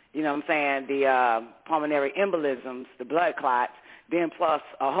 you know what I'm saying, the pulmonary embolisms, the blood clots, then plus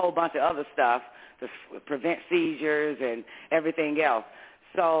a whole bunch of other stuff to prevent seizures and everything else.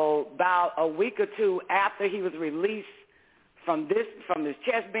 So about a week or two after he was released from his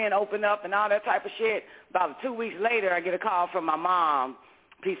chest being opened up and all that type of shit, about 2 weeks later, I get a call from my mom,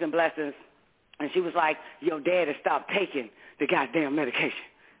 peace and blessings, and she was like, yo, Dad has stopped taking the goddamn medication.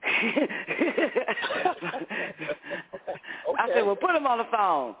 I said, well, put him on the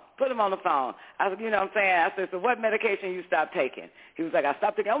phone. I said, you know what I'm saying? I said, so what medication you stopped taking? He was like, I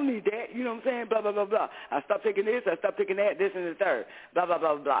stopped taking, I don't need that. You know what I'm saying? Blah, blah, blah, blah. I stopped taking this. I stopped taking that, this and the third. Blah, blah,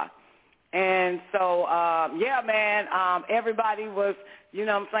 blah, blah. And so, yeah, man, everybody was, you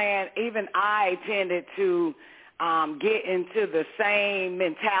know what I'm saying? Even I tended to get into the same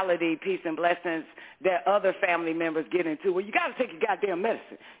mentality, peace and blessings, that other family members get into. Well, you got to take your goddamn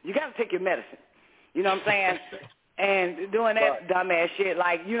medicine. You got to take your medicine. You know what I'm saying? And doing that dumbass shit,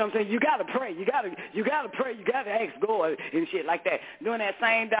 like, you know what I'm saying? You got to pray. You got to pray. You got to ask God and shit like that. Doing that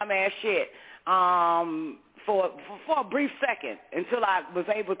same dumbass shit for a brief second until I was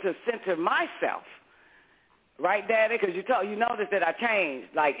able to center myself. Right, Daddy? Because you noticed that I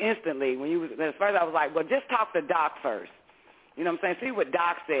changed, like, instantly. At first I was like, well, just talk to Doc first. You know what I'm saying? See what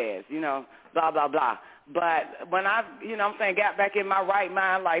Doc says, you know, blah, blah, blah. But when I, you know what I'm saying, got back in my right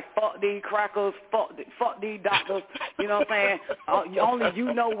mind, like, fuck these crackers, fuck these doctors, you know what I'm saying? Only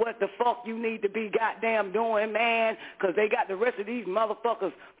you know what the fuck you need to be goddamn doing, man, because they got the rest of these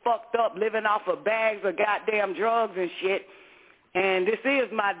motherfuckers fucked up living off of bags of goddamn drugs and shit. And this is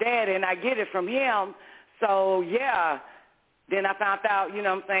my daddy, and I get it from him. So, yeah, then I found out, you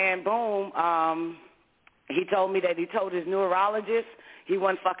know what I'm saying, boom, he told me that he told his neurologist he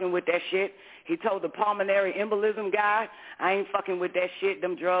wasn't fucking with that shit. He told the pulmonary embolism guy, I ain't fucking with that shit,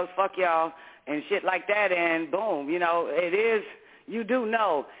 them drugs, fuck y'all, and shit like that, and boom, you know, it is, you do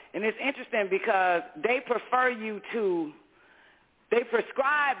know. And it's interesting because they prescribe you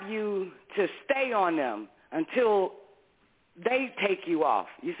to stay on them until they take you off.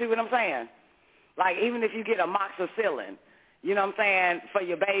 You see what I'm saying? Like, even if you get amoxicillin, you know what I'm saying, for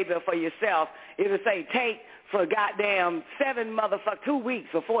your baby or for yourself, it'll say take for goddamn 2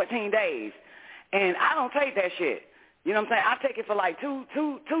 weeks or 14 days. And I don't take that shit. You know what I'm saying? I take it for like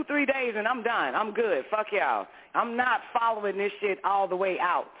 3 days and I'm done. I'm good. Fuck y'all. I'm not following this shit all the way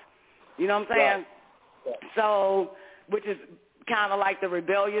out. You know what I'm saying? Yeah. So, which is kind of like the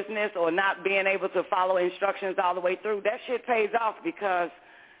rebelliousness or not being able to follow instructions all the way through. That shit pays off because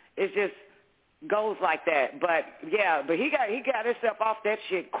it's just goes like that. But yeah, but he got himself off that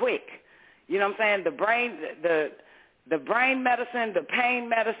shit quick. You know what I'm saying? The brain medicine, the pain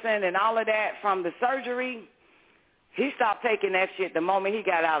medicine, and all of that from the surgery, he stopped taking that shit the moment he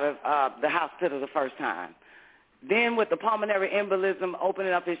got out of the hospital the first time. Then with the pulmonary embolism,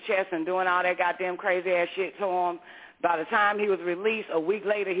 opening up his chest and doing all that goddamn crazy-ass shit to him, by the time he was released, a week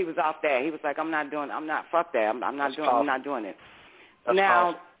later, he was off that. He was like, fuck that. I'm not doing it. That's now,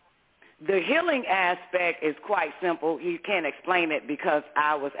 powerful. The healing aspect is quite simple. You can't explain it because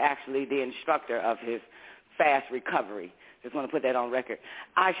I was actually the instructor of his fast recovery. Just want to put that on record.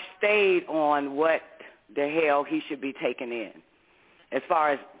 I stayed on what the hell he should be taking in as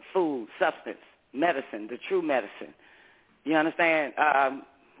far as food, substance, medicine, the true medicine. You understand?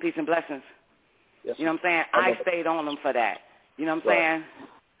 Peace and blessings. Yes. You know what I'm saying? I stayed on them for that. You know what I'm saying?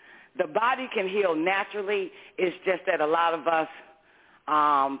 The body can heal naturally. It's just that a lot of us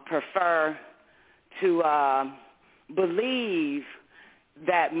prefer to believe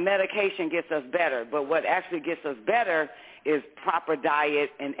that medication gets us better. But what actually gets us better is proper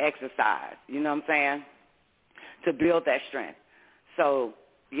diet and exercise. You know what I'm saying? To build that strength. So,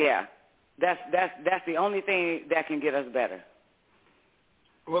 yeah, that's the only thing that can get us better.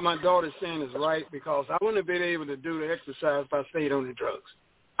 What my daughter's saying is right, because I wouldn't have been able to do the exercise if I stayed on the drugs.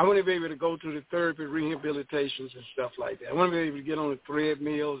 I wouldn't be able to go through the therapy, rehabilitations, and stuff like that. I wouldn't be able to get on the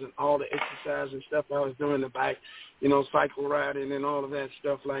treadmills and all the exercise and stuff I was doing in the back, cycle riding and all of that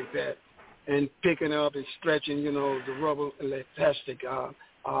stuff like that, and picking up and stretching, the rubber elastic,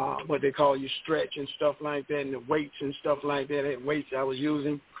 what they call you stretch and stuff like that, and the weights and stuff like that, that weights I was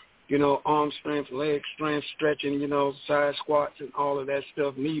using, arm strength, leg strength, stretching, side squats and all of that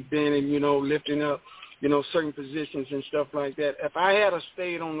stuff, knee bending, lifting up, certain positions and stuff like that. If I had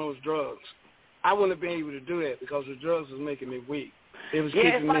stayed on those drugs, I wouldn't have been able to do that because the drugs was making me weak. It was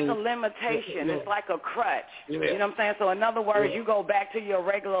it's like a limitation. Yeah. It's like a crutch. Yeah. You know what I'm saying? So in other words, you go back to your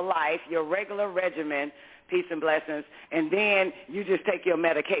regular life, your regular regimen, peace and blessings, and then you just take your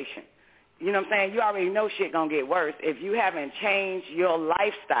medication. You know what I'm saying? You already know shit going to get worse if you haven't changed your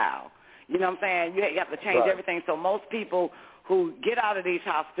lifestyle. You know what I'm saying? You have to change everything. So most people who get out of these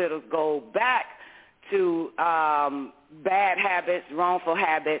hospitals go back to bad habits, wrongful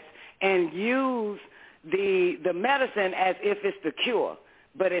habits, and use the medicine as if it's the cure.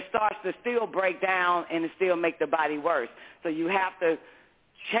 But it starts to still break down and it still make the body worse. So you have to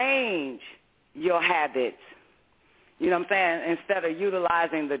change your habits. You know what I'm saying? Instead of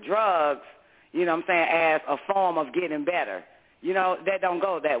utilizing the drugs, you know what I'm saying, as a form of getting better. That don't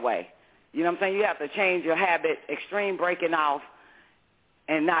go that way. You know what I'm saying? You have to change your habit, extreme breaking off,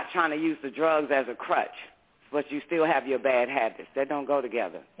 and not trying to use the drugs as a crutch. But you still have your bad habits. That don't go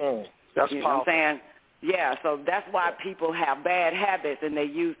together. That's you know what I'm saying? Yeah, so that's why people have bad habits and they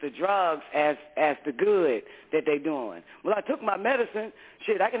use the drugs as the good that they're doing. Well, I took my medicine.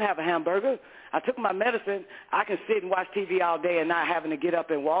 Shit, I can have a hamburger. I took my medicine. I can sit and watch TV all day and not having to get up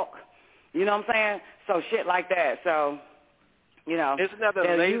and walk. You know what I'm saying? So shit like that. So, isn't that a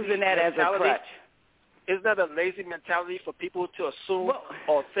they're lazy using that mentality? As a crutch. Isn't that a lazy mentality for people to assume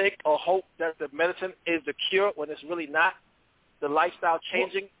or think or hope that the medicine is the cure when it's really not? The lifestyle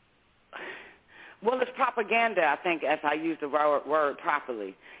changing? Well, it's propaganda, I think, as I use the word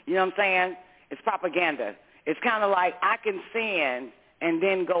properly. You know what I'm saying? It's propaganda. It's kind of like I can sin and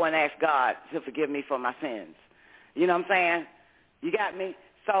then go and ask God to forgive me for my sins. You know what I'm saying? You got me?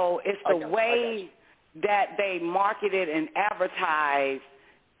 So it's the way that they marketed and advertised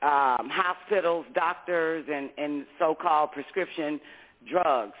hospitals, doctors, and so-called prescription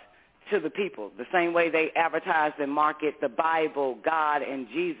drugs to the people, the same way they advertise and market the Bible, God, and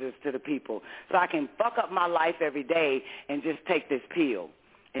Jesus to the people. So I can fuck up my life every day and just take this pill,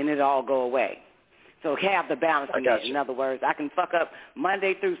 and it'll all go away. So have the balance in it. In other words, I can fuck up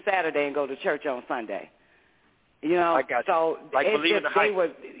Monday through Saturday and go to church on Sunday. I got you. So like believe in the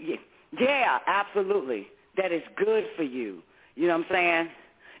hype. Yeah, absolutely. That is good for you. You know what I'm saying?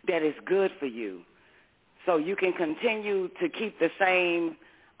 That is good for you. So you can continue to keep the same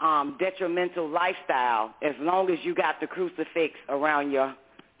detrimental lifestyle as long as you got the crucifix around your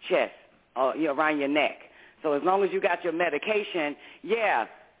chest or around your neck. So as long as you got your medication,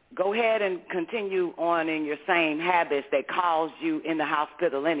 go ahead and continue on in your same habits that caused you in the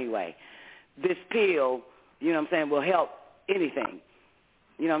hospital anyway. This pill, you know what I'm saying, will help anything.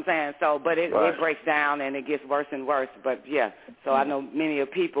 You know what I'm saying? So, but it breaks down and it gets worse and worse. But, so I know many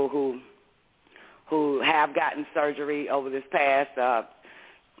of people who have gotten surgery over this past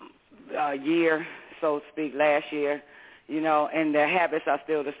year, so to speak, last year, and their habits are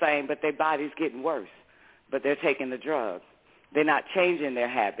still the same, but their body's getting worse. But they're taking the drug. They're not changing their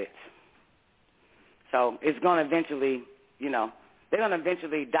habits. So it's going to eventually, they're going to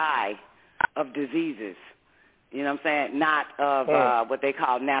eventually die of diseases. You know what I'm saying? Not of what they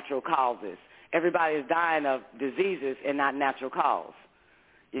call natural causes. Everybody is dying of diseases and not natural cause.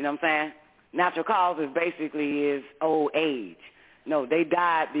 You know what I'm saying? Natural causes basically is old age. No, they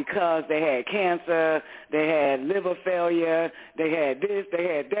died because they had cancer, they had liver failure, they had this,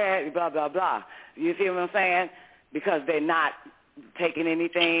 they had that, blah, blah, blah. You see what I'm saying? Because they're not taking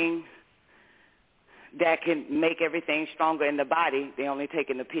anything that can make everything stronger in the body. They're only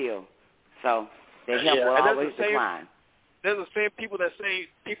taking the pill. So their health will always decline. There's the same people that say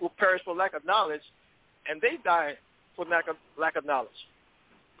people perish for lack of knowledge, and they die for lack of knowledge.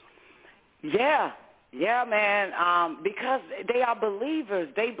 Yeah, man, because they are believers.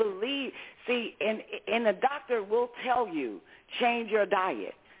 They believe. See, and the doctor will tell you, change your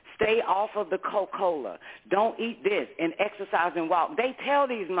diet. Stay off of the Coca-Cola. Don't eat this and exercise and walk. They tell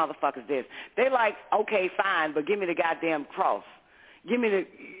these motherfuckers this. They're like, okay, fine, but give me the goddamn cross. Give me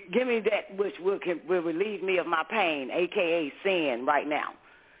that which will relieve me of my pain, a.k.a. sin right now.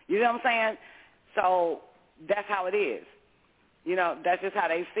 You know what I'm saying? So that's how it is. You know, that's just how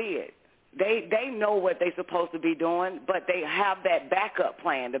they see it. They know what they're supposed to be doing, but they have that backup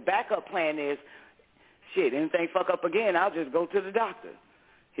plan. The backup plan is, shit, anything fuck up again, I'll just go to the doctor.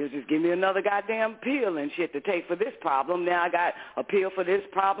 He'll just give me another goddamn pill and shit to take for this problem. Now I got a pill for this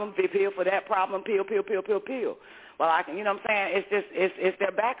problem, a pill for that problem, pill. Well, I can, you know what I'm saying? It's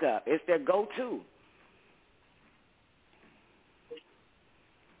their backup. It's their go-to.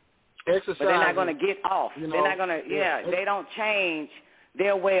 Exercise. But they're not going to get off. They're not going to, they don't change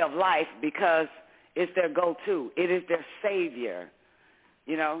their way of life because it's their go-to. It is their savior.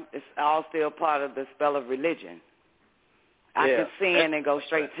 You know, it's all still part of the spell of religion. I can sin and go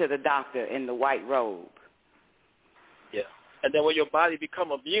straight to the doctor in the white robe. Yeah. And then when your body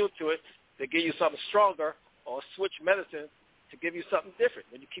become immune to it, they give you something stronger or switch medicine to give you something different.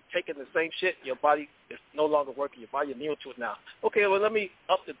 When you keep taking the same shit, your body is no longer working. Your body is immune to it now. Okay, well, let me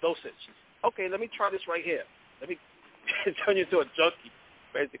up the dosage. Okay, let me try this right here. Let me turn you into a junkie,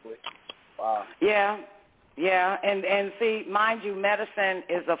 basically. Wow. Yeah, and see, mind you, medicine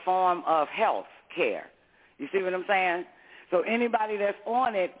is a form of health care. You see what I'm saying? So anybody that's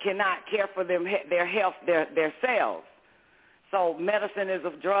on it cannot care for their health, their cells. So medicine is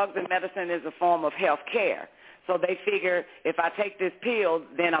of drugs, and medicine is a form of health care. So they figure if I take this pill,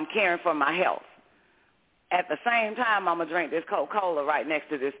 then I'm caring for my health. At the same time, I'm going to drink this Coca-Cola right next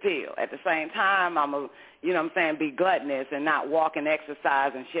to this pill. At the same time, I'm going to, you know what I'm saying, be gluttonous and not walk and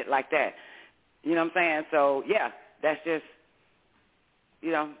exercise and shit like that. You know what I'm saying? So, yeah, that's just,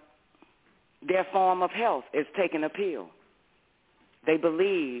 you know, their form of health is taking a pill. They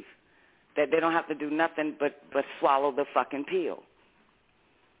believe that they don't have to do nothing but swallow the fucking pill.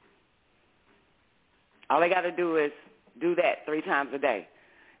 All they got to do is do that 3 times a day.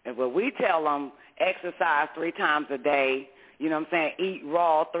 And when we tell them exercise 3 times a day, you know what I'm saying, eat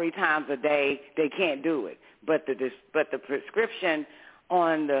raw 3 times a day, they can't do it. But the prescription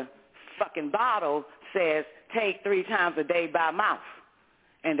on the fucking bottle says take 3 times a day by mouth.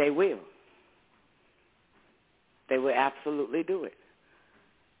 And they will. They will absolutely do it.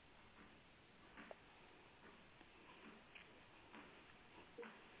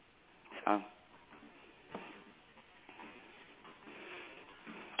 So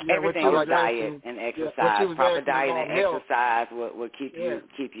everything is diet and exercise. Proper diet and exercise will keep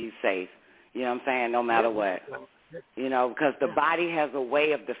you safe. You know what I'm saying? No matter what. You know, because the body has a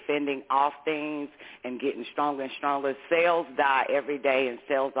way of defending off things and getting stronger and stronger. Cells die every day and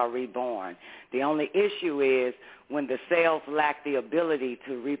cells are reborn. The only issue is when the cells lack the ability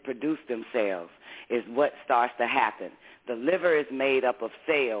to reproduce themselves is what starts to happen. The liver is made up of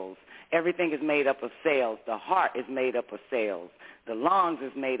cells. Everything is made up of cells. The heart is made up of cells. The lungs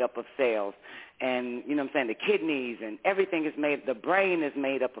is made up of cells. And, you know what I'm saying, the kidneys and everything is made, the brain is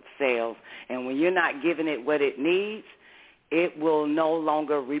made up of cells. And when you're not giving it what it needs, it will no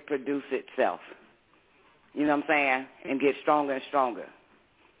longer reproduce itself. You know what I'm saying? And get stronger and stronger.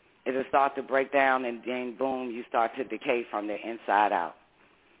 It'll start to break down and then, boom, you start to decay from the inside out.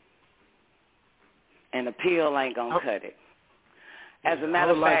 And the pill ain't going to cut it. As a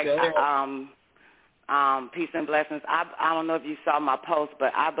matter of fact, peace and blessings. I don't know if you saw my post,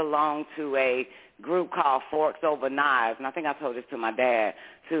 but I belong to a group called Forks Over Knives, and I think I told this to my dad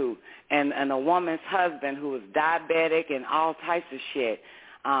too. And a woman's husband who was diabetic and all types of shit,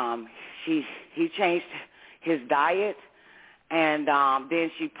 he changed his diet, and then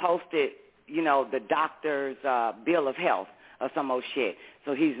she posted, you know, the doctor's bill of health or some old shit.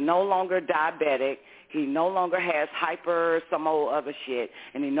 So he's no longer diabetic. He no longer has hyper, some old other shit,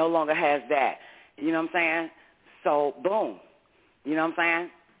 and he no longer has that. You know what I'm saying? So, boom. You know what I'm saying?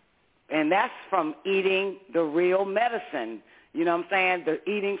 And that's from eating the real medicine. You know what I'm saying? The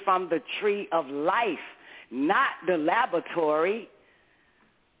eating from the tree of life, not the laboratory.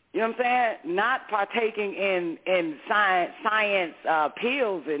 You know what I'm saying? Not partaking in science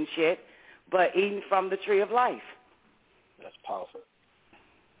pills and shit, but eating from the tree of life. That's powerful.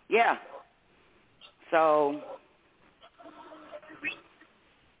 Yeah. So,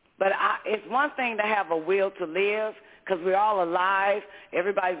 but it's one thing to have a will to live, because we're all alive.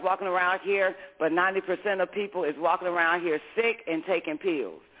 Everybody's walking around here, but 90% of people is walking around here sick and taking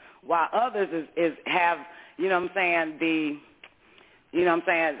pills, while others have, you know what I'm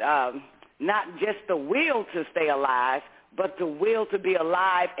saying, not just the will to stay alive, but the will to be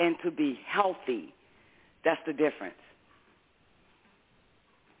alive and to be healthy. That's the difference.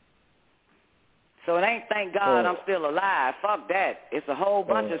 So it ain't thank God I'm still alive. Fuck that. It's a whole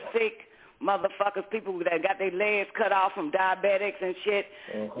bunch of sick motherfuckers, people that got their legs cut off from diabetics and shit,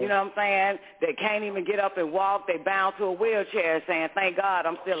 you know what I'm saying, that can't even get up and walk. They bound to a wheelchair saying, thank God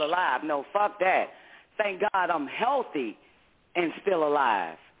I'm still alive. No, fuck that. Thank God I'm healthy and still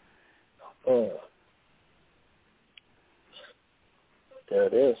alive. There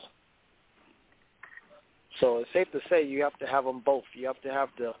it is. So it's safe to say you have to have them both. You have to have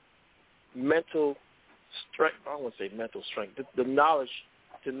the mental strength. I don't want to say mental strength. The knowledge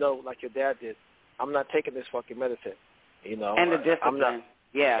to know, like your dad did, I'm not taking this fucking medicine. You know. And the discipline. I'm not,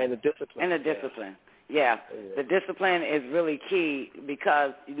 yeah. And the discipline. And the discipline. Yeah. The discipline is really key,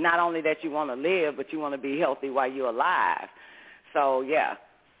 because not only that you want to live, but you want to be healthy while you're alive. So, yeah,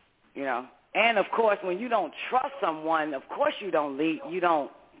 you know. And, of course, when you don't trust someone, of course you don't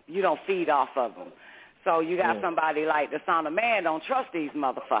feed off of them. So you got somebody like the Son of Man don't trust these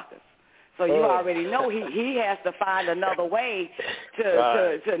motherfuckers. So you already know he has to find another way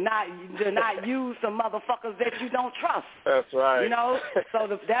to not use some motherfuckers that you don't trust. That's right. You know, so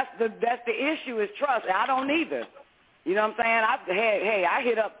that's the issue is trust. I don't either. You know what I'm saying? I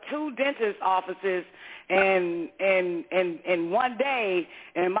hit up 2 dentist offices and one day,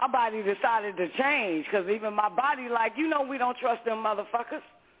 and my body decided to change, because even my body like, you know, we don't trust them motherfuckers.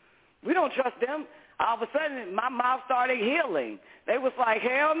 We don't trust them. All of a sudden, my mouth started healing. They was like,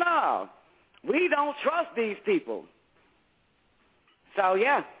 hell no. We don't trust these people. So,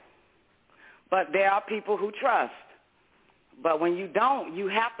 yeah. But there are people who trust. But when you don't, you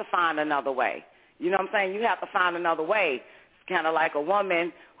have to find another way. You know what I'm saying? You have to find another way. It's kind of like a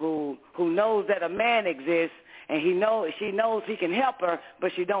woman who knows that a man exists, and she knows he can help her,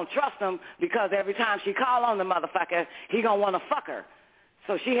 but she don't trust him, because every time she call on the motherfucker, he going to want to fuck her.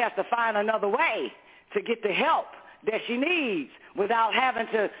 So she has to find another way to get the help that she needs without having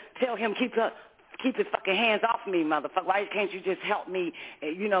to tell him, keep his fucking hands off me, motherfucker. Why can't you just help me?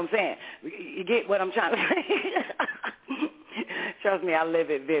 You know what I'm saying? You get what I'm trying to say? Trust me, I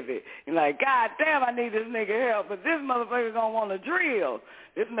live it vivid. You're like, God damn, I need this nigga help, but this motherfucker's going to want to drill.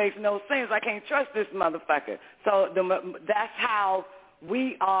 This makes no sense. I can't trust this motherfucker. So that's how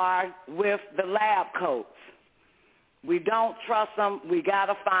we are with the lab coats. We don't trust them. We got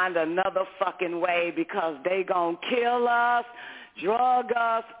to find another fucking way, because they going to kill us, drug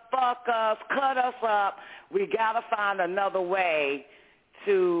us, fuck us, cut us up. We got to find another way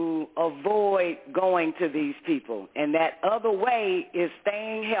to avoid going to these people. And that other way is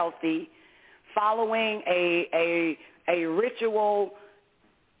staying healthy, following a ritual,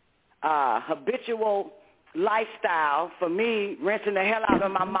 habitual lifestyle. For me, rinsing the hell out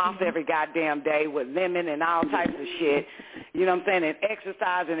of my mouth every goddamn day with lemon and all types of shit, you know what I'm saying, and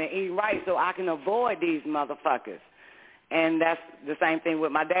exercising and eating right so I can avoid these motherfuckers. And that's the same thing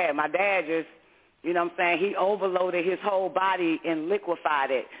with my dad. My dad just, you know what I'm saying, he overloaded his whole body and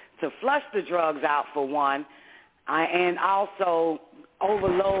liquefied it to flush the drugs out, for one, and also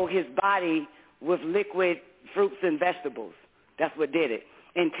overload his body with liquid fruits and vegetables. That's what did it,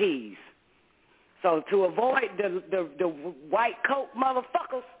 and teas. So to avoid the white coat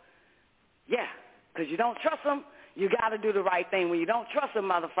motherfuckers, yeah, because you don't trust them, you got to do the right thing. When you don't trust a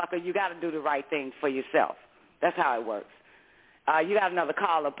motherfucker, you got to do the right thing for yourself. That's how it works. You got another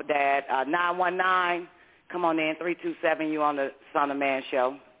caller, Dad. 919, come on in, 327, you on the Son of Man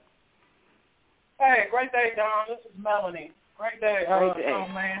show. Hey, great day, Don. This is Melanie. Great day, Son of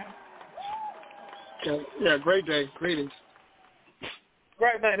Man. Yeah, great day. Greetings.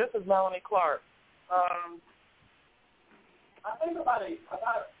 Great day. This is Melanie Clark. I think about it,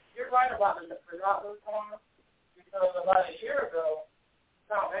 you're right about the forgotten corner, because about a year ago,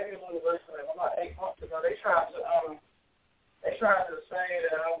 maybe a little less than about 8 months ago, they tried to say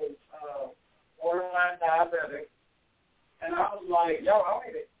that I was borderline diabetic, and I was like, yo, I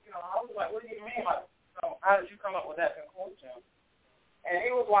was like, what do you mean? Like, how did you come up with that conclusion? And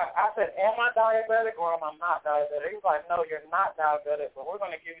he was like, I said, am I diabetic or am I not diabetic? He was like, no, you're not diabetic, but we're going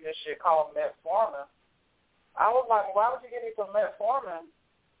to give you this shit called metformin. I was like, why would you give me some metformin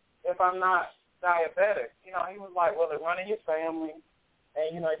if I'm not diabetic? You know, he was like, well, it run in your family,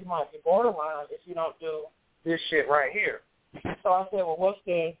 and, you know, you might be borderline if you don't do this shit right here. So I said, well, what's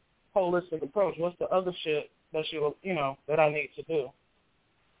the holistic approach? What's the other shit that that I need to do?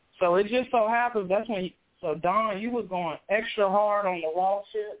 So it just so happens that's when, so Don, you was going extra hard on the raw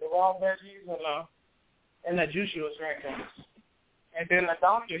shit, the raw veggies and the juice you was drinking. And then the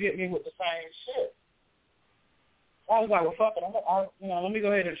doctor hit me with the same shit. I was like, well, fuck it, let me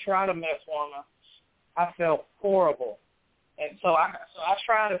go ahead and try the metformin. I felt horrible. And so I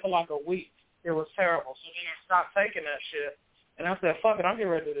tried it for like a week. It was terrible. So then I stopped taking that shit. And I said, fuck it, I'm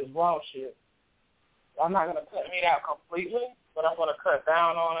getting ready to do this raw shit. I'm not going to cut meat out completely, but I'm going to cut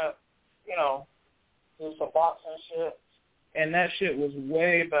down on it, do some boxing shit. And that shit was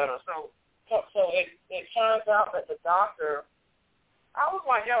way better. So it turns out that the doctor, I was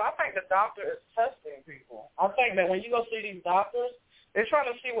like, yo, I think the doctor is testing people. I think that when you go see these doctors, they're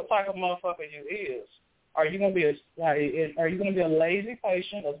trying to see what type of motherfucker you is. Are you gonna be a lazy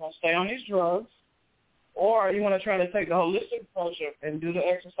patient that's gonna stay on these drugs, or are you gonna try to take the holistic approach and do the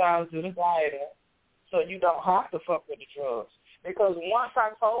exercise, do the dieting, so you don't have to fuck with the drugs? Because once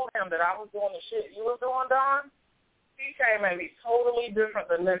I told him that I was doing the shit you was doing, Don, he came at me totally different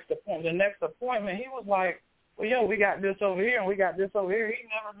the next appointment. The next appointment, he was like, well, yo, we got this over here and we got this over here. He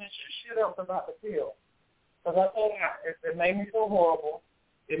never mentioned shit else about the pill. Because I told him it made me feel horrible.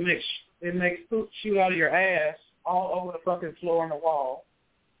 It makes poop shoot out of your ass all over the fucking floor and the wall.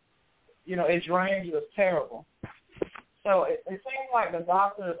 It drains you. It's terrible. So it seems like the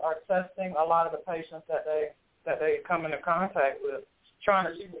doctors are testing a lot of the patients that they come into contact with, trying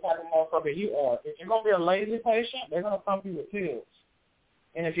to see what type of motherfucker you are. If you're going to be a lazy patient, they're going to pump you with pills.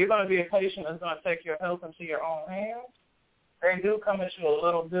 And if you're going to be a patient that's going to take your health into your own hands, they do come at you a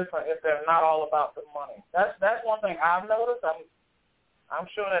little different if they're not all about the money. That's one thing I've noticed. I'm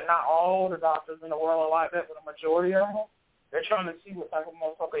sure that not all the doctors in the world are like that, but a majority of them, they're trying to see what type of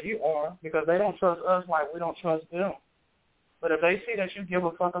motherfucker you are because they don't trust us like we don't trust them. But if they see that you give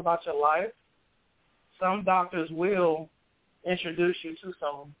a fuck about your life, some doctors will introduce you to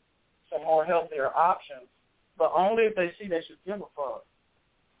some more healthier options, but only if they see that you give a fuck.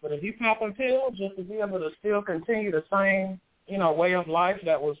 But if you popping pills just to be able to still continue the same, way of life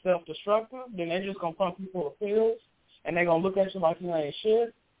that was self-destructive, then they're just going to pump you full of pills, and they're going to look at you like you ain't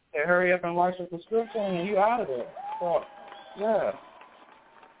shit. They hurry up and write your prescription, and you out of there. So, yeah.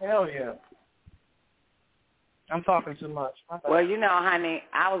 Hell yeah. I'm talking too much. Well, honey,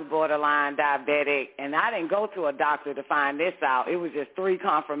 I was borderline diabetic, and I didn't go to a doctor to find this out. It was just 3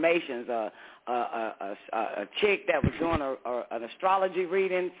 confirmations. A chick that was doing an astrology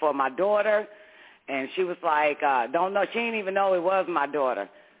reading for my daughter, and she was like, don't know. She didn't even know it was my daughter,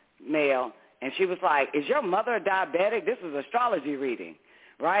 male. And she was like, is your mother diabetic? This is astrology reading,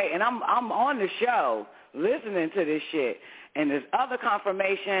 right? And I'm on the show listening to this shit. And this other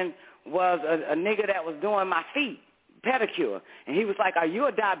confirmation was a nigga that was doing my feet, pedicure. And he was like, are you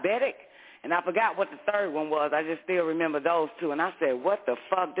a diabetic? And I forgot what the third one was. I just still remember those 2. And I said, what the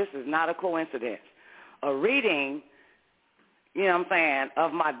fuck? This is not a coincidence. A reading,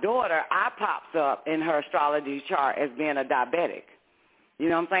 of my daughter, I pops up in her astrology chart as being a diabetic.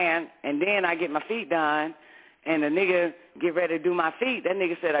 And then I get my feet done, and the nigga get ready to do my feet. That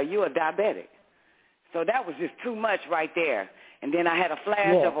nigga said, are you a diabetic? So that was just too much right there. And then I had a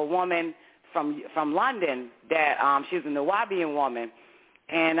flash of a woman from London that she's a Nubian woman,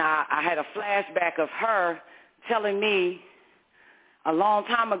 and I had a flashback of her telling me a long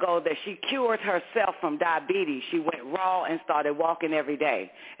time ago that she cured herself from diabetes. She went raw and started walking every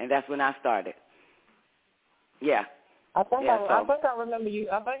day, and that's when I started. Yeah. I think I remember you.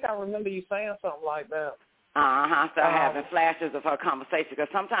 I think I remember you saying something like that. I started having flashes of her conversation because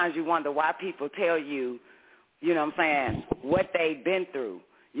sometimes you wonder why people tell you, what they've been through,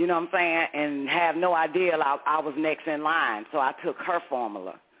 and have no idea I was next in line. So I took her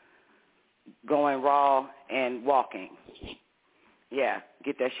formula, going raw and walking. Yeah,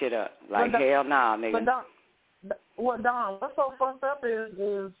 get that shit up. Like, hell nah, nigga. But Don, what's so fucked up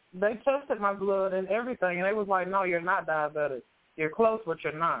is they tested my blood and everything, and they was like, no, you're not diabetic. You're close, but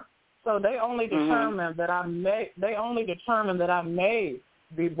you're not. So they only determined that I may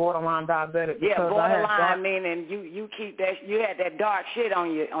be borderline diabetic. Yeah, borderline meaning you keep that, you had that dark shit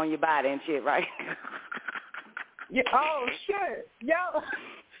on your body and shit, right? Yeah. Oh shit, yo,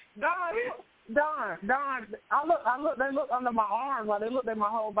 Don. They looked under my arms, like they looked at my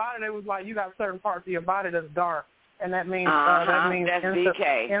whole body. They was like, you got certain parts of your body that's dark, and that means that's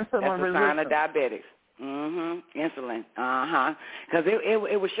BK. Insulin that's a sign of diabetics. Insulin. Because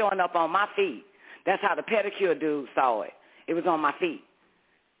it was showing up on my feet. That's how the pedicure dude saw it. It was on my feet.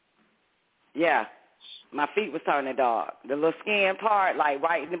 Yeah. My feet was turning dark. The little skin part, like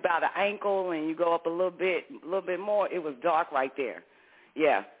right about the ankle, and you go up a little bit more, it was dark right there.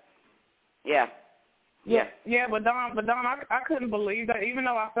 Yeah. But Don, I couldn't believe that. Even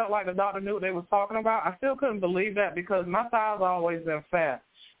though I felt like the doctor knew what they was talking about, I still couldn't believe that because my thighs always been fat.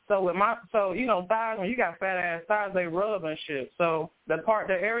 So thighs, when you got fat ass thighs, they rub and shit. So the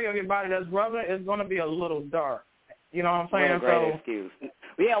area of your body that's rubbing is going to be a little dark. You know what I'm saying? What a great excuse.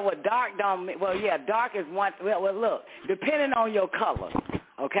 Yeah, dark don't. Well, yeah, dark is one. Well, look, depending on your color,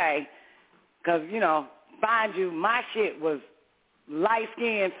 okay? Because mind you, my shit was light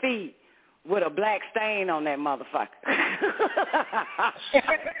skinned feet with a black stain on that motherfucker.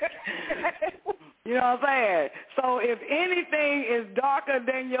 You know what I'm saying? So if anything is darker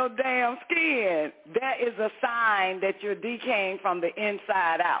than your damn skin, that is a sign that you're decaying from the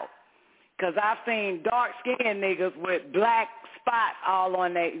inside out. Because I've seen dark-skinned niggas with black spots all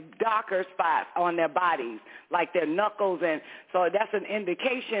on darker spots on their bodies, like their knuckles. And so that's an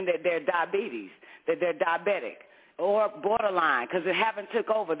indication that they're diabetic or borderline, because it haven't took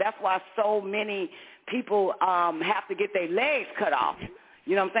over. That's why so many people have to get their legs cut off.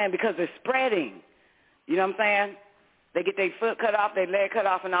 You know what I'm saying? Because it's spreading. You know what I'm saying? They get their foot cut off, their leg cut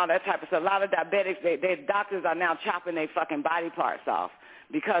off, and all that type of stuff. A lot of diabetics, their doctors are now chopping their fucking body parts off,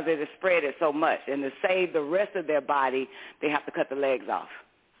 because it has spread it so much. And to save the rest of their body, they have to cut the legs off.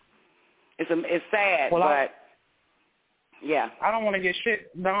 It's sad, but yeah. I don't want to get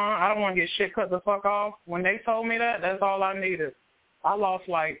shit, Don. I don't want to get shit cut the fuck off. When they told me that, that's all I needed. I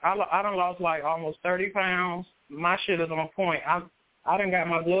done lost almost 30 pounds. My shit is on point. I done got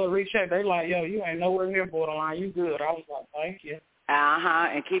my blood rechecked. They like, yo, you ain't nowhere near borderline. You good. I was like, thank you.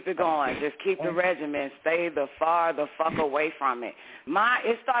 And keep it going. Just keep the regimen. Stay the fuck away from it.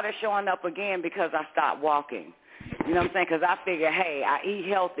 It started showing up again because I stopped walking. You know what I'm saying? Because I figured, hey, I eat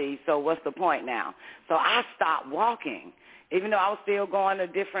healthy, so what's the point now? So I stopped walking, even though I was still going to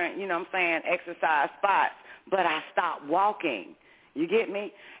different, exercise spots, but I stopped walking. You get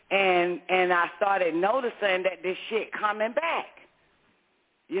me? And I started noticing that this shit coming back.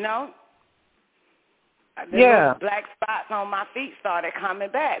 The black spots on my feet started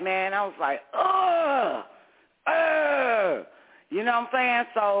coming back, man. I was like, you know what I'm saying?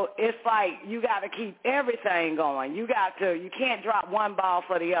 So it's like you got to keep everything going. You can't drop one ball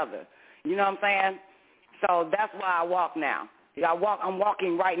for the other. You know what I'm saying? So that's why I walk now. I'm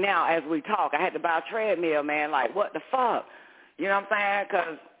walking right now as we talk. I had to buy a treadmill, man. Like, what the fuck? You know what I'm saying?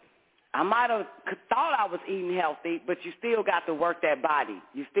 Because I might have thought I was eating healthy, but you still got to work that body.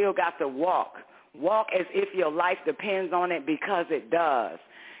 You still got to walk. Walk as if your life depends on it, because it does.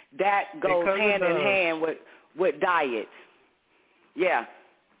 That goes hand in hand with diets. Yeah.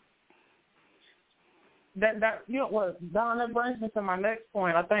 Don, that brings me to my next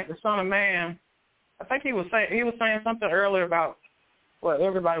point. I think the Son of Man, I think he was saying something earlier about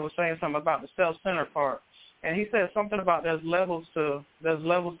everybody was saying something about the self-centered part. And he said something about there's levels to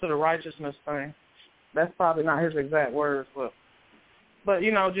the righteousness thing. That's probably not his exact words, but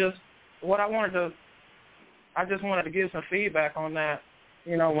just what I just wanted to give some feedback on that.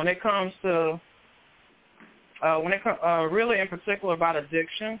 When it comes to really in particular about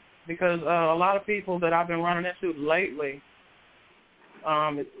addiction, because a lot of people that I've been running into lately,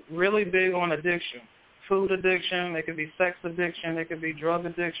 really big on addiction, food addiction. It could be sex addiction. It could be drug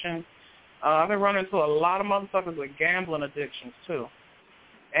addiction. I've been running into a lot of motherfuckers with gambling addictions too,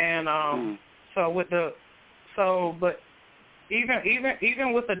 and but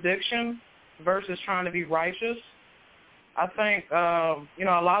even with addiction versus trying to be righteous, I think a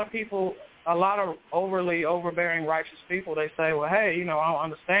lot of people, a lot of overbearing righteous people, they say, well, hey, I don't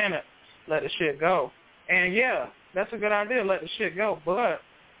understand it, let the shit go, and yeah, that's a good idea, let the shit go, but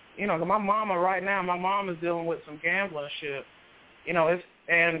my mom is dealing with some gambling shit,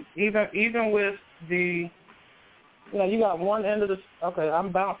 and even with the, you got one end of the, okay,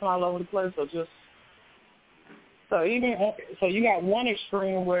 I'm bouncing all over the place, so you got one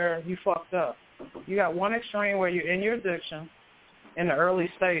extreme where you fucked up. You got one extreme where you're in your addiction in the early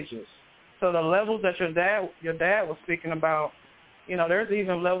stages. So the levels that your dad was speaking about, there's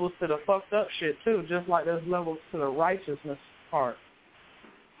even levels to the fucked up shit too, just like there's levels to the righteousness part.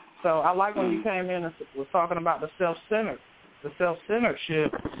 So I like when you came in and was talking about the self-centered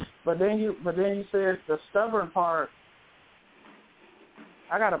shit, but then you said the stubborn part.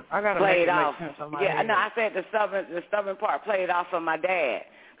 I gotta play make it off. Make sense of my yeah, head. no, I said the stubborn part played off of my dad,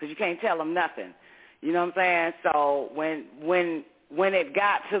 because you can't tell him nothing. You know what I'm saying? So when it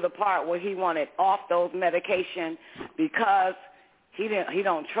got to the part where he wanted off those medications because he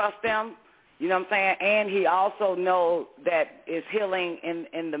don't trust them, You know what I'm saying? And he also knows that it's healing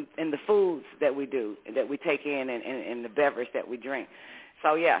in the foods that we do, that we take in the beverage that we drink.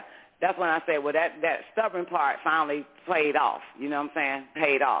 So, yeah, that's when I say, well, that stubborn part finally played off. You know what I'm saying?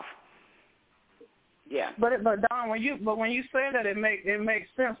 Paid off. Yeah. But Don, when you say that, it makes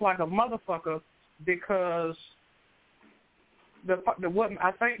sense like a motherfucker, because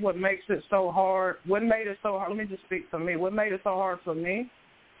I think what makes it so hard, what made it so hard, let me just speak for me, what made it so hard for me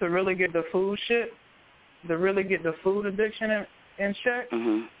to really get the food shit, to really get the food addiction in check,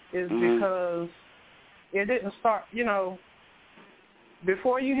 is because it didn't start,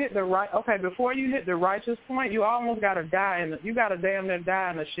 before you hit the righteous point, you almost gotta die you gotta damn near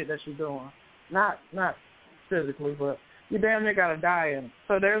die in the shit that you're doing. Not physically, but you damn near gotta die in it.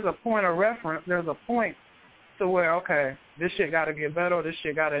 So there's a point of reference, there's a point to where, okay, this shit gotta get better, or this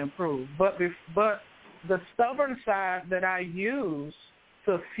shit gotta improve. But the stubborn side that I use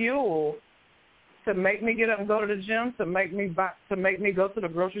to fuel, to make me get up and go to the gym, to make me go to the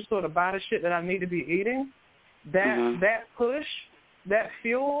grocery store to buy the shit that I need to be eating, that push, that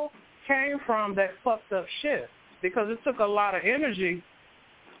fuel came from that fucked up shit, because it took a lot of energy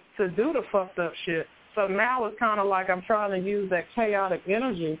to do the fucked up shit. So now it's kind of like I'm trying to use that chaotic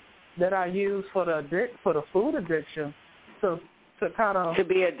energy that I use for the food addiction to kind of to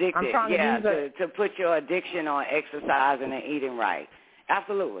be addicted. I'm trying to use that, to put your addiction on exercising and eating right.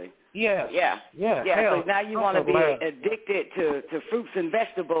 Absolutely. Yes. Yeah. Hell, So now you want to be addicted to fruits and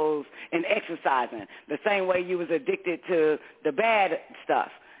vegetables and exercising, the same way you was addicted to the bad stuff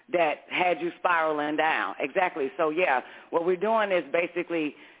that had you spiraling down. Exactly. So, yeah, what we're doing is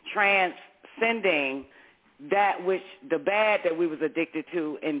basically transcending that which, the bad that we was addicted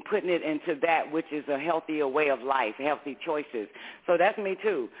to, and putting it into that which is a healthier way of life, healthy choices. So that's me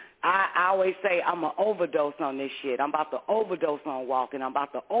too. I always say I'm an overdose on this shit. I'm about to overdose on walking. I'm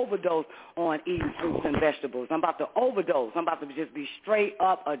about to overdose on eating fruits and vegetables. I'm about to overdose. I'm about to just be straight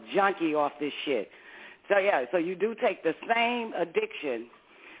up a junkie off this shit. So, yeah, so you do take the same addiction,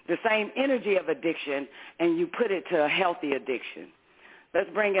 the same energy of addiction, and you put it to a healthy addiction. Let's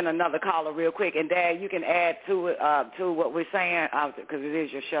bring in another caller real quick. And, Dad, you can add to it, to what we're saying, because it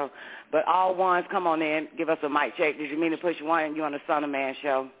is your show. But all ones, come on in. Give us a mic check. Did you mean to push one? You on the Son of Man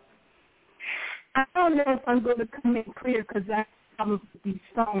show? I don't know if I'm going to come in clear, because I have these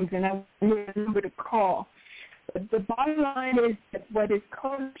phones and I remember to call. But the bottom line is that what is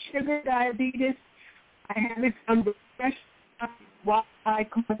called sugar diabetes, I have it under fresh why I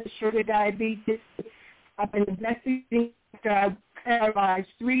call it sugar diabetes. I've been investigating after I was paralyzed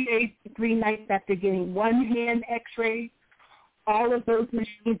 3 days and 3 nights after getting one hand x-rays, all of those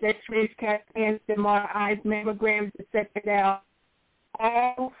machines, x-rays, CAT scans, MRIs, mammograms, etc.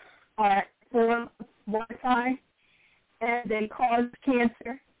 All are form of Wi-Fi, and they cause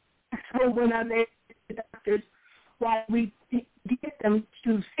cancer. So when I met the doctors, while we get them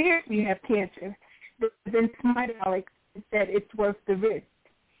to seriously have cancer, then somebody Alex said it's worth the risk.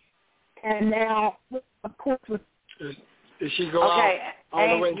 And now, of course, with did she go out all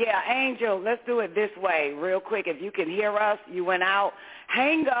the way? Yeah, Angel, let's do it this way real quick. If you can hear us, you went out,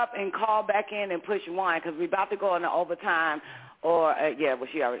 hang up and call back in and push one, because we're about to go into overtime. Or,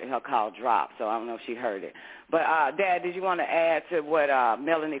 she already, her call dropped, so I don't know if she heard it. But, Dad, did you want to add to what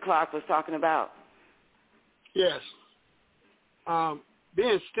Melanie Clark was talking about? Yes.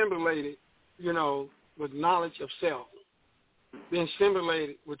 Being stimulated, with knowledge of self, being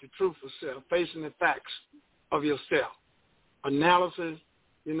stimulated with the truth of self, facing the facts of yourself, analysis,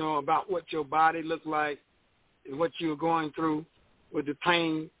 about what your body looked like and what you're going through with the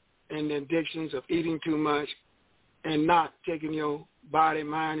pain and the addictions of eating too much, and not taking your body,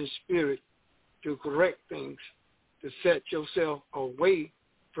 mind, and spirit to correct things, to set yourself away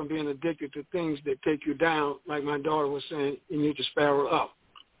from being addicted to things that take you down, like my daughter was saying, you need to spiral up.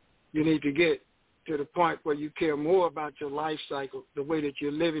 You need to get to the point where you care more about your life cycle, the way that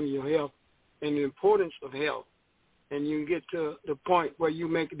you're living, your health, and the importance of health. And you get to the point where you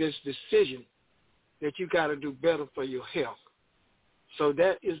make this decision that you got to do better for your health. So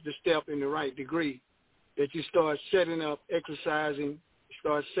that is the step in the right degree, that you start setting up exercising,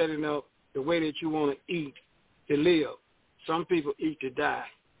 start setting up the way that you want to eat to live. Some people eat to die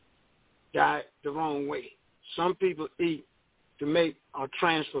the wrong way. Some people eat to make a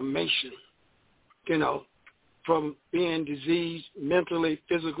transformation, from being diseased mentally,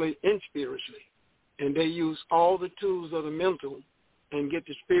 physically, and spiritually. And they use all the tools of the mental and get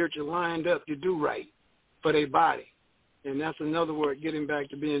the spiritual lined up to do right for their body. And that's another word, getting back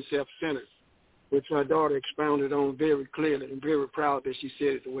to being self-centered, which my daughter expounded on very clearly, and very proud that she said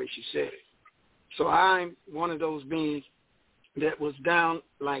it the way she said it. So I'm one of those beings that was down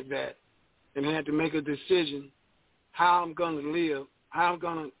like that, and had to make a decision how I'm going to live, how I'm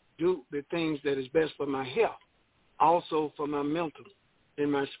going to do the things that is best for my health, also for my mental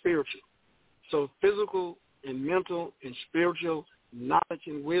and my spiritual. So physical and mental and spiritual knowledge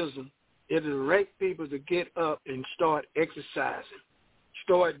and wisdom, it directs people to get up and start exercising,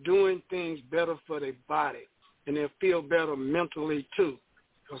 start doing things better for their body, and they'll feel better mentally too,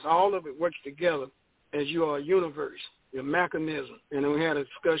 because all of it works together as you are a universe, your mechanism. And we had a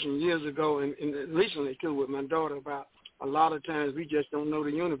discussion years ago and recently too with my daughter about a lot of times we just don't know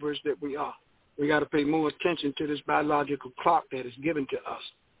the universe that we are. We got to pay more attention to this biological clock that is given to us.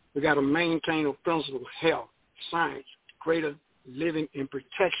 We got to maintain a principle of health, science, greater living and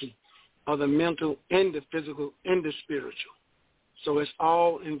protection of the mental and the physical and the spiritual. So it's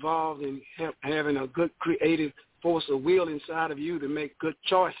all involved in having a good creative force of will inside of you to make good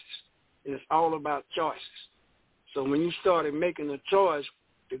choices. And it's all about choices. So when you started making a choice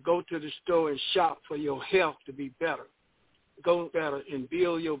to go to the store and shop for your health to be better, go better and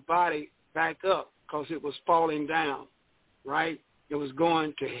build your body back up because it was falling down, right? It was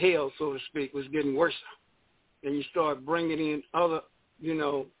going to hell, so to speak. It was getting worse. And you start bringing in other,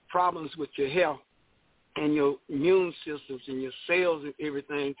 problems with your health and your immune systems and your cells and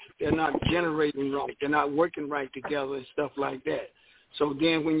everything. They're not generating right. They're not working right together and stuff like that. So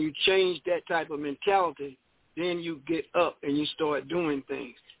then when you change that type of mentality, then you get up and you start doing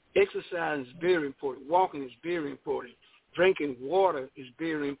things. Exercise is very important. Walking is very important. Drinking water is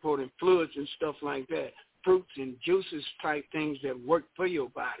very important. Fluids and stuff like that. Fruits and juices type things that work for your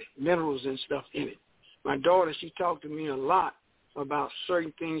body. Minerals and stuff in it. My daughter, she talked to me a lot about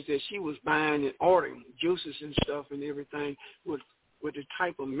certain things that she was buying and ordering, juices and stuff and everything with the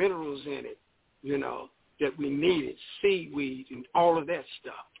type of minerals in it, that we needed, seaweed and all of that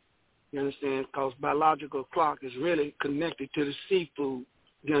stuff. You understand? Because biological clock is really connected to the seafood,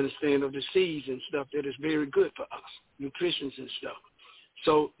 you understand, of the seas and stuff that is very good for us, nutrition and stuff.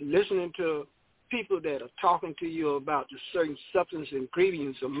 So listening to people that are talking to you about the certain substance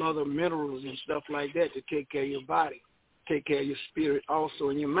ingredients of mother minerals and stuff like that to take care of your body, take care of your spirit also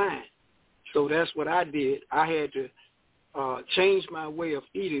and your mind. So that's what I did. I had to change my way of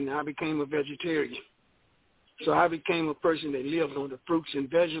eating. I became a vegetarian. So I became a person that lived on the fruits and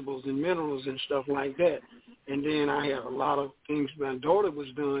vegetables and minerals and stuff like that. And then I had a lot of things my daughter was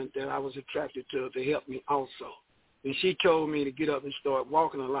doing that I was attracted to help me also. And she told me to get up and start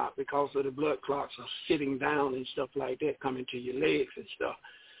walking a lot because of the blood clots of sitting down and stuff like that coming to your legs and stuff.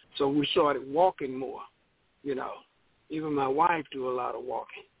 So we started walking more, Even my wife do a lot of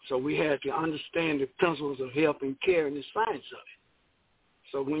walking. So we had to understand the principles of health and care and the science of it.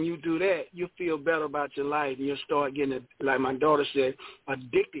 So when you do that, you feel better about your life and you'll start getting, like my daughter said,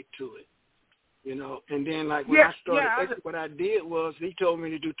 addicted to it. And then when I started, what I did was he told me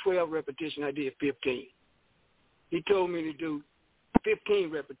to do 12 repetitions. I did 15. He told me to do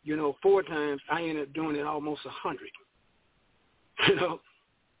 15 repetitions, 4 times. I ended up doing it almost 100.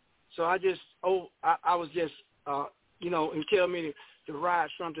 So I was just, and tell me to ride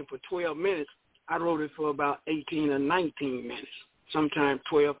something for 12 minutes. I rode it for about 18 or 19 minutes, sometimes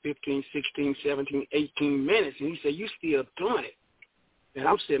 12, 15, 16, 17, 18 minutes. And he said, you still doing it. And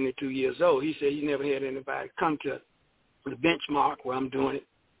I'm 72 years old. He said he never had anybody come to the benchmark where I'm doing it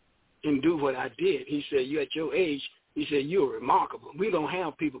and do what I did. He said, you at your age, he said, you're remarkable. We don't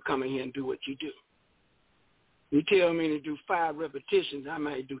have people come in here and do what you do. You tell me to do 5 repetitions, I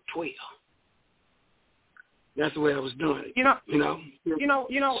might do 12. That's the way I was doing it.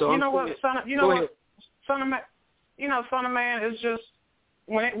 Son of Man is just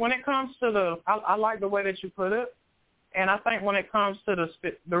when it comes to I like the way that you put it, and I think when it comes to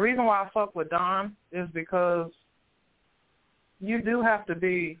the reason why I fuck with Don is because you do have to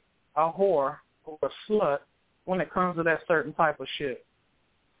be a whore or a slut when it comes to that certain type of shit,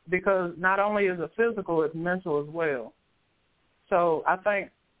 because not only is it physical, it's mental as well. So I think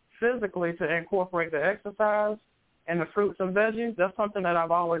physically to incorporate the exercise and the fruits and veggies, that's something that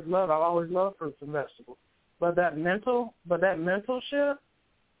I've always loved. I've always loved fruits and vegetables. But that mental shit,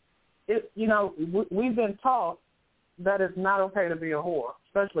 we've been taught that it's not okay to be a whore,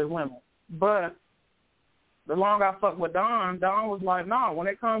 especially women. But the longer I fucked with Don was like, no, when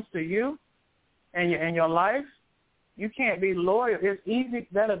it comes to you and your life, you can't be loyal. It's easy.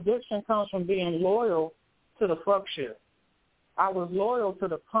 That addiction comes from being loyal to the fuck shit. I was loyal to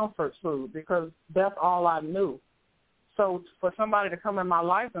the comfort food because that's all I knew. So for somebody to come in my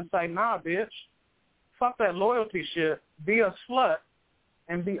life and say, nah, bitch, fuck that loyalty shit, be a slut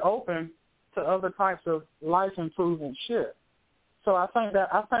and be open to other types of life improving shit. So I think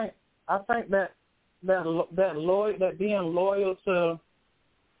that being loyal to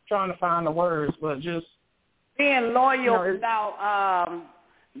trying to find the words, but just being loyal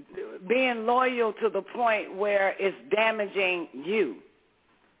being loyal to the point where it's damaging you.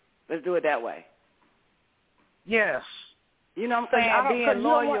 Let's do it that way. Yes. You know what I'm saying? Being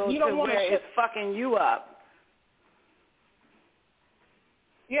loyal to where it's fucking you up.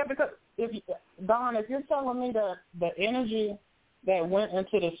 Yeah, because Don, if you're telling me that the energy that went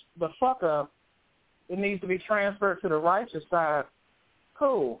into the fuck up, it needs to be transferred to the righteous side,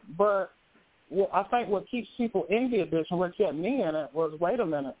 cool. But I think what keeps people in the addiction, what kept me in it, was wait a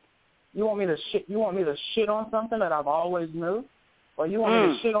minute. You want me to shit on something that I've always knew, or you want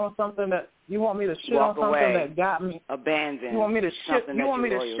me to shit on something that that got me abandoned? You want me to shit? You want me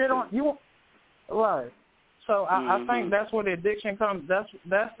to shit on you? Right. So I think that's where the addiction comes. That's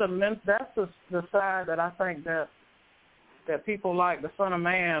the side that I think that people like the Son of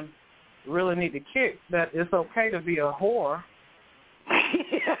Man really need to kick. That it's okay to be a whore.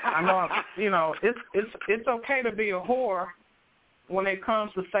 I know, it's okay to be a whore when it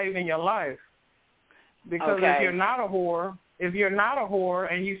comes to saving your life. Because if you're not a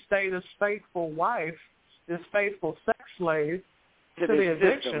whore and you stay this faithful wife, this faithful sex slave to the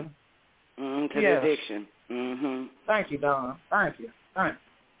addiction. The addiction. Mm-hmm. Thank you, Don. Thank you. Damn,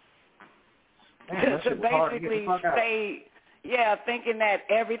 to basically stay, thinking that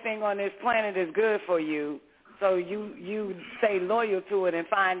everything on this planet is good for you. So you stay loyal to it and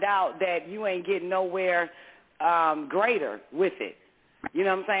find out that you ain't getting nowhere greater with it. You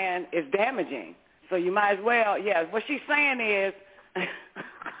know what I'm saying? It's damaging. So you might as well, what she's saying is,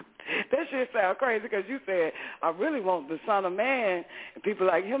 that shit sound crazy because you said, I really want the Son of Man and people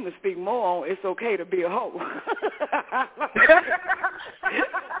like him to speak more on it's okay to be a hoe.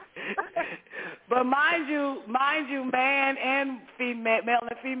 But mind you, man and female, male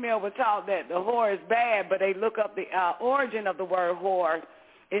and female were taught that the whore is bad, but they look up the origin of the word whore.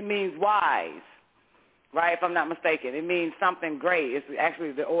 It means wise, right, if I'm not mistaken. It means something great. It's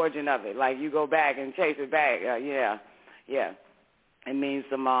actually the origin of it. Like you go back and chase it back. Yeah. It means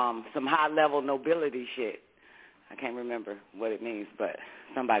some high-level nobility shit. I can't remember what it means, but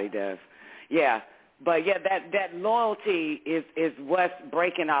somebody does. Yeah. But, that loyalty is what's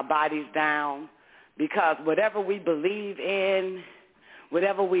breaking our bodies down, because whatever we believe in,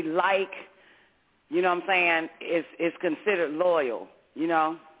 whatever we like, you know what I'm saying, is considered loyal,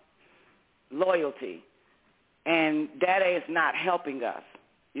 loyalty. And that is not helping us.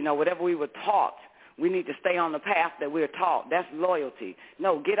 Whatever we were taught, we need to stay on the path that we're taught. That's loyalty.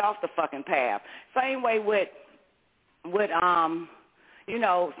 No, get off the fucking path. Same way with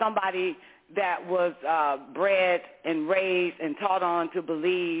somebody that was bred and raised and taught on to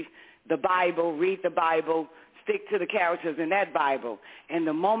believe the Bible, read the Bible, stick to the characters in that Bible. And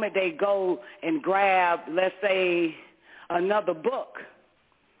the moment they go and grab, let's say, another book,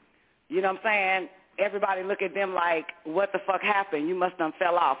 you know what I'm saying, everybody look at them like, what the fuck happened? You must have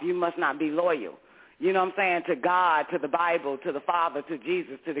fell off. You must not be loyal. You know what I'm saying, to God, to the Bible, to the Father, to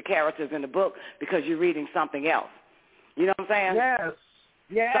Jesus, to the characters in the book, because you're reading something else. You know what I'm saying?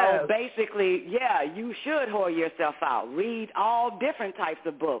 Yes. So basically, you should whore yourself out. Read all different types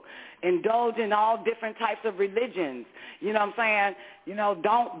of books. Indulge in all different types of religions. You know what I'm saying?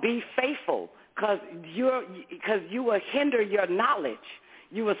 Don't be faithful, because you will hinder your knowledge.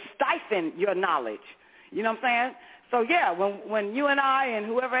 You will stifle your knowledge. You know what I'm saying? So, when you and I and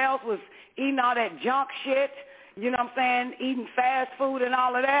whoever else was eating all that junk shit, you know what I'm saying, eating fast food and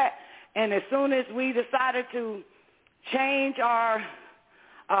all of that, and as soon as we decided to change our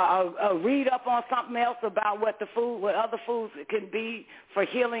read up on something else about what other foods can be for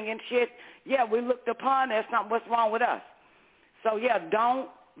healing and shit, we looked upon as something, what's wrong with us? So, don't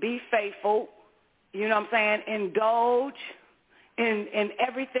be faithful, you know what I'm saying, indulge in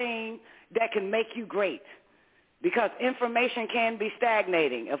everything that can make you great. Because information can be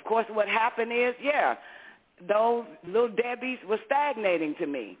stagnating. Of course, what happened is, those little Debbies were stagnating to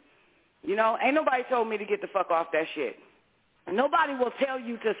me. Ain't nobody told me to get the fuck off that shit. Nobody will tell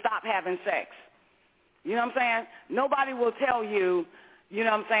you to stop having sex. You know what I'm saying? Nobody will tell you, you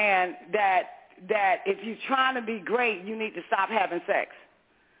know what I'm saying, that if you're trying to be great, you need to stop having sex.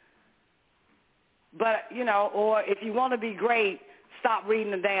 But, or if you want to be great, stop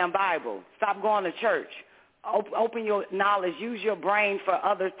reading the damn Bible. Stop going to church. Open your knowledge. Use your brain for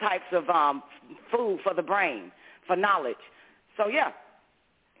other types of food for the brain, for knowledge. So,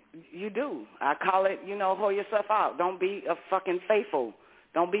 you do. I call it, whore yourself out. Don't be a fucking faithful.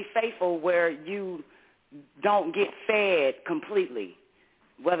 Don't be faithful where you don't get fed completely,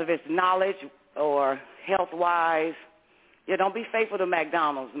 whether it's knowledge or health-wise. Don't be faithful to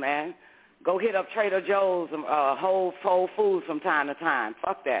McDonald's, man. Go hit up Trader Joe's, Whole Foods from time to time.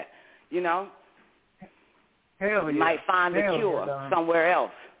 Fuck that, you know. Hell yeah. You might find the cure somewhere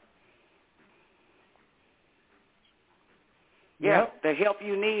else. Yeah, the help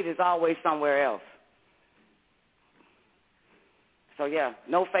you need is always somewhere else. So, yeah,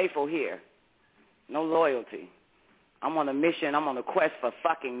 no faithful here. No loyalty. I'm on a mission. I'm on a quest for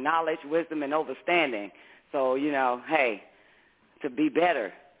fucking knowledge, wisdom, and understanding. So, you know, hey, to be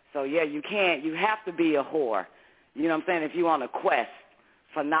better. So, yeah, you have to be a whore. You know what I'm saying? If you're on a quest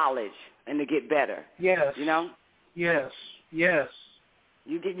for knowledge and to get better. Yes. You know? Yes.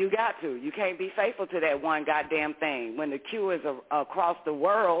 You got to. You can't be faithful to that one goddamn thing. When the cure is across the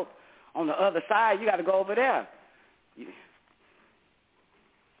world, on the other side, you got to go over there.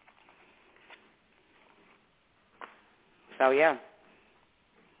 So, yeah.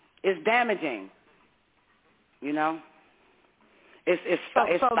 It's damaging, you know. It's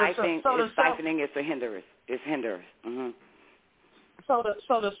stifling. It's a hindrance. It's hindrance. Mm-hmm. So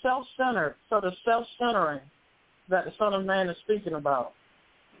the self-centering that the Son of Man is speaking about,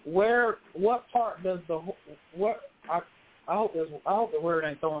 what part does I hope the word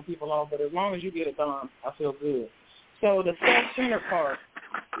ain't throwing people off, but as long as you get it done, I feel good. So the self-centered part,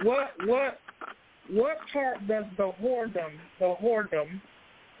 what part does the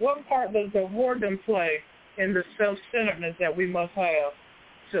whoredom play in the self-centeredness that we must have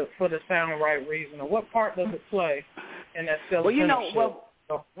for the sound right reason? Or what part does it play in that self-centeredness?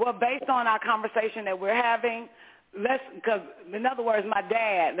 Well, based on our conversation that we're having, because in other words, my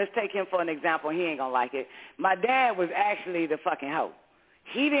dad, let's take him for an example. He ain't going to like it. My dad was actually the fucking hoe.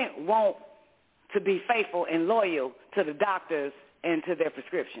 He didn't want to be faithful and loyal to the doctors and to their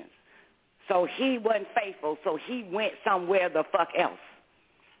prescriptions. So he wasn't faithful, so he went somewhere the fuck else.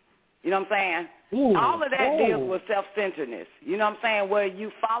 You know what I'm saying? Ooh, all of that deals with self-centeredness. You know what I'm saying? Where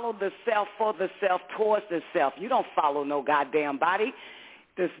you follow the self for the self towards the self. You don't follow no goddamn body.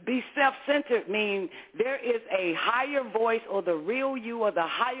 To be self-centered means there is a higher voice or the real you or the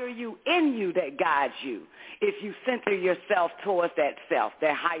higher you in you that guides you if you center yourself towards that self,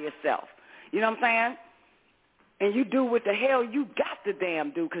 that higher self. You know what I'm saying? And you do what the hell you got to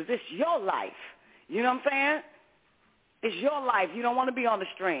damn do because it's your life. You know what I'm saying? It's your life. You don't want to be on the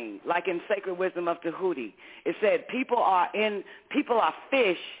string. Like in Sacred Wisdom of Tahuti, it said people are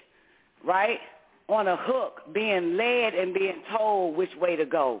fish, right? On a hook, being led and being told which way to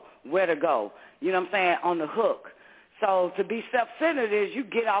go, where to go. You know what I'm saying? On the hook. So to be self-centered is you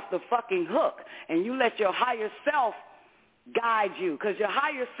get off the fucking hook and you let your higher self guide you. Because your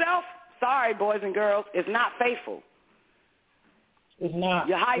higher self, sorry, boys and girls, is not faithful. It's not.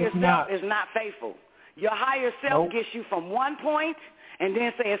 Your higher self is not faithful. Your higher self gets you from one point and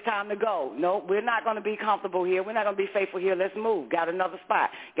then say it's time to go. No, we're not going to be comfortable here. We're not going to be faithful here. Let's move. Got another spot.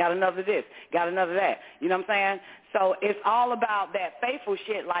 Got another this. Got another that. You know what I'm saying? So it's all about that faithful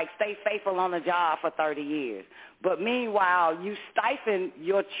shit, like stay faithful on the job for 30 years. But meanwhile, you stifle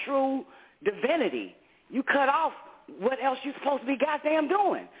your true divinity. You cut off what else you're supposed to be goddamn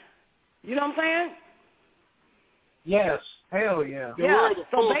doing. You know what I'm saying? Yes. Hell yeah.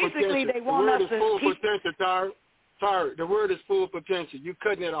 So basically they want us to keep... Sorry, the word is full potential. You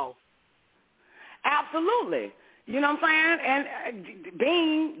cutting it off. Absolutely. You know what I'm saying?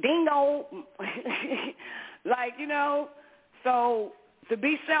 And dingo, like, you know, so to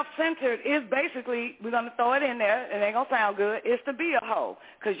be self-centered is basically, we're going to throw it in there, it ain't going to sound good, is to be a hoe.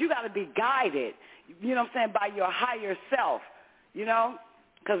 Because you got to be guided, you know what I'm saying, by your higher self, you know?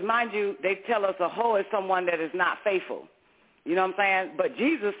 Because mind you, they tell us a hoe is someone that is not faithful. You know what I'm saying? But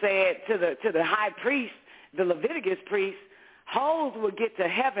Jesus said to the high priest, the Leviticus priest, hoes would get to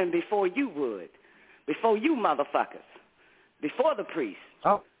heaven before you would, before you motherfuckers, before the priest.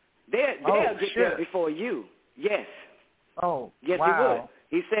 Oh, they'll get there before you. Yes. Oh, yes, wow.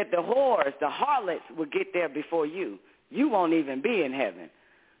 He would. He said the whores, the harlots would get there before you. You won't even be in heaven.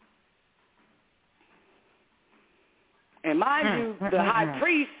 And mind you, the high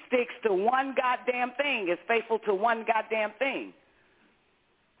priest sticks to one goddamn thing, is faithful to one goddamn thing.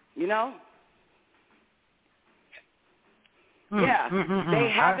 You know? Yeah, they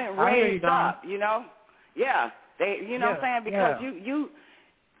haven't raised up, you know? Yeah, they, you know what I'm saying? Because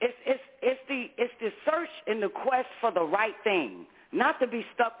it's the search and the quest for the right thing, not to be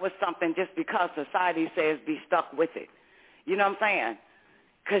stuck with something just because society says be stuck with it. You know what I'm saying?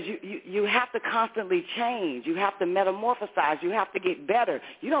 Because you have to constantly change. You have to metamorphosize. You have to get better.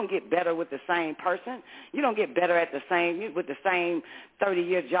 You don't get better with the same person. You don't get better with the same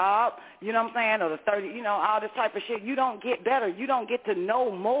 30-year job. You know what I'm saying? Or the 30, you know, all this type of shit. You don't get better. You don't get to know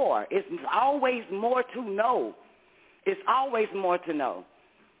more. It's always more to know. It's always more to know.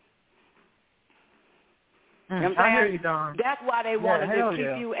 You know what I'm saying? I hear you, Don. That's why they want to just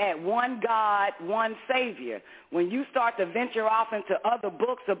keep you at one God, one Savior. When you start to venture off into other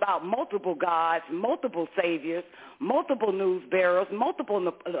books about multiple gods, multiple saviors, multiple news bearers, multiple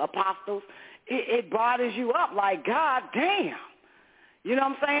apostles, it bothers you up like, God damn. You know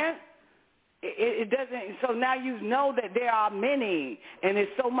what I'm saying? It doesn't. So now you know that there are many, and there's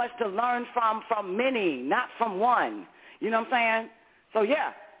so much to learn from many, not from one. You know what I'm saying? So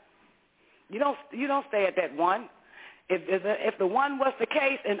yeah, you don't stay at that one. If the one was the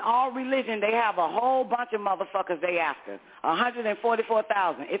case in all religion, they have a whole bunch of motherfuckers they after,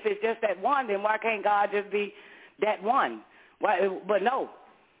 144,000. If it's just that one, then why can't God just be that one? Why? But no.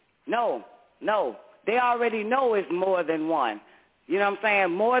 They already know it's more than one. You know what I'm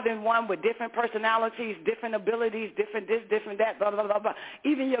saying? More than one with different personalities, different abilities, different this, different that, blah, blah, blah, blah.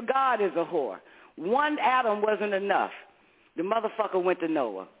 Even your God is a whore. One Adam wasn't enough. The motherfucker went to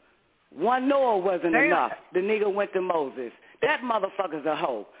Noah. One Noah wasn't enough. The nigga went to Moses. That motherfucker's a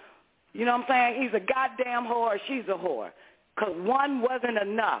hoe. You know what I'm saying? He's a goddamn whore. She's a whore. Because one wasn't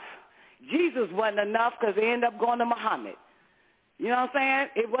enough. Jesus wasn't enough because they ended up going to Muhammad. You know what I'm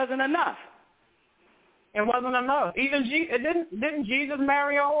saying? It wasn't enough. It wasn't enough. Even didn't Jesus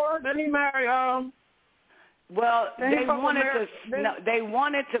marry a whore? Didn't he marry Well, they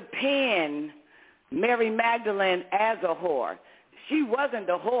wanted to pin Mary Magdalene as a whore. She wasn't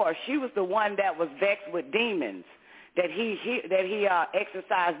the whore. She was the one that was vexed with demons. That he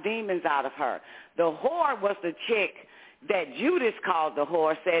exorcised demons out of her. The whore was the chick that Judas called the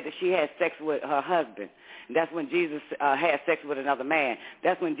whore, said that she had sex with her husband. And that's when Jesus had sex with another man.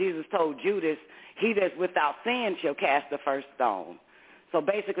 That's when Jesus told Judas, he that's without sin shall cast the first stone. So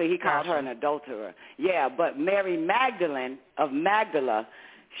basically he called her an adulterer. Yeah, but Mary Magdalene of Magdala,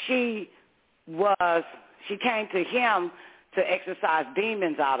 she came to him to exorcise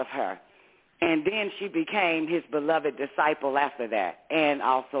demons out of her. And then she became his beloved disciple after that, and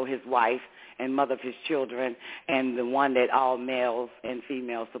also his wife and mother of his children, and the one that all males and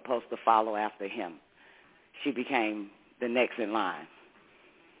females supposed to follow after him. She became the next in line.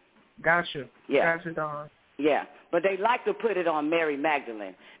 Gotcha. Yeah. Gotcha, Don. Yeah, but they like to put it on Mary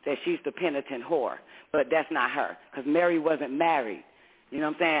Magdalene, that she's the penitent whore, but that's not her, because Mary wasn't married. You know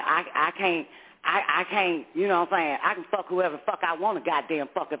what I'm saying? I can't, you know what I'm saying? I can fuck whoever fuck I want to goddamn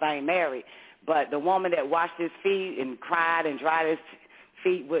fuck if I ain't married. But the woman that washed his feet and cried and dried his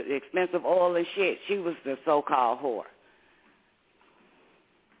feet with expensive oil and shit, she was the so-called whore.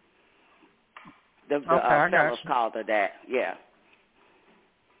 The fellas called her that, yeah.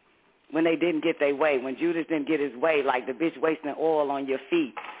 When they didn't get their way, when Judas didn't get his way, like the bitch wasting oil on your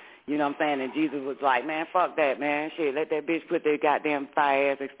feet. You know what I'm saying? And Jesus was like, man, fuck that, man. Shit, let that bitch put their goddamn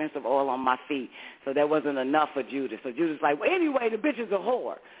thigh-ass expensive oil on my feet. So that wasn't enough for Judas. So Judas was like, well, anyway, the bitch is a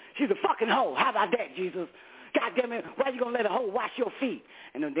whore. She's a fucking hoe. How about that, Jesus? God damn it, why you going to let a hoe wash your feet?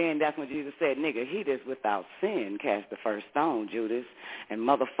 And then that's when Jesus said, nigga, he that's without sin cast the first stone, Judas. And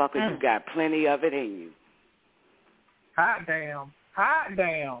motherfucker, you got plenty of it in you. Hot damn. Hot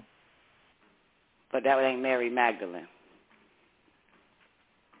damn. But that ain't Mary Magdalene.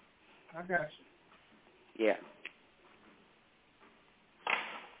 I got you. Yeah.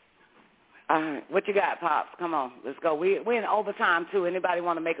 All right. What you got, Pops? Come on. Let's go. We're in overtime, too. Anybody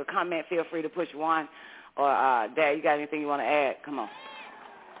want to make a comment, feel free to push one. Or, Dad, you got anything you want to add? Come on.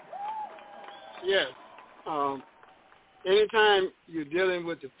 Yes. Anytime you're dealing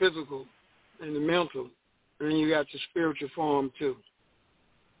with the physical and the mental, then you got the spiritual form, too.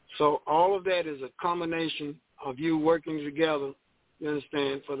 So all of that is a combination of you working together, you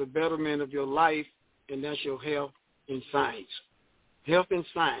understand, for the betterment of your life, and that's your health and science. Health and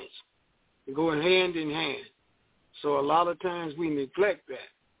science go hand in hand. So a lot of times we neglect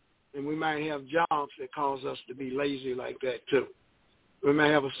that, and we might have jobs that cause us to be lazy like that too. We may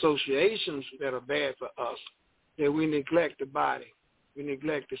have associations that are bad for us, that we neglect the body. We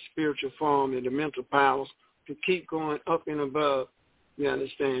neglect the spiritual form and the mental powers to keep going up and above, you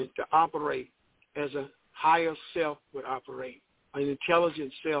understand, to operate as a higher self would operate. An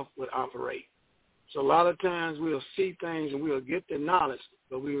intelligent self would operate. So a lot of times we'll see things and we'll get the knowledge,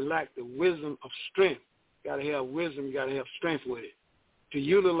 but we lack the wisdom of strength. You got to have wisdom. You got to have strength with it. To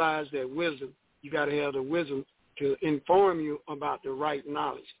utilize that wisdom, you got to have the wisdom to inform you about the right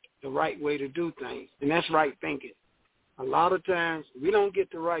knowledge, the right way to do things, and that's right thinking. A lot of times we don't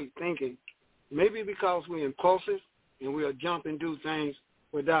get the right thinking, maybe because we're impulsive and we'll jump and do things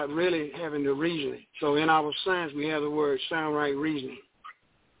without really having the reasoning. So in our science, we have the word sound right reasoning.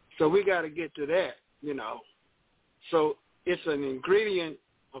 So we got to get to that, you know. So it's an ingredient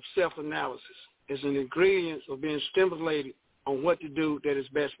of self-analysis. It's an ingredient of being stimulated on what to do that is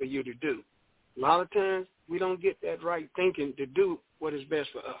best for you to do. A lot of times we don't get that right thinking to do what is best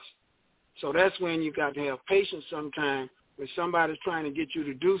for us. So that's when you got to have patience sometimes when somebody's trying to get you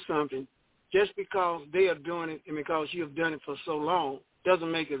to do something. Just because they are doing it and because you have done it for so long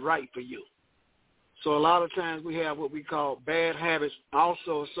doesn't make it right for you. So a lot of times we have what we call bad habits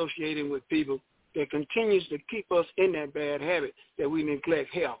also associated with people that continues to keep us in that bad habit, that we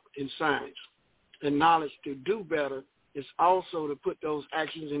neglect health and science. And knowledge to do better is also to put those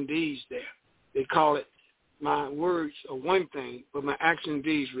actions and deeds there. They call it, my words are one thing, but my actions and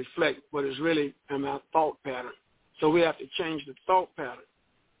deeds reflect what is really in my thought pattern. So we have to change the thought pattern.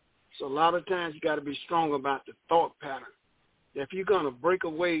 So a lot of times you got to be strong about the thought pattern. If you're going to break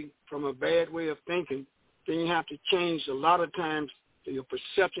away from a bad way of thinking, then you have to change a lot of times your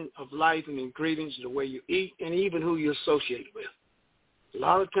perception of life and ingredients, the way you eat, and even who you associate with. A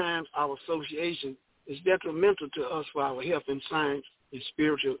lot of times our association is detrimental to us for our health and science and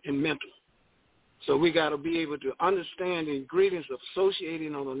spiritual and mental. So we got to be able to understand the ingredients of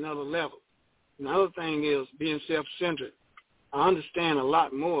associating on another level. Another thing is being self-centered. I understand a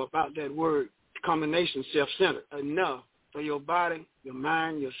lot more about that word combination, self-centered, enough for your body, your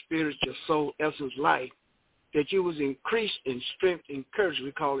mind, your spirit, your soul, essence, life, that you was increased in strength and courage.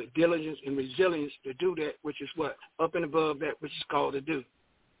 We call it diligence and resilience to do that, which is what? Up and above that which is called to do.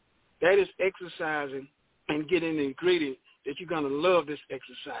 That is exercising and getting the ingredient that you're going to love this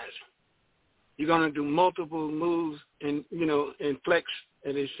exercise. You're going to do multiple moves and, and flex,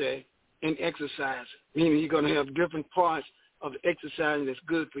 as they say, and exercise, meaning you're going to have different parts of the exercise that's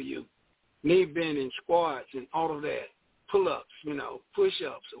good for you. Knee bending, squats, and all of that. Pull-ups,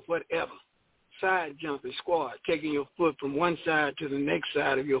 push-ups or whatever. Side jumping, squat, taking your foot from one side to the next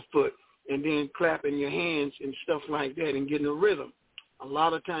side of your foot, and then clapping your hands and stuff like that and getting a rhythm. A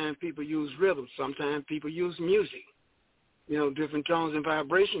lot of times people use rhythm. Sometimes people use music, different tones and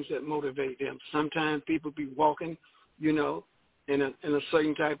vibrations that motivate them. Sometimes people be walking, in a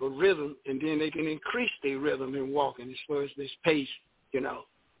certain type of rhythm, and then they can increase their rhythm in walking as far as this pace, and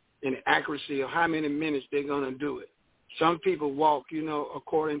the accuracy of how many minutes they're going to do it. Some people walk,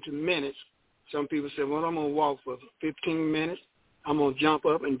 according to minutes. Some people say, well, I'm going to walk for 15 minutes. I'm going to jump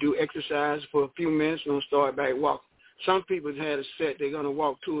up and do exercise for a few minutes and I'm going to start back walking. Some people had a set, they're going to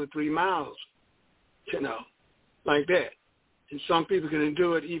walk 2 or 3 miles, like that. And some people can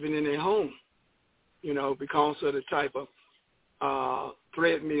do it even in their home, because of the type of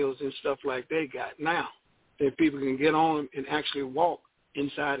treadmills and stuff like they got now, that people can get on and actually walk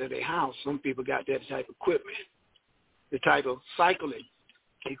inside of their house. Some people got that type of equipment, the type of cycling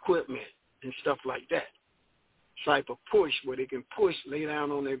equipment and stuff like that. Type of push where they can push, lay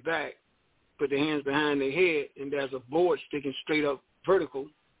down on their back, put their hands behind their head, and there's a board sticking straight up vertical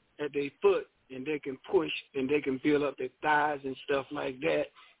at their foot, and they can push and they can build up their thighs and stuff like that,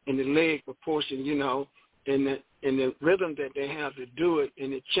 and the leg proportion, and the rhythm that they have to do it,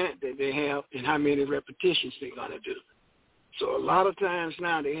 and the chant that they have, and how many repetitions they're going to do. So a lot of times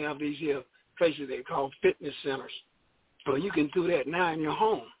now they have these here places they call fitness centers. Well, you can do that now in your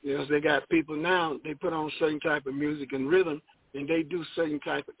home. They got people now, they put on certain type of music and rhythm, and they do certain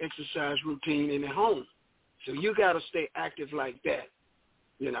type of exercise routine in their home. So you got to stay active like that,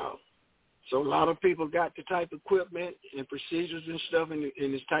 So a lot of people got the type of equipment and procedures and stuff and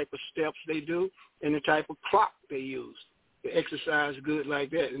the type of steps they do and the type of clock they use to exercise good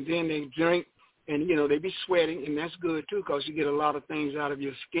like that. And then they drink and, they be sweating, and that's good too because you get a lot of things out of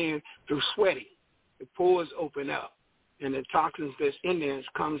your skin through sweating. The pores open up. And the toxins that's in there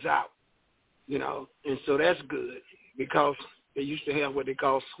comes out, and so that's good because they used to have what they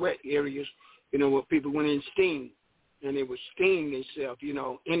call sweat areas, where people went in steam, and they would steam themselves,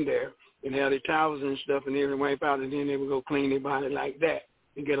 in there and have their towels and stuff and everything wipe out, and then they would go clean their body like that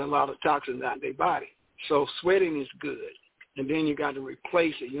and get a lot of toxins out of their body. So sweating is good, and then you got to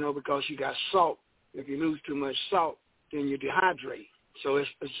replace it, because you got salt. If you lose too much salt, then you dehydrate. So it's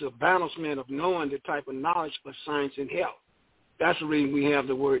a balancement of knowing the type of knowledge of science and health. That's the reason we have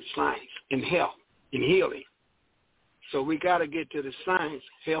the word science and health and healing. So we got to get to the science,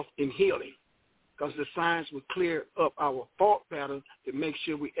 health, and healing because the science will clear up our thought pattern to make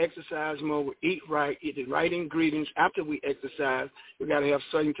sure we exercise more, we eat right, eat the right ingredients. After we exercise, we got to have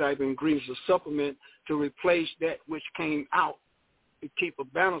certain type of ingredients or supplement to replace that which came out to keep a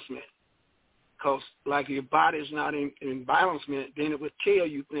balancement. Because like your body is not in balancement, then it will tell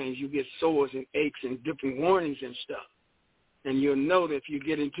you things. You get sores and aches and different warnings and stuff. And you'll know that if you're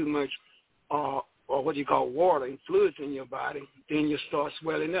getting too much or what you call water and fluids in your body, then you start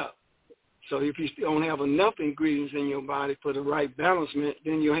swelling up. So if you don't have enough ingredients in your body for the right balancement,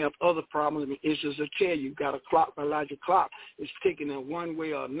 then you'll have other problems and issues of care. You've got a clock, biological clock. It's ticking in one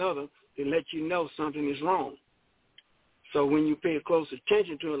way or another to let you know something is wrong. So when you pay close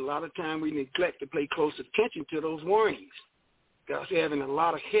attention to it, a lot of time we neglect to pay close attention to those warnings. Because you're having a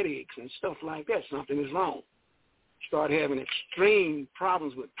lot of headaches and stuff like that, something is wrong. Start having extreme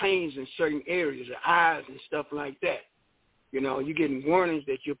problems with pains in certain areas, the eyes and stuff like that. You know, you're getting warnings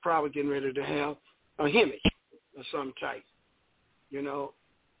that you're probably getting ready to have a hemorrhage of some type, you know,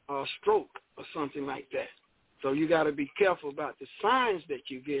 or a stroke or something like that. So you got to be careful about the signs that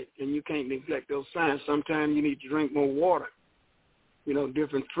you get, and you can't neglect those signs. Sometimes you need to drink more water, you know,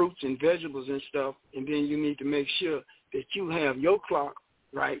 different fruits and vegetables and stuff, and then you need to make sure that you have your clock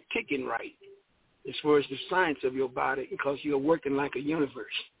right, ticking right, as far as the science of your body, because you're working like a universe.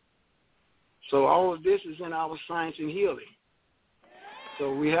 So all of this is in our science and healing.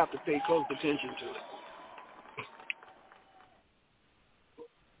 So we have to pay close attention to it.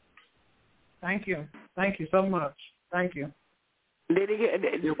 Thank you. Thank you so much. Thank you. Did he give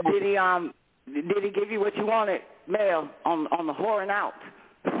you what you wanted, Mel, on the whoring out?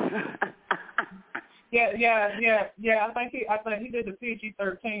 Yeah. I think he did the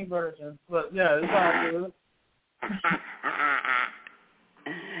PG-13 version, but yeah, it's all good.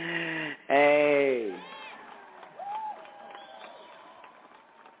 Hey.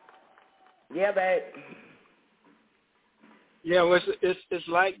 Yeah, babe. Yeah, well, it's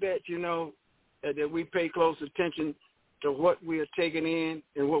like that, you know, that we pay close attention to what we are taking in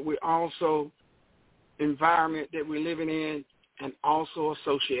and what we also, environment that we're living in, and also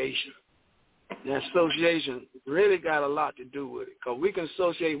association. Now, association really got a lot to do with it, because we can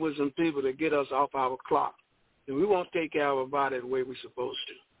associate with some people to get us off our clock, and we won't take care of our body the way we're supposed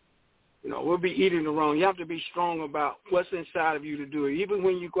to. You know, we'll be eating the wrong. You have to be strong about what's inside of you to do it. Even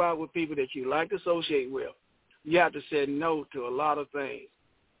when you go out with people that you like to associate with, you have to say no to a lot of things,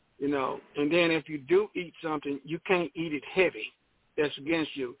 you know. And then if you do eat something, you can't eat it heavy. That's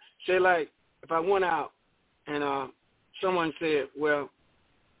against you. Say, like, if I went out and someone said, well,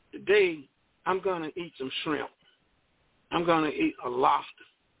 today I'm going to eat some shrimp. I'm going to eat a lobster.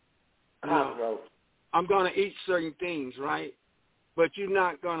 You know, I'm going to eat certain things, right? But you're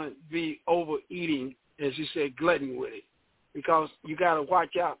not going to be overeating, as you said, glutton with it, because you got to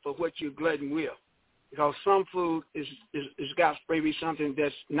watch out for what you're glutton with, because some food is got maybe something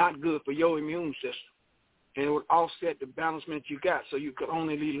that's not good for your immune system, and it would offset the balancement you got, so you could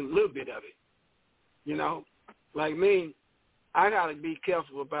only eat a little bit of it. You know, like me, I got to be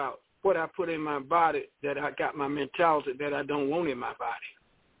careful about what I put in my body, that I got my mentality that I don't want in my body.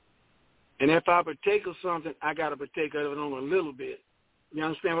 And if I partake of something, I got to partake of it on a little bit. You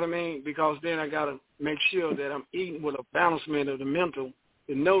understand what I mean? Because then I got to make sure that I'm eating with a balancement of the mental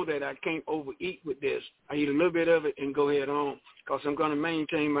to know that I can't overeat with this. I eat a little bit of it and go ahead on, because I'm going to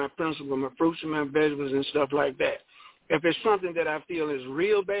maintain my principle, my fruits and my vegetables and stuff like that. If it's something that I feel is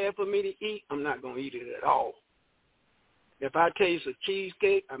real bad for me to eat, I'm not going to eat it at all. If I taste a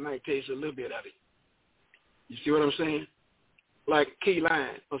cheesecake, I might taste a little bit of it. You see what I'm saying? Like key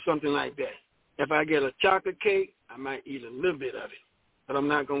lime or something like that. If I get a chocolate cake, I might eat a little bit of it, but I'm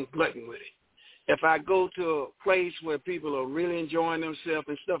not going to glutton with it. If I go to a place where people are really enjoying themselves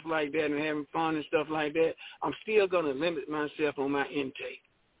and stuff like that and having fun and stuff like that, I'm still going to limit myself on my intake.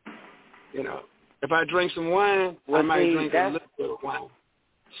 You know, if I drink some wine, I might drink a little bit of wine.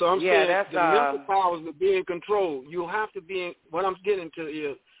 So I'm saying the mental powers of being in control. You have to be in, what I'm getting to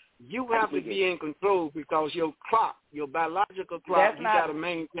is, you have to be in control, because your clock, your biological clock, you got to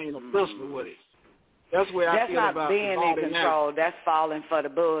maintain a principle with it. That's where I feel about the body. That's not being in control. Now. That's falling for the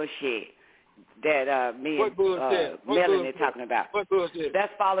bullshit that me and Melanie talking about. What bullshit?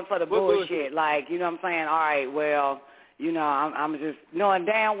 That's falling for the bullshit. Like, you know what I'm saying? All right, well, you know, I'm just knowing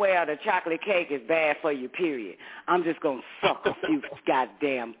damn well the chocolate cake is bad for you, period. I'm just going to suck a few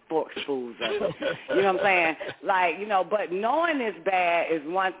goddamn forksfuls of it. You know what I'm saying? Like, you know, but knowing it's bad is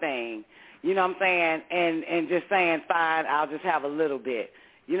one thing, you know what I'm saying, and just saying, fine, I'll just have a little bit.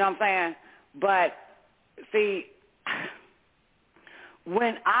 You know what I'm saying? But, see,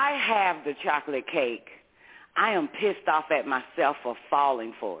 when I have the chocolate cake, I am pissed off at myself for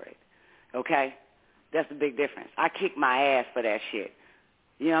falling for it, okay? That's a big difference. I kick my ass for that shit.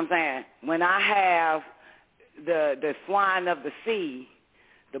 You know what I'm saying? When I have the swine of the sea,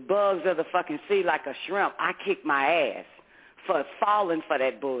 the bugs of the fucking sea like a shrimp, I kick my ass for falling for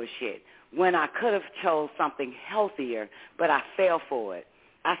that bullshit when I could have chose something healthier, but I fell for it.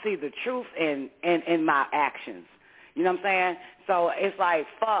 I see the truth in my actions. You know what I'm saying? So it's like,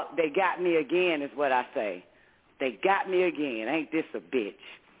 fuck, they got me again is what I say. They got me again. Ain't this a bitch?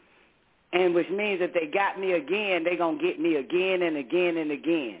 And which means if they got me again, they're going to get me again and again and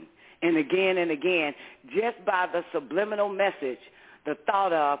again and again and again, just by the subliminal message, the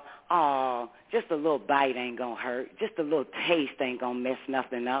thought of, oh, just a little bite ain't going to hurt. Just a little taste ain't going to mess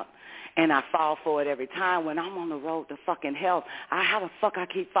nothing up. And I fall for it every time. When I'm on the road to fucking hell, how the fuck I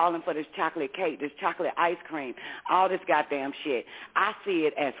keep falling for this chocolate cake, this chocolate ice cream, all this goddamn shit. I see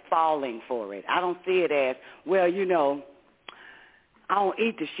it as falling for it. I don't see it as, well, you know, I don't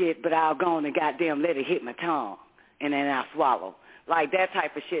eat the shit, but I'll go on and goddamn let it hit my tongue, and then I'll swallow. Like that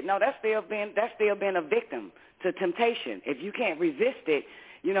type of shit. No, that's still being a victim to temptation. If you can't resist it,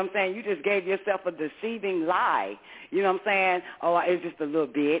 you know what I'm saying, you just gave yourself a deceiving lie. You know what I'm saying? Oh, it's just a little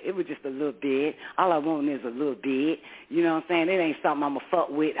bit. It was just a little bit. All I want is a little bit. You know what I'm saying? It ain't something I'm going to fuck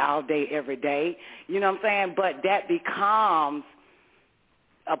with all day, every day. You know what I'm saying? But that becomes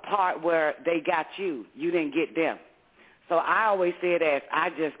a part where they got you. You didn't get them. So I always say it as,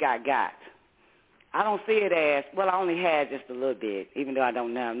 I just got. I don't see it as, well, I only had just a little bit, even though I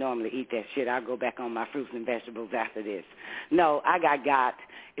don't normally eat that shit. I'll go back on my fruits and vegetables after this. No, I got.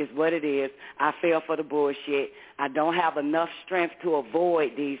 It's what it is. I fell for the bullshit. I don't have enough strength to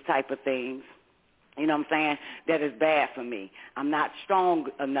avoid these type of things. You know what I'm saying? That is bad for me. I'm not strong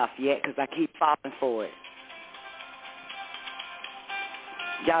enough yet because I keep falling for it.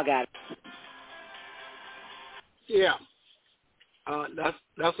 Y'all got it. Yeah.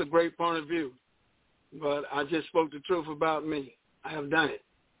 That's a great point of view. But I just spoke the truth about me. I have done it.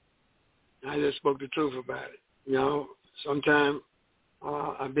 I just spoke the truth about it. You know, sometimes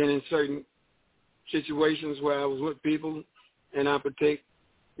I've been in certain situations where I was with people and I partake,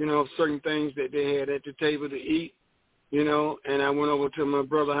 you know, certain things that they had at the table to eat, you know, and I went over to my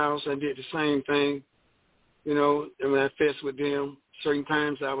brother's house and did the same thing, you know, and when I fest with them, certain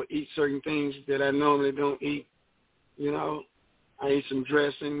times I would eat certain things that I normally don't eat, you know. I ate some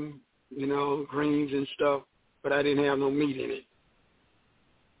dressing, you know, greens and stuff, but I didn't have no meat in it.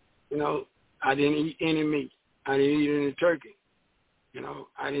 You know, I didn't eat any meat. I didn't eat any turkey. You know,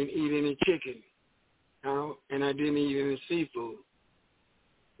 I didn't eat any chicken, you know, and I didn't eat any seafood.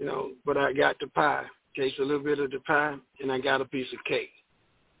 You know, but I got the pie. Tasted a little bit of the pie, and I got a piece of cake.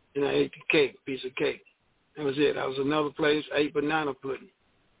 And I ate the cake, piece of cake. That was it. I was another place, I ate banana pudding,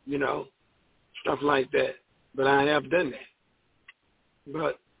 you know, stuff like that. But I have done that.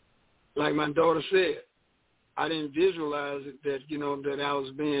 But like my daughter said, I didn't visualize it that, you know, that I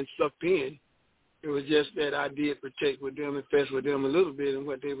was being sucked in. It was just that I did partake with them and fest with them a little bit in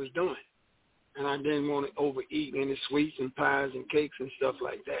what they was doing. And I didn't want to overeat any sweets and pies and cakes and stuff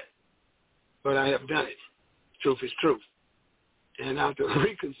like that. But I have done it. Truth is truth. And after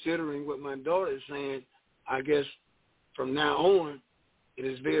reconsidering what my daughter is saying, I guess from now on, it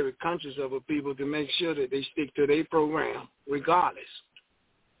is very conscious of people to make sure that they stick to their program regardless.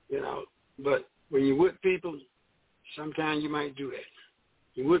 You know, but when you're with people, sometimes you might do that.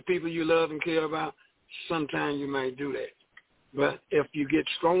 You're with people you love and care about, sometimes you might do that. But if you get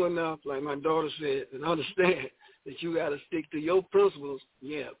strong enough, like my daughter said, and understand that you got to stick to your principles,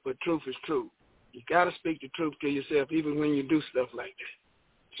 yeah, but truth is true. You got to speak the truth to yourself even when you do stuff like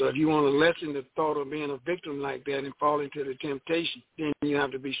that. So if you want to lessen the thought of being a victim like that and fall into the temptation, then you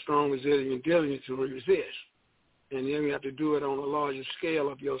have to be strong, resilient, and diligent to resist. And then you have to do it on a larger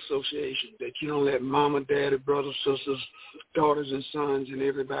scale of your association, that you don't let mama, daddy, brothers, sisters, daughters, and sons, and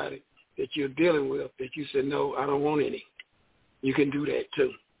everybody that you're dealing with, that you say, no, I don't want any. You can do that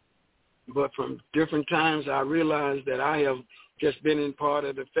too. But from different times, I realized that I have just been in part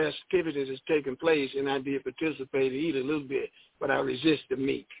of the festivity that's taking place, and I did participate and eat a little bit, but I resist the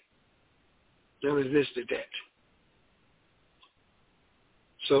meat. I resisted that.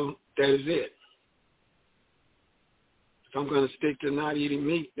 So that is it. If I'm going to stick to not eating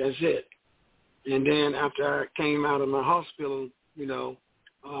meat, that's it. And then after I came out of my hospital, you know,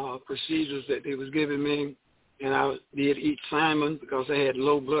 procedures that they was giving me, and I did eat salmon because I had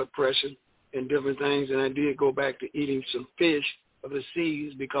low blood pressure and different things, and I did go back to eating some fish of the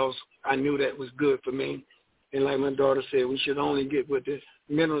seas because I knew that was good for me. And like my daughter said, we should only get with the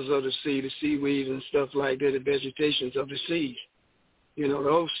minerals of the sea, the seaweed and stuff like that, the vegetations of the seas, you know,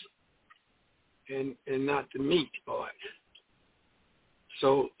 those, and not the meat part.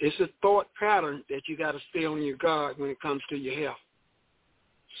 So it's a thought pattern that you got to stay on your guard when it comes to your health.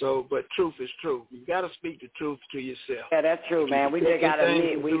 So, but truth is true. You got to speak the truth to yourself. Yeah, that's true, man. We just got to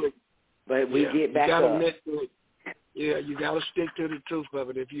admit, we get back up. Yeah, you got to stick to the truth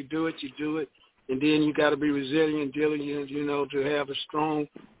of it. If you do it, you do it. And then you got to be resilient, diligent, you know, to have a strong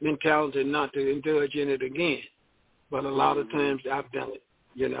mentality not to indulge in it again. But a lot of times I've done it,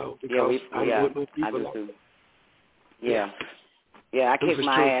 you know, because I'm with people like that. Yeah. Yeah, I kick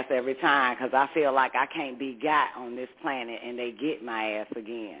my ass every time because I feel like I can't be got on this planet, and they get my ass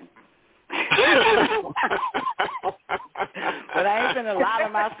again. But I ain't finna lie to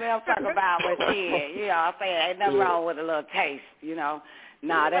myself, talk about what shit. You know, I'm saying ain't nothing wrong with a little taste, you know.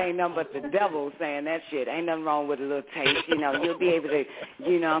 Nah, there ain't nothing but the devil saying that shit. Ain't nothing wrong with a little taste. You know, you'll be able to,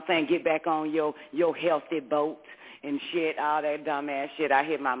 you know what I'm saying, get back on your healthy boat and shit, all that dumbass shit. I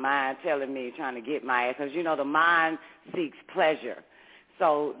hear my mind telling me, trying to get my ass. Because, you know, the mind seeks pleasure.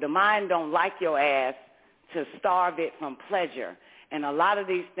 So the mind don't like your ass to starve it from pleasure. And a lot of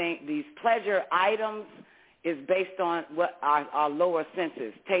these things, these pleasure items is based on what our lower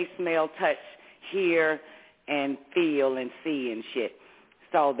senses, taste, smell, touch, hear, and feel and see and shit.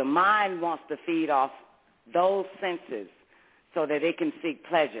 So the mind wants to feed off those senses so that it can seek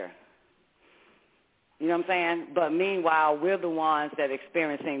pleasure. You know what I'm saying? But meanwhile, we're the ones that are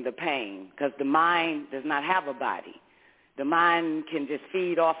experiencing the pain because the mind does not have a body. The mind can just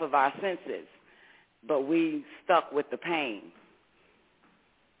feed off of our senses, but we stuck with the pain.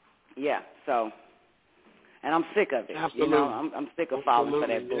 Yeah, so, and I'm sick of it. Absolutely. You know, I'm sick of falling for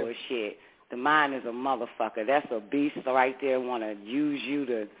that bullshit. The mind is a motherfucker. That's a beast right there, want to use you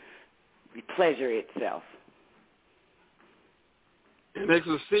to pleasure itself. And they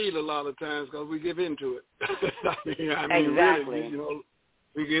succeed a lot of times because we give into it. I mean, exactly. Really, you know,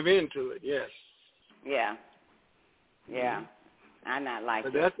 we give into it, yes. Yeah. Yeah. I'm not like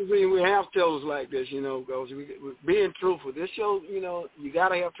but that. That's the thing. We have shows like this, you know, because we being truthful. This show, you know, you got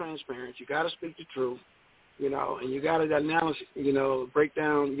to have transparency. You got to speak the truth, you know, and you got to announce, you know, break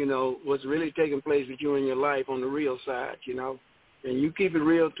down, you know, what's really taking place with you in your life on the real side, you know. And you keep it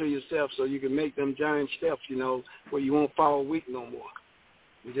real to yourself so you can make them giant steps, you know, where you won't fall weak no more.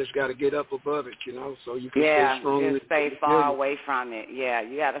 You just got to get up above it, you know, so you can stay strong. Yeah, just stay far away from it. Yeah,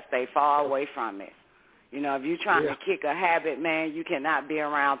 you got to stay far away from it. You know, if you're trying to kick a habit, man, you cannot be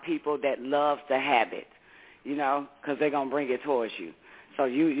around people that love the habit, you know, because they're going to bring it towards you. So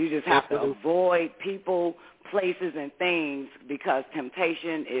you just have to avoid people, places, and things because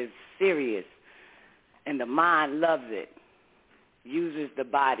temptation is serious, and the mind loves it, uses the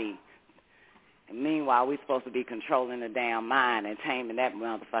body. And meanwhile, we're supposed to be controlling the damn mind and taming that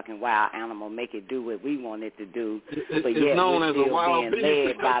motherfucking wild animal, make it do what we want it to do, but yet we're still being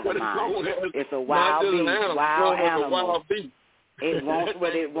led by the mind. It's a wild beast, wild animal. It wants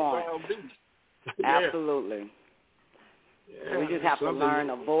what it wants. Absolutely. Yeah, we just have to learn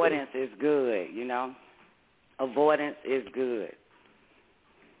avoidance is good, you know. Avoidance is good.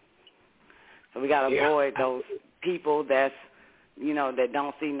 So we got to avoid those people that's, you know, that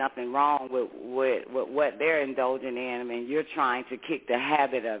don't see nothing wrong with what they're indulging in. I mean, you're trying to kick the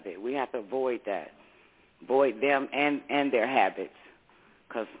habit of it. We have to avoid that. Avoid them and their habits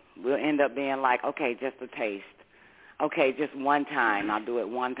because we'll end up being like, okay, just a taste. Okay, just one time. I'll do it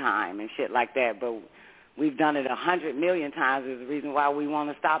one time and shit like that. But we've done it 100 million times is the reason why we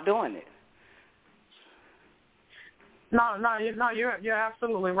want to stop doing it. No, you're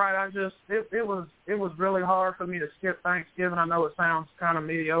absolutely right. It was really hard for me to skip Thanksgiving. I know it sounds kind of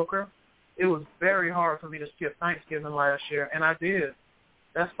mediocre. It was very hard for me to skip Thanksgiving last year, and I did.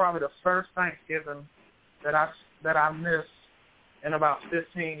 That's probably the first Thanksgiving that I missed in about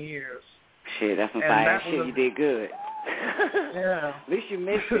 15 years. Shit, that's some fire shit. You did good. Yeah. At least you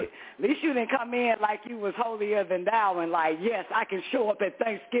missed it. At least you didn't come in like you was holier than thou and like, yes, I can show up at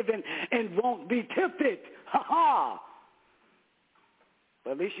Thanksgiving and won't be tempted. Ha ha.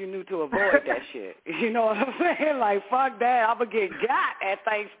 But at least you knew to avoid that shit. You know what I'm saying? Like, fuck that. I'm going to get got at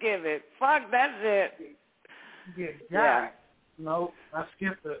Thanksgiving. Fuck that shit. Get got? Yeah. No, I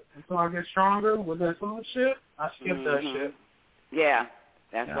skipped it. Until I get stronger with that food shit, I skipped that shit. Yeah,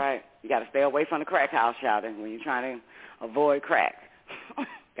 that's right. You got to stay away from the crack house shouting when you're trying to avoid crack.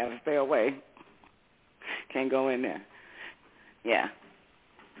 Got to stay away. Can't go in there. Yeah.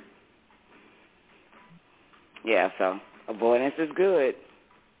 Yeah, so avoidance is good.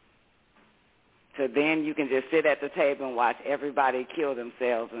 So then you can just sit at the table and watch everybody kill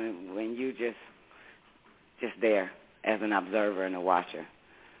themselves when you just there as an observer and a watcher.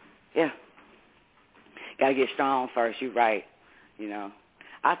 Yeah. Got to get strong first. You're right. You know,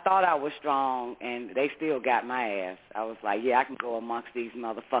 I thought I was strong, and they still got my ass. I was like, yeah, I can go amongst these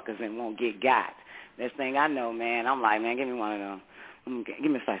motherfuckers and won't get got. Next thing I know, man, I'm like, man, give me one of them.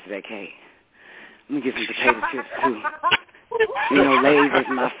 Give me a slice of that cake. Let me get some potato chips, too. You know, Lay's is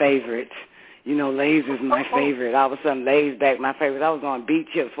my favorite. All of a sudden, Lay's back my favorite. I was on beet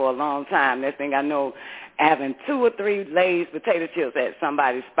chips for a long time. Next thing I know, having 2 or 3 Lay's potato chips at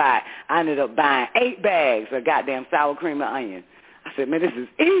somebody's spot, I ended up buying 8 bags of goddamn sour cream and onion. I said, man, this is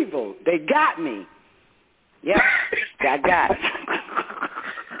evil. They got me. Yep, I got it.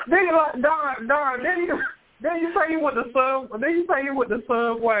 Then you like darn. Then you say you went to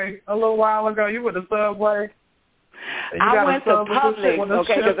Subway a little while ago. You went to Subway. I went to Publix,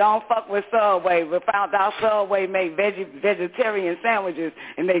 okay, because I don't fuck with Subway. We found out Subway made vegetarian sandwiches,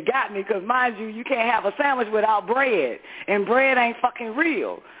 and they got me because, mind you, you can't have a sandwich without bread, and bread ain't fucking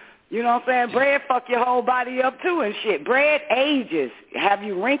real. You know what I'm saying? Bread fuck your whole body up too and shit. Bread ages, have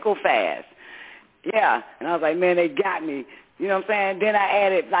you wrinkle fast. Yeah, and I was like, man, they got me. You know what I'm saying? Then I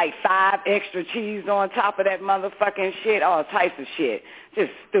added like 5 extra cheese on top of that motherfucking shit, all types of shit.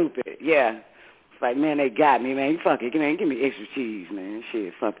 Just stupid, yeah. Like, man, they got me, man. Fuck it. Man, give me extra cheese, man.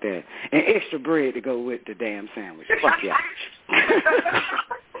 Shit, fuck that. And extra bread to go with the damn sandwich. Fuck y'all.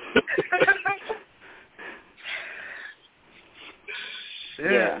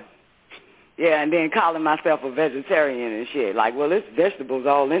 Yeah, and then calling myself a vegetarian and shit. Like, well, it's vegetables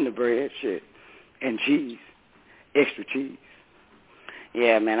all in the bread, shit. And cheese. Extra cheese.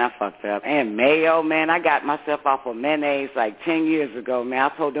 Yeah, man, I fucked up. And mayo, man, I got myself off of mayonnaise like 10 years ago,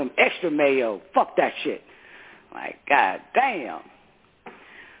 man. I told them extra mayo. Fuck that shit. Like, god damn.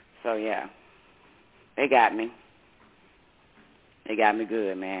 So, yeah, they got me. They got me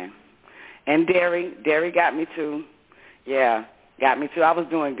good, man. And dairy got me too. Yeah, got me too. I was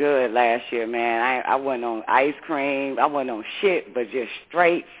doing good last year, man. I wasn't on ice cream. I wasn't on shit, but just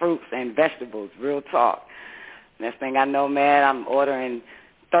straight fruits and vegetables, real talk. Next thing I know, man, I'm ordering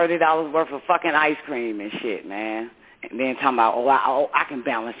 $30 worth of fucking ice cream and shit, man. And then talking about, I can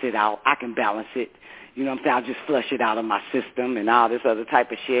balance it out. I can balance it. You know what I'm saying? I'll just flush it out of my system and all this other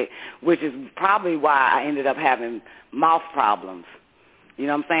type of shit, which is probably why I ended up having mouth problems. You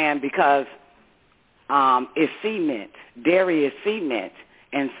know what I'm saying? Because it's cement. Dairy is cement.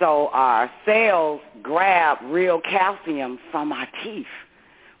 And so our cells grab real calcium from our teeth.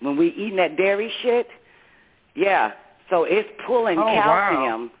 When we eating that dairy shit, yeah, so it's pulling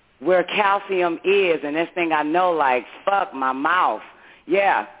calcium where calcium is, and next thing I know, like, fuck my mouth.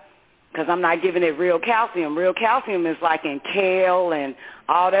 Yeah, because I'm not giving it real calcium. Real calcium is like in kale and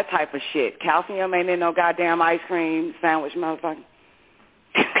all that type of shit. Calcium ain't in no goddamn ice cream sandwich, motherfucker.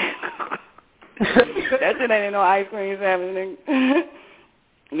 That shit ain't in no ice cream sandwich.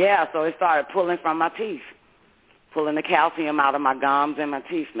 Yeah, so it started pulling from my teeth, pulling the calcium out of my gums and my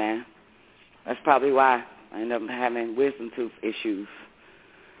teeth, man. That's probably why I ended up having wisdom tooth issues,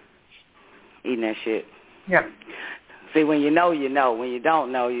 eating that shit. Yeah. See, when you know, you know. When you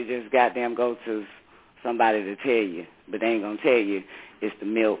don't know, you just goddamn go to somebody to tell you. But they ain't going to tell you it's the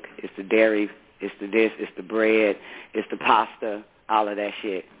milk, it's the dairy, it's the this, it's the bread, it's the pasta, all of that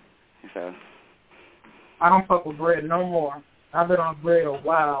shit. So I don't fuck with bread no more. I've been on bread a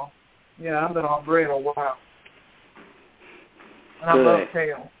while. Yeah, I've been on bread a while. And good. I love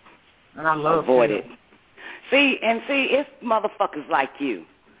kale. And I love avoid kale. it. See, it's motherfuckers like you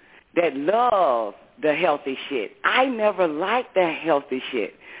that love the healthy shit. I never liked that healthy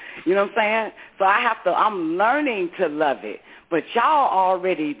shit. You know what I'm saying? So I'm learning to love it. But y'all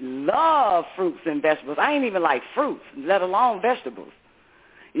already love fruits and vegetables. I ain't even like fruits, let alone vegetables.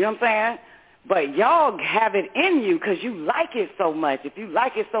 You know what I'm saying? But y'all have it in you because you like it so much. If you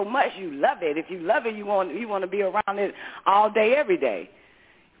like it so much, you love it. If you love it, you want to be around it all day, every day.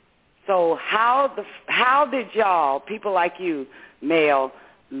 So how did y'all, people like you, Mel,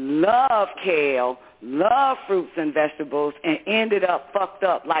 love kale, love fruits and vegetables, and ended up fucked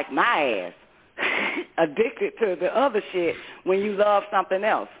up like my ass, addicted to the other shit when you love something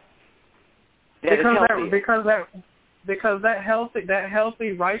else? Because that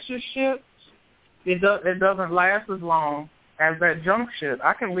healthy righteous shit, it doesn't last as long as that junk shit.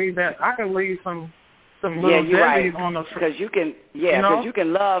 I can leave some little jellies on the because you can because you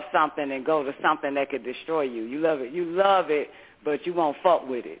can love something and go to something that could destroy you. You love it, but you won't fuck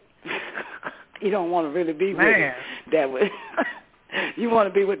with it. You don't want to really be with it. That way, you want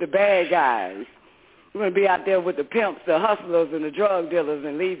to be with the bad guys. You want to be out there with the pimps, the hustlers, and the drug dealers,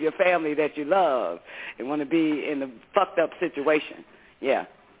 and leave your family that you love, and want to be in a fucked up situation. Yeah.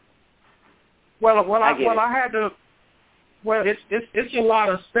 It's a lot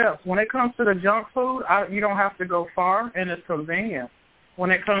of steps. When it comes to the junk food, you don't have to go far, and it's convenient. When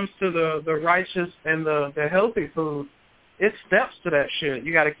it comes to the righteous and the healthy food, it's steps to that shit.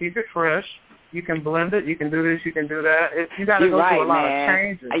 You got to keep it fresh. You can blend it. You can do this. You can do that. You got to go through a lot of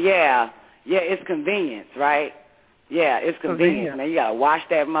changes. Yeah, it's convenience, right? Yeah, it's convenience, man. You got to wash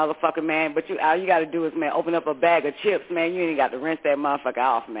that motherfucker, man. But all you got to do is, man, open up a bag of chips, man. You ain't got to rinse that motherfucker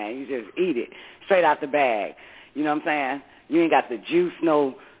off, man. You just eat it straight out the bag. You know what I'm saying? You ain't got to juice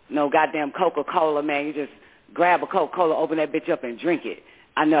no goddamn Coca-Cola, man. You just grab a Coca-Cola, open that bitch up, and drink it.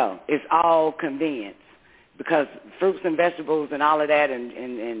 I know. It's all convenience. because fruits and vegetables and all of that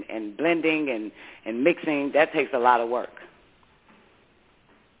and blending and mixing, that takes a lot of work.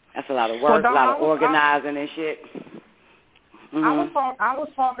 That's a lot of work, a lot of organizing and shit. Mm-hmm. I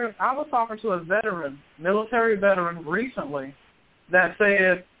was talking to a veteran, military veteran recently, that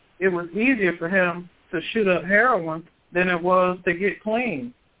said it was easier for him to shoot up heroin than it was to get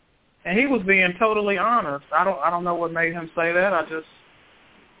clean, and he was being totally honest. I don't know what made him say that.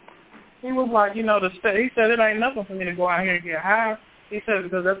 He was like, he said it ain't nothing for me to go out here and get high. He said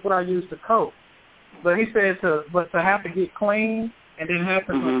because that's what I use to cope. But he said to have to get clean and then have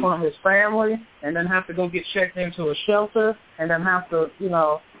to confront his family and then have to go get checked into a shelter and then have to,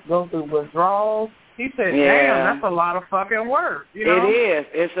 go through withdrawals. He said, damn, that's a lot of fucking work. It is.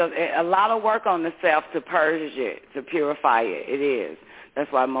 It's a lot of work on the self to purge it, to purify it. It is.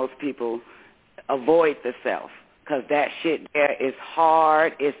 That's why most people avoid the self, because that shit there is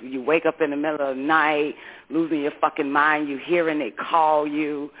hard. You wake up in the middle of the night, losing your fucking mind. You hearing it call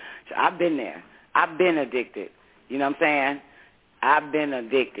you. So I've been there. I've been addicted. You know what I'm saying? I've been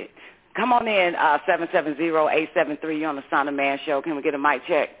addicted. Come on in, 770-873. You're on the Son of Man Show. Can we get a mic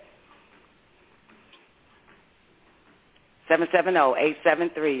check?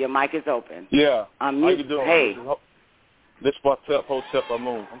 770-873. Your mic is open. Yeah. How you doing? Hey. This Hotep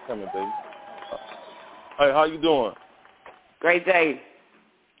Amun. I'm coming, baby. Hey, how you doing? Great day.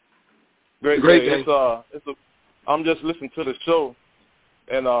 Great day. I'm just listening to the show,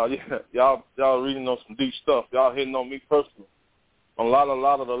 and y'all reading on some deep stuff. Y'all hitting on me personally on a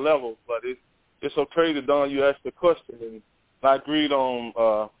lot of the levels. But it's so crazy, Don. You asked the question, and I agreed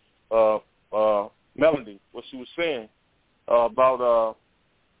on Melody, what she was saying about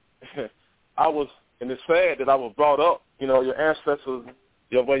I was, and it's sad that I was brought up. Your ancestors,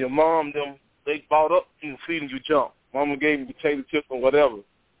 your mom, they brought up feeding you junk. Mama gave you potato chips or whatever.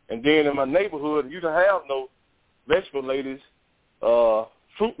 And then in my neighborhood, you didn't have no vegetable ladies,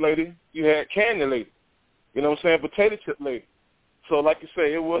 fruit lady. You had candy lady. You know what I'm saying? Potato chip lady. So like you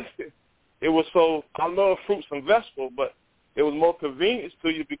say, it was so, I love fruits and vegetables, but it was more convenient to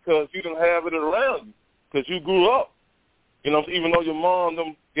you because you didn't have it around you because you grew up. Even though your mom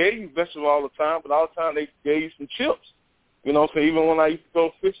gave you vegetables all the time, but all the time they gave you some chips. So even when I used to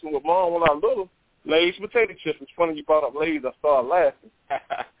go fishing with Mom when I was little, Lay's potato chips. It's funny you brought up Lay's. I started laughing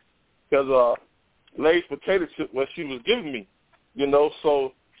because Lay's potato chips, what she was giving me,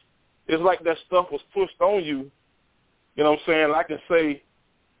 So it's like that stuff was pushed on you. You know what I'm saying? I can say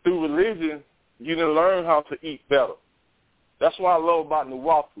through religion, you didn't learn how to eat better. That's what I love about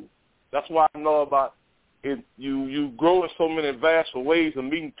Nuwapu. That's why I know about it. You grow in so many vast ways of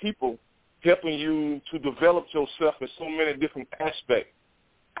meeting people, helping you to develop yourself in so many different aspects.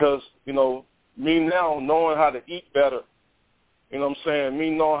 Because, me now knowing how to eat better, me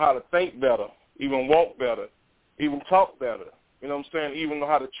knowing how to think better, even walk better, even talk better, even know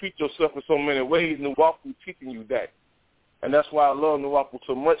how to treat yourself in so many ways, Nuwapu teaching you that. And that's why I love Nuwapu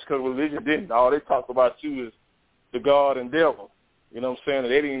so much, because religion didn't. All they talk about you is the God and devil. They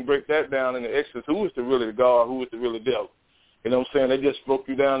didn't even break that down in the Exodus. Who is the really the God? Who is the really devil? They just broke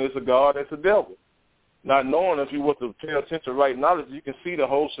you down as a God, as a devil. Not knowing if you want to pay attention to right knowledge, you can see the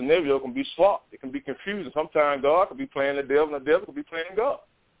whole scenario can be swapped. It can be confusing. Sometimes God could be playing the devil, and the devil could be playing God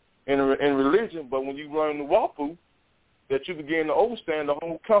in religion. But when you learn the Nuwapu, that you begin to understand the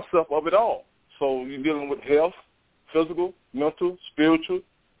whole concept of it all. So you're dealing with health, physical, mental, spiritual,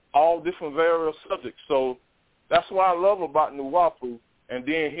 all different various subjects. So that's what I love about Nuwapu, and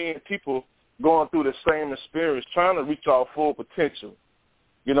then hearing people going through the same experience, trying to reach our full potential.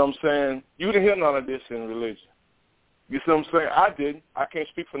 You know what I'm saying? You didn't hear none of this in religion. You see what I'm saying? I didn't. I can't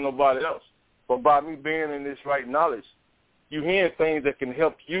speak for nobody else. But by me being in this right knowledge, you hearing things that can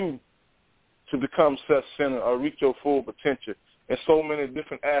help you to become self-centered or reach your full potential in so many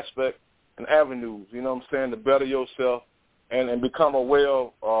different aspects and avenues, to better yourself and become a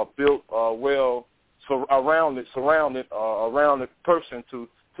well-built, surrounded person to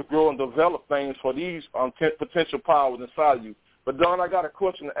grow and develop things for these potential powers inside of you. But, Don, I got a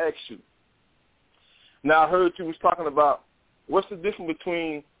question to ask you. Now, I heard you was talking about what's the difference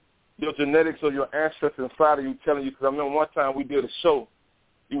between your genetics or your ancestors inside of you telling you, because I remember one time we did a show,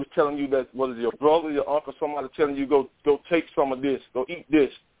 he was telling you that, was it your brother, your uncle, somebody telling you, go take some of this, go eat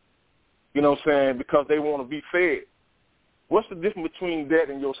this, because they want to be fed. What's the difference between that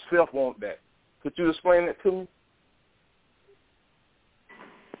and yourself want that? Could you explain that to me?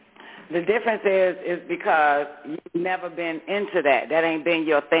 The difference is because you've never been into that. That ain't been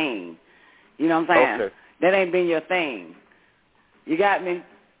your thing. You know what I'm saying? Okay. That ain't been your thing. You got me?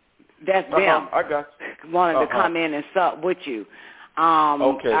 That's them. I got you. Wanted to come in and sup with you.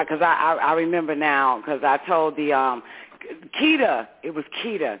 Okay. Because I remember now, because I told the Keita, it was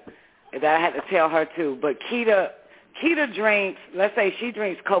Keita that I had to tell her too. But Keita drinks, let's say she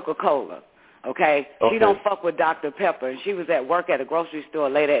drinks Coca-Cola, okay? She don't fuck with Dr. Pepper. And she was at work at a grocery store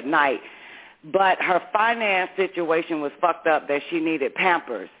late at night. But her finance situation was fucked up that she needed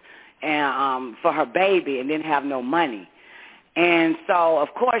Pampers and for her baby and didn't have no money. And so,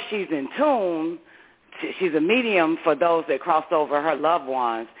 of course, she's in tune. She's a medium for those that cross over her loved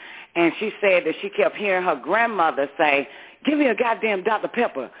ones. And she said that she kept hearing her grandmother say, give me a goddamn Dr.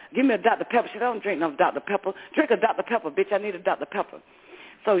 Pepper. Give me a Dr. Pepper. She said, I don't drink no Dr. Pepper. Drink a Dr. Pepper, bitch. I need a Dr. Pepper.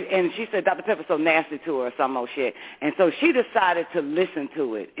 So, and she said Dr. Pepper's so nasty to her or some old shit. And so she decided to listen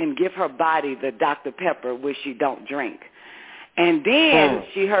to it and give her body the Dr. Pepper, which she don't drink. And then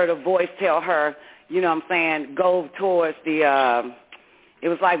she heard a voice tell her, you know what I'm saying, go towards the, it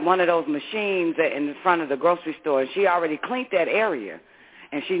was like one of those machines in the front of the grocery store. And she already cleaned that area.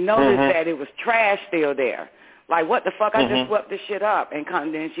 And she noticed that it was trash still there. Like, what the fuck? I just swept this shit up. And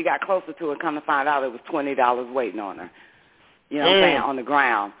then she got closer to it, come to find out it was $20 waiting on her. You know what I'm saying, on the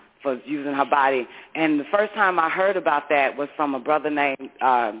ground for using her body. And the first time I heard about that was from a brother named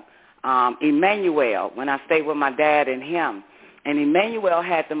Emmanuel when I stayed with my dad and him. And Emmanuel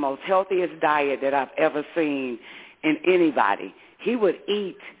had the most healthiest diet that I've ever seen in anybody. He would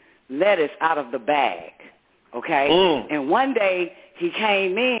eat lettuce out of the bag, okay? And one day he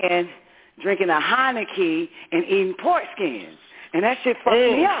came in drinking a Heineken and eating pork skins. And that shit fucked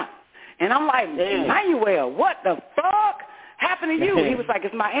me up. And I'm like, Emmanuel, what the fuck happened to you? He was like,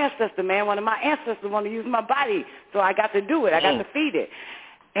 it's my ancestor, man. One of my ancestors wanted to use my body, so I got to do it. I got to feed it.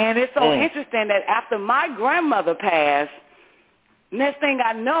 And it's so interesting that after my grandmother passed, next thing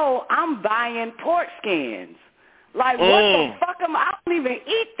I know, I'm buying pork skins. Like, what the fuck I don't even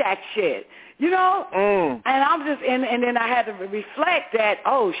eat that shit, you know? And I'm just, and then I had to reflect that,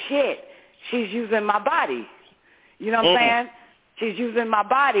 oh, shit, she's using my body. You know what I'm saying? She's using my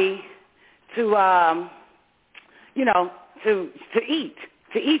body to, you know, to eat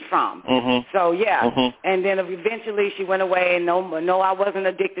from. So, yeah. And then eventually she went away, and no, I wasn't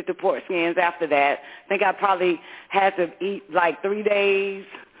addicted to pork skins after that. I think I probably had to eat like 3 days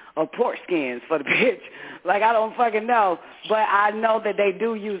of pork skins for the bitch. Like, I don't fucking know. But I know that they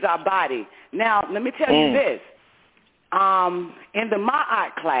do use our body. Now, let me tell you this. In the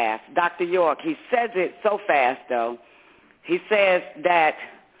Ma'at class, Dr. York, he says it so fast, though. He says that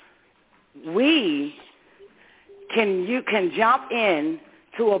you can jump in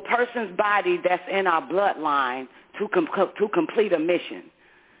to a person's body that's in our bloodline to complete a mission.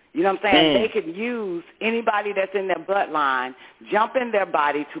 You know what I'm saying? They could use anybody that's in their bloodline, jump in their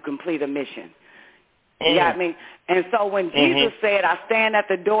body to complete a mission. You got me? And so when Jesus said, I stand at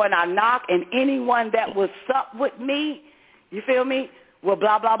the door and I knock, and anyone that will sup with me, you feel me, will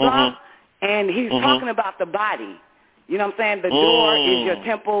blah, blah, blah. And he's talking about the body. You know what I'm saying? The door is your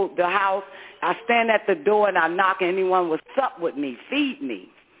temple, the house. I stand at the door and I knock, and anyone will sup with me, feed me.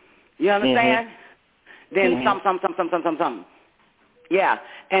 You understand? Then some. Yeah.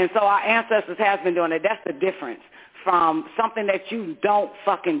 And so our ancestors have been doing it. That's the difference from something that you don't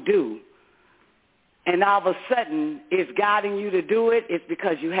fucking do, and all of a sudden it's guiding you to do it. It's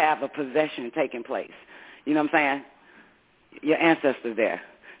because you have a possession taking place. You know what I'm saying? Your ancestors there.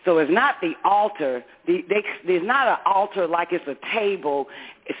 So it's not the altar. There's not an altar like it's a table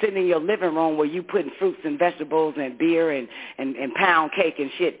sitting in your living room where you putting fruits and vegetables and beer and pound cake and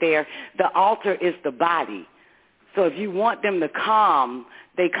shit there. The altar is the body. So if you want them to come,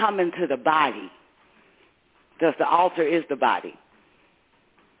 they come into the body. Because the altar is the body.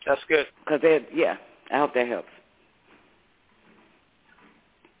 That's good. Because yeah, I hope that helps.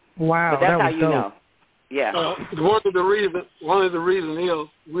 Wow, but that's that how was you dope. know. Yeah. One of the reasons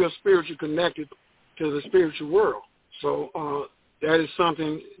is we're spiritually connected to the spiritual world. So that is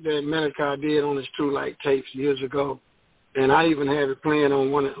something that Malachi did on his True Light tapes years ago, and I even have it playing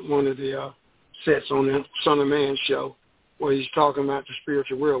on one of the sets on the Son of Man show, where he's talking about the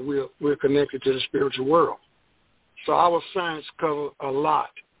spiritual world. We're connected to the spiritual world. So our science cover a lot.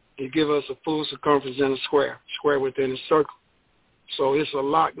 It gives us a full circumference in a square within a circle. So it's a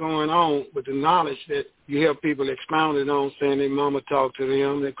lot going on with the knowledge that you hear people expounding on, saying their mama talked to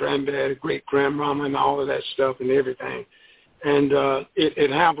them, their granddad, great-grandmama, and all of that stuff and everything. And it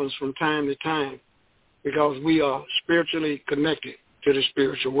happens from time to time because we are spiritually connected to the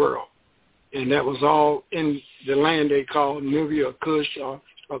spiritual world. And that was all in the land they call Nubia or Kush or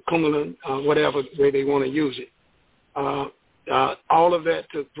Cumberland, whatever way they want to use it. All of that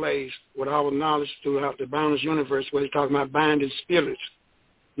took place with our knowledge throughout the boundless universe, where he's talking about binding spirits,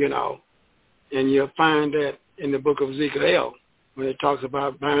 you know. And you'll find that in the book of Ezekiel, when it talks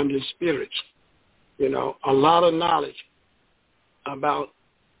about binding spirits. You know, a lot of knowledge about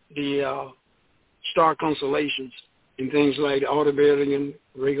the star constellations and things like Aldebaran,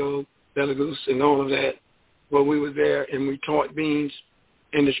 Rego, Betelgeuse, and all of that. Well, we were there and we taught beings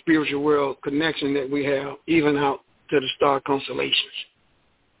in the spiritual world connection that we have even out to the star constellations.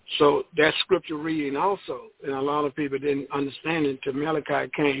 So that scripture reading also, and a lot of people didn't understand it until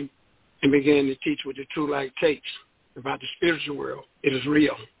Malachi came and began to teach what the true light takes about the spiritual world. It is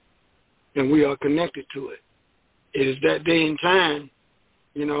real, and we are connected to it. It is that day and time,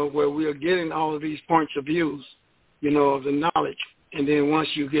 you know, where we are getting all of these points of views, you know, of the knowledge. And then once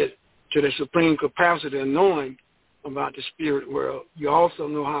you get to the supreme capacity of knowing about the spirit world, you also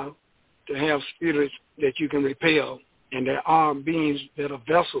know how to have spirits that you can repel. And there are beings that are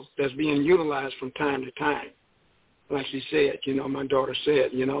vessels that's being utilized from time to time. Like she said, you know, my daughter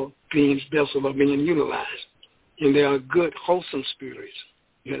said, you know, beings, vessels are being utilized. And they are good, wholesome spirits,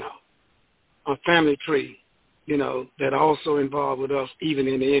 you know, a family tree, you know, that are also involved with us even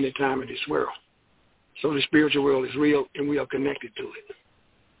in the end time of this world. So the spiritual world is real, and we are connected to it.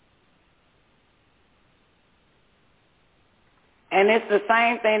 And it's the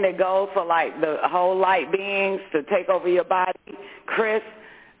same thing that goes for, like, the whole light beings to take over your body. Chris,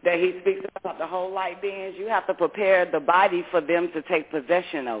 that he speaks about the whole light beings, you have to prepare the body for them to take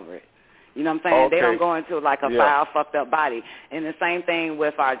possession over it. You know what I'm saying? Okay. They don't go into, like, a foul, fucked up body. And the same thing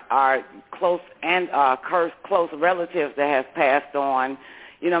with our close and close relatives that has passed on.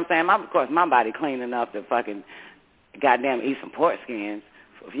 You know what I'm saying? Of course, my body clean enough to fucking goddamn eat some pork skins,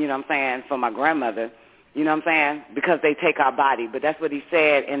 you know what I'm saying, for my grandmother. You know what I'm saying? Because they take our body. But that's what he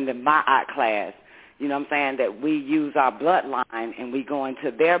said in the Ma'at class. You know what I'm saying? That we use our bloodline and we go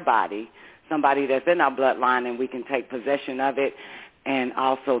into their body, somebody that's in our bloodline, and we can take possession of it and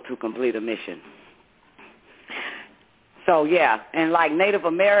also to complete a mission. So, yeah. And like Native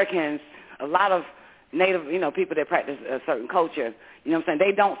Americans, a lot of Native, you know, people that practice a certain culture, you know what I'm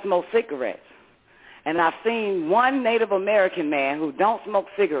saying, they don't smoke cigarettes. And I've seen one Native American man who don't smoke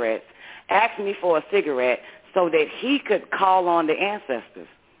cigarettes asked me for a cigarette so that he could call on the ancestors.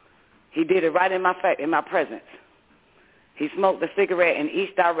 He did it right in my presence. He smoked a cigarette in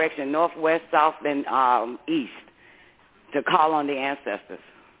each direction, north, west, south, and east, to call on the ancestors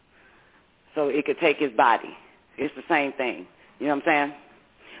so it could take his body. It's the same thing. You know what I'm saying?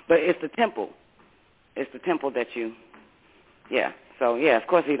 But it's the temple. It's the temple that you, yeah. So, yeah, of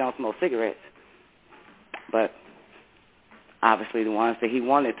course he don't smoke cigarettes. But obviously the ones that he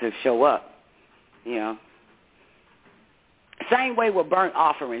wanted to show up, you know. Same way with burnt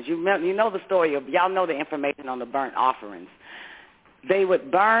offerings. You know the story of, y'all know the information on the burnt offerings. They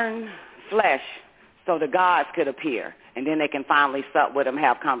would burn flesh so the gods could appear, and then they can finally sup with them,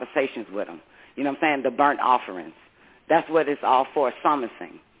 have conversations with them. You know what I'm saying? The burnt offerings. That's what it's all for,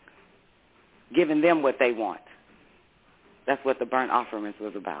 summoning, giving them what they want. That's what the burnt offerings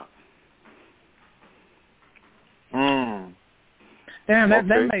was about. Damn,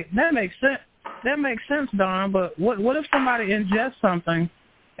 that makes sense. That makes sense, Don. But what if somebody ingests something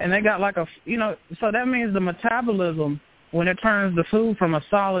and they got like a, you know, so that means the metabolism, when it turns the food from a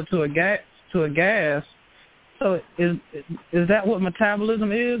solid to a gas. So is that what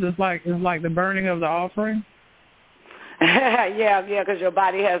metabolism is? It's like the burning of the offering. yeah, because your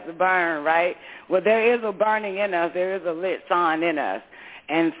body has to burn, right? Well, there is a burning in us. There is a lit sun in us.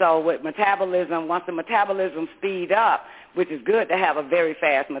 And so with metabolism, once the metabolism speed up, which is good to have a very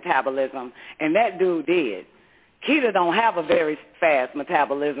fast metabolism, and that dude did. Keita don't have a very fast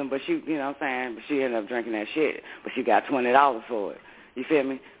metabolism, but she, you know what I'm saying, but she ended up drinking that shit. But she got $20 for it. You feel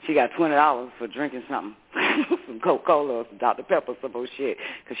me? She got $20 for drinking something, some Coca-Cola or some Dr. Pepper, some bullshit,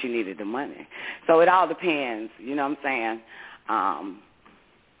 because she needed the money. So it all depends, you know what I'm saying?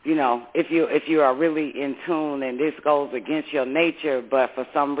 You know, if you are really in tune, and this goes against your nature, but for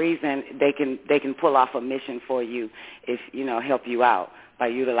some reason they can pull off a mission for you, if you know, help you out by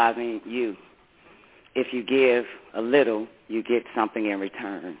utilizing you. If you give a little, you get something in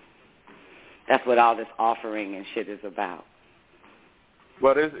return. That's what all this offering and shit is about.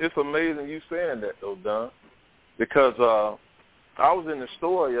 But it's amazing you saying that though, Don, because I was in the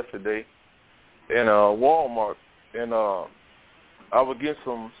store yesterday in Walmart, and I would get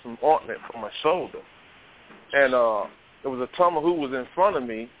some ointment for my shoulder. And there was a Tomahawk who was in front of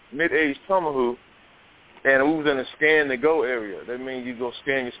me, mid-aged Tomahawk, and we was in the scan to go area. That means you go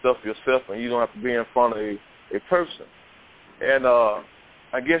scan your stuff yourself and you don't have to be in front of a person. And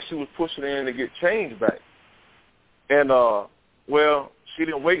I guess she was pushing in to get change back. And, well, she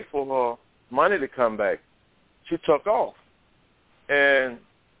didn't wait for her money to come back. She took off. And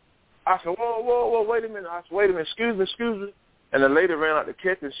I said, whoa, wait a minute. I said, wait a minute, excuse me. And the lady ran out to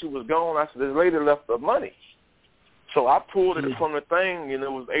catch it. She was gone. I said, this lady left the money. So I pulled it from the thing, and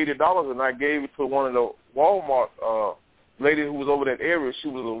it was $80, and I gave it to one of the Walmart lady who was over that area. She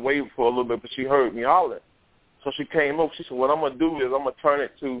was away for a little bit, but she heard me holler. So she came up. She said, what I'm going to do is I'm going to turn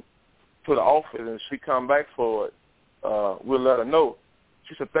it to the office, and if she come back for it, we'll let her know.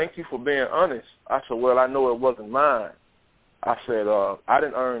 She said, thank you for being honest. I said, well, I know it wasn't mine. I said, I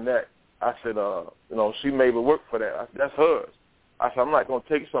didn't earn that. I said, she made me work for that. I said, that's hers. I said, I'm not going to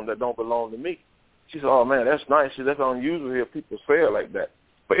take something that don't belong to me. She said, oh, man, that's nice. She said, that's unusual to hear people say it like that.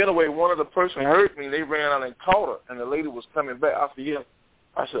 But anyway, one of the person heard me, and they ran out and caught her, and the lady was coming back. I said, yeah.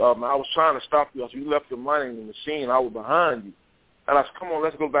 I said, man, I was trying to stop you. I said, you left your money in the machine. I was behind you. And I said, come on,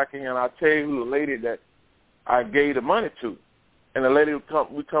 let's go back in here, and I'll tell you who the lady that I gave the money to. And the lady would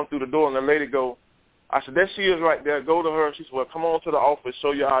come, we come through the door, and the lady go, I said, there she is right there. Go to her. She said, well, come on to the office,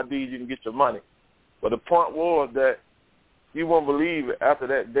 show your ID, you can get your money. But the point was that you won't believe it. After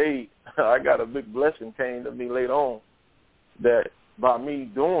that day, I got a big blessing came to me later on that by me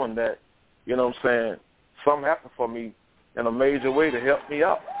doing that, you know what I'm saying, something happened for me in a major way to help me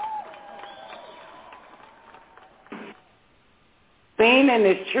out. Seen in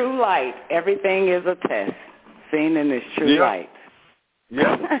this true light, everything is a test. Seen in this true light.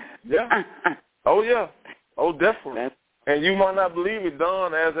 Yeah, yeah. Oh, yeah. Oh, definitely. And you might not believe it,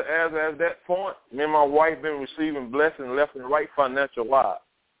 Don, as that point, me and my wife been receiving blessings left and right financial-wise.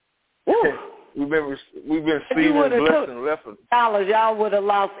 We've been receiving blessings left and right. Y'all would have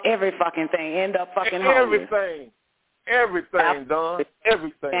lost every fucking thing. End up fucking homeless. Everything, Don.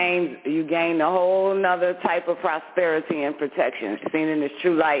 Everything. You gain a whole nother type of prosperity and protection. Seen in this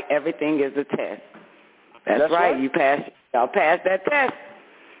true light, everything is a test. That's right. Y'all passed that test.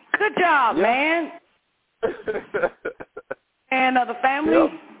 Good job, man. And of the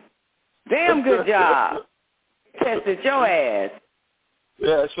family, damn good job. Tested your ass.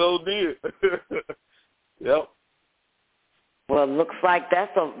 Yeah, sure did. Yep. Well, it looks like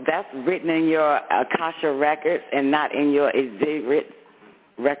that's written in your Akasha records and not in your Izirit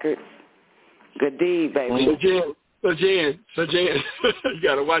records. Good deed, baby. So Jen, you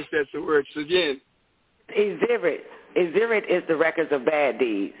got to watch that word. So Jen. Izirit is the records of bad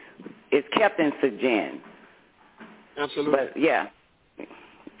deeds. It's kept in Sajan. Absolutely. But, yeah,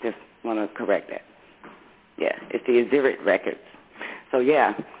 just want to correct that. Yeah, it's the Izirit records. So,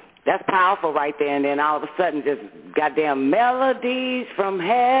 yeah, that's powerful right there. And then all of a sudden, just goddamn melodies from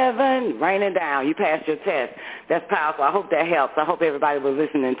heaven raining down. You passed your test. That's powerful. I hope that helps. I hope everybody was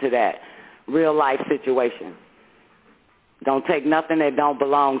listening to that real-life situation. Don't take nothing that don't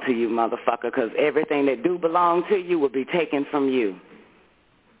belong to you, motherfucker, because everything that do belong to you will be taken from you.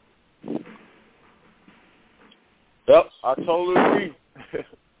 Yep, I totally agree.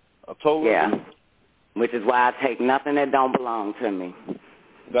 Agree. Which is why I take nothing that don't belong to me.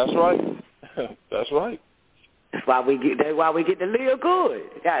 That's right. That's right. That's why we get to live good.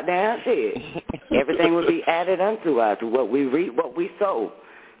 Goddamn shit. Everything will be added unto us. What we reap, what we sow.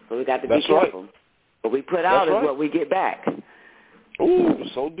 So we got to be careful. Right. What we put out is what we get back. Ooh,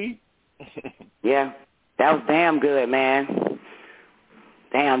 so deep. Yeah, that was damn good, man.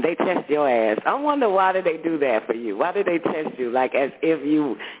 Damn, they test your ass. I wonder why did they do that for you? Why did they test you? Like as if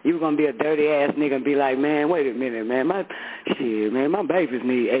you were going to be a dirty ass nigga and be like, man, wait a minute, man. My babies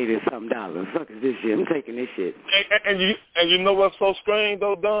need $80-something. Fuck is this shit? I'm taking this shit. And you know what's so strange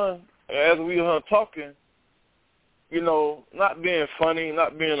though, Don? As we were talking, you know, not being funny,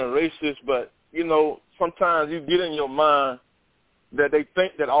 not being a racist, but, you know, sometimes you get in your mind that they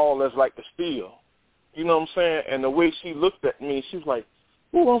think that all is like the steal. You know what I'm saying? And the way she looked at me, she was like,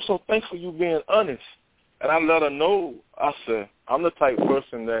 oh, I'm so thankful you being honest. And I let her know, I said, I'm the type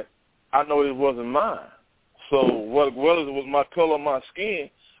person that I know it wasn't mine. So whether it was my color or my skin,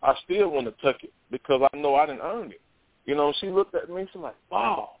 I still want to tuck it because I know I didn't earn it. You know, she looked at me and she was like,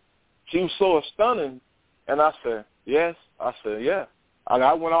 wow. She was so stunning. And I said, yes. I said, yeah. And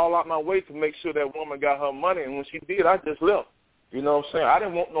I went all out my way to make sure that woman got her money. And when she did, I just left. You know what I'm saying? I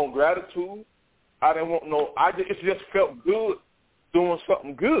didn't want no gratitude. It just felt good doing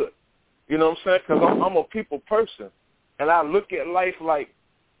something good. You know what I'm saying? Because I'm a people person. And I look at life like,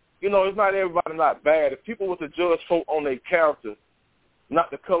 you know, it's not everybody not bad. If people were to judge folk on their character, not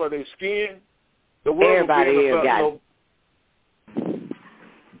the color of their skin, the world everybody would be in is got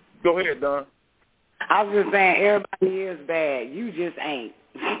Go ahead, Don. I was just saying, everybody is bad. You just ain't.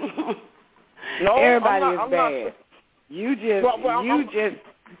 No, everybody I'm is bad. You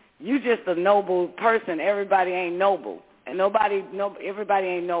just a noble person. Everybody ain't noble. And everybody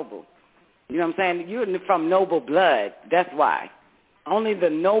ain't noble. You know what I'm saying? You're from noble blood. That's why. Only the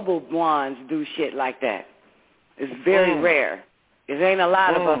noble ones do shit like that. It's very rare. There ain't a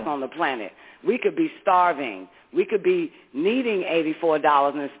lot of us on the planet. We could be starving. We could be needing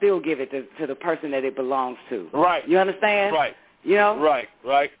 $84 and still give it to the person that it belongs to. Right. You understand? Right. You know? Right.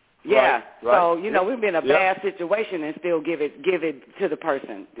 Yeah. Right. So, you know, we've been in a bad situation and still give it to the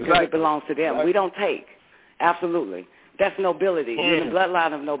person because it belongs to them. We don't take. Absolutely. That's nobility. You're in the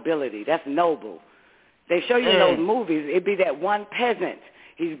bloodline of nobility. That's noble. They show you in those movies, it'd be that one peasant.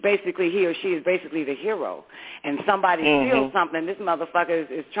 He or she is basically the hero. And somebody steals something, this motherfucker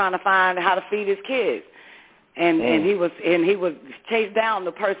is trying to find how to feed his kids. And he would chase down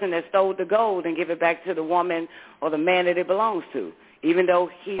the person that stole the gold and give it back to the woman or the man that it belongs to, even though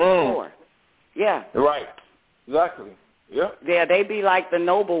he's poor. Yeah. Right. Exactly. Yeah. Yeah, they be like the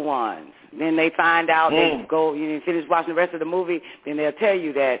noble ones. Then they find out, they go, you finish watching the rest of the movie, then they'll tell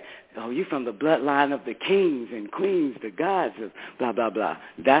you that, oh, you from the bloodline of the kings and queens, the gods of blah, blah, blah.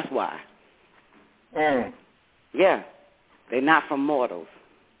 That's why. Yeah. They're not from mortals.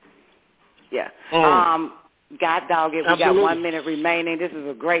 Yeah. God dog it. We got 1 minute remaining. This is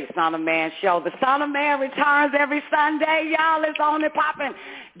a great Son of Man show. The Son of Man returns every Sunday. Y'all, it's on and popping.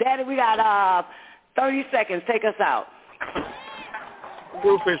 Daddy, we got 30 seconds. Take us out.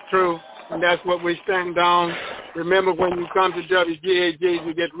 Proof is true, and that's what we stand on. Remember, when you come to WGAG,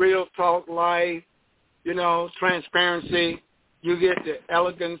 you get real talk, live, transparency. You get the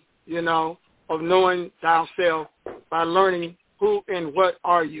elegance, of knowing thyself by learning who and what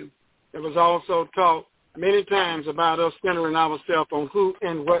are you. It was also taught many times about us centering ourselves on who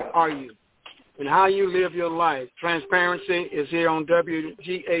and what are you and how you live your life. Transparency is here on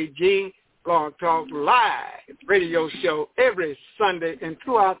WGAG. Blog Talk Live radio show every Sunday and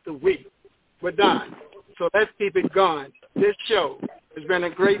throughout the week. We're done. So let's keep it going. This show has been a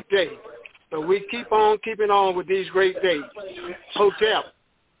great day. So we keep on keeping on with these great days. Hotel,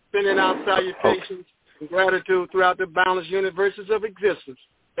 sending out salutations and gratitude throughout the boundless universes of existence.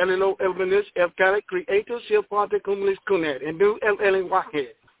 Elilo Elvinus, El Kalik, Creator, Silpate, Cumulis, Kunet, and do El Elin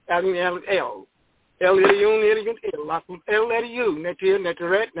Wahed, Alin El. El Eliu, Netir,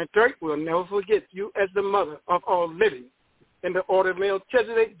 Neteret, Netert will never forget you as the mother of all living. In the order of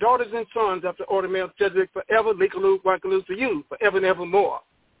Melchizedek, daughters and sons of the order of Melchizedek, forever, Likalu, Wakalu to you, forever and evermore.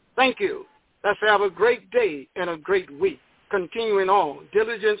 Thank you. Let's have a great day and a great week. Continuing on,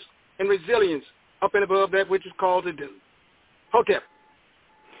 diligence and resilience up and above that which is called to do. Hotep.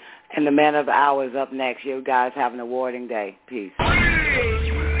 And the man of the hour is up next. You guys have an awarding day. Peace.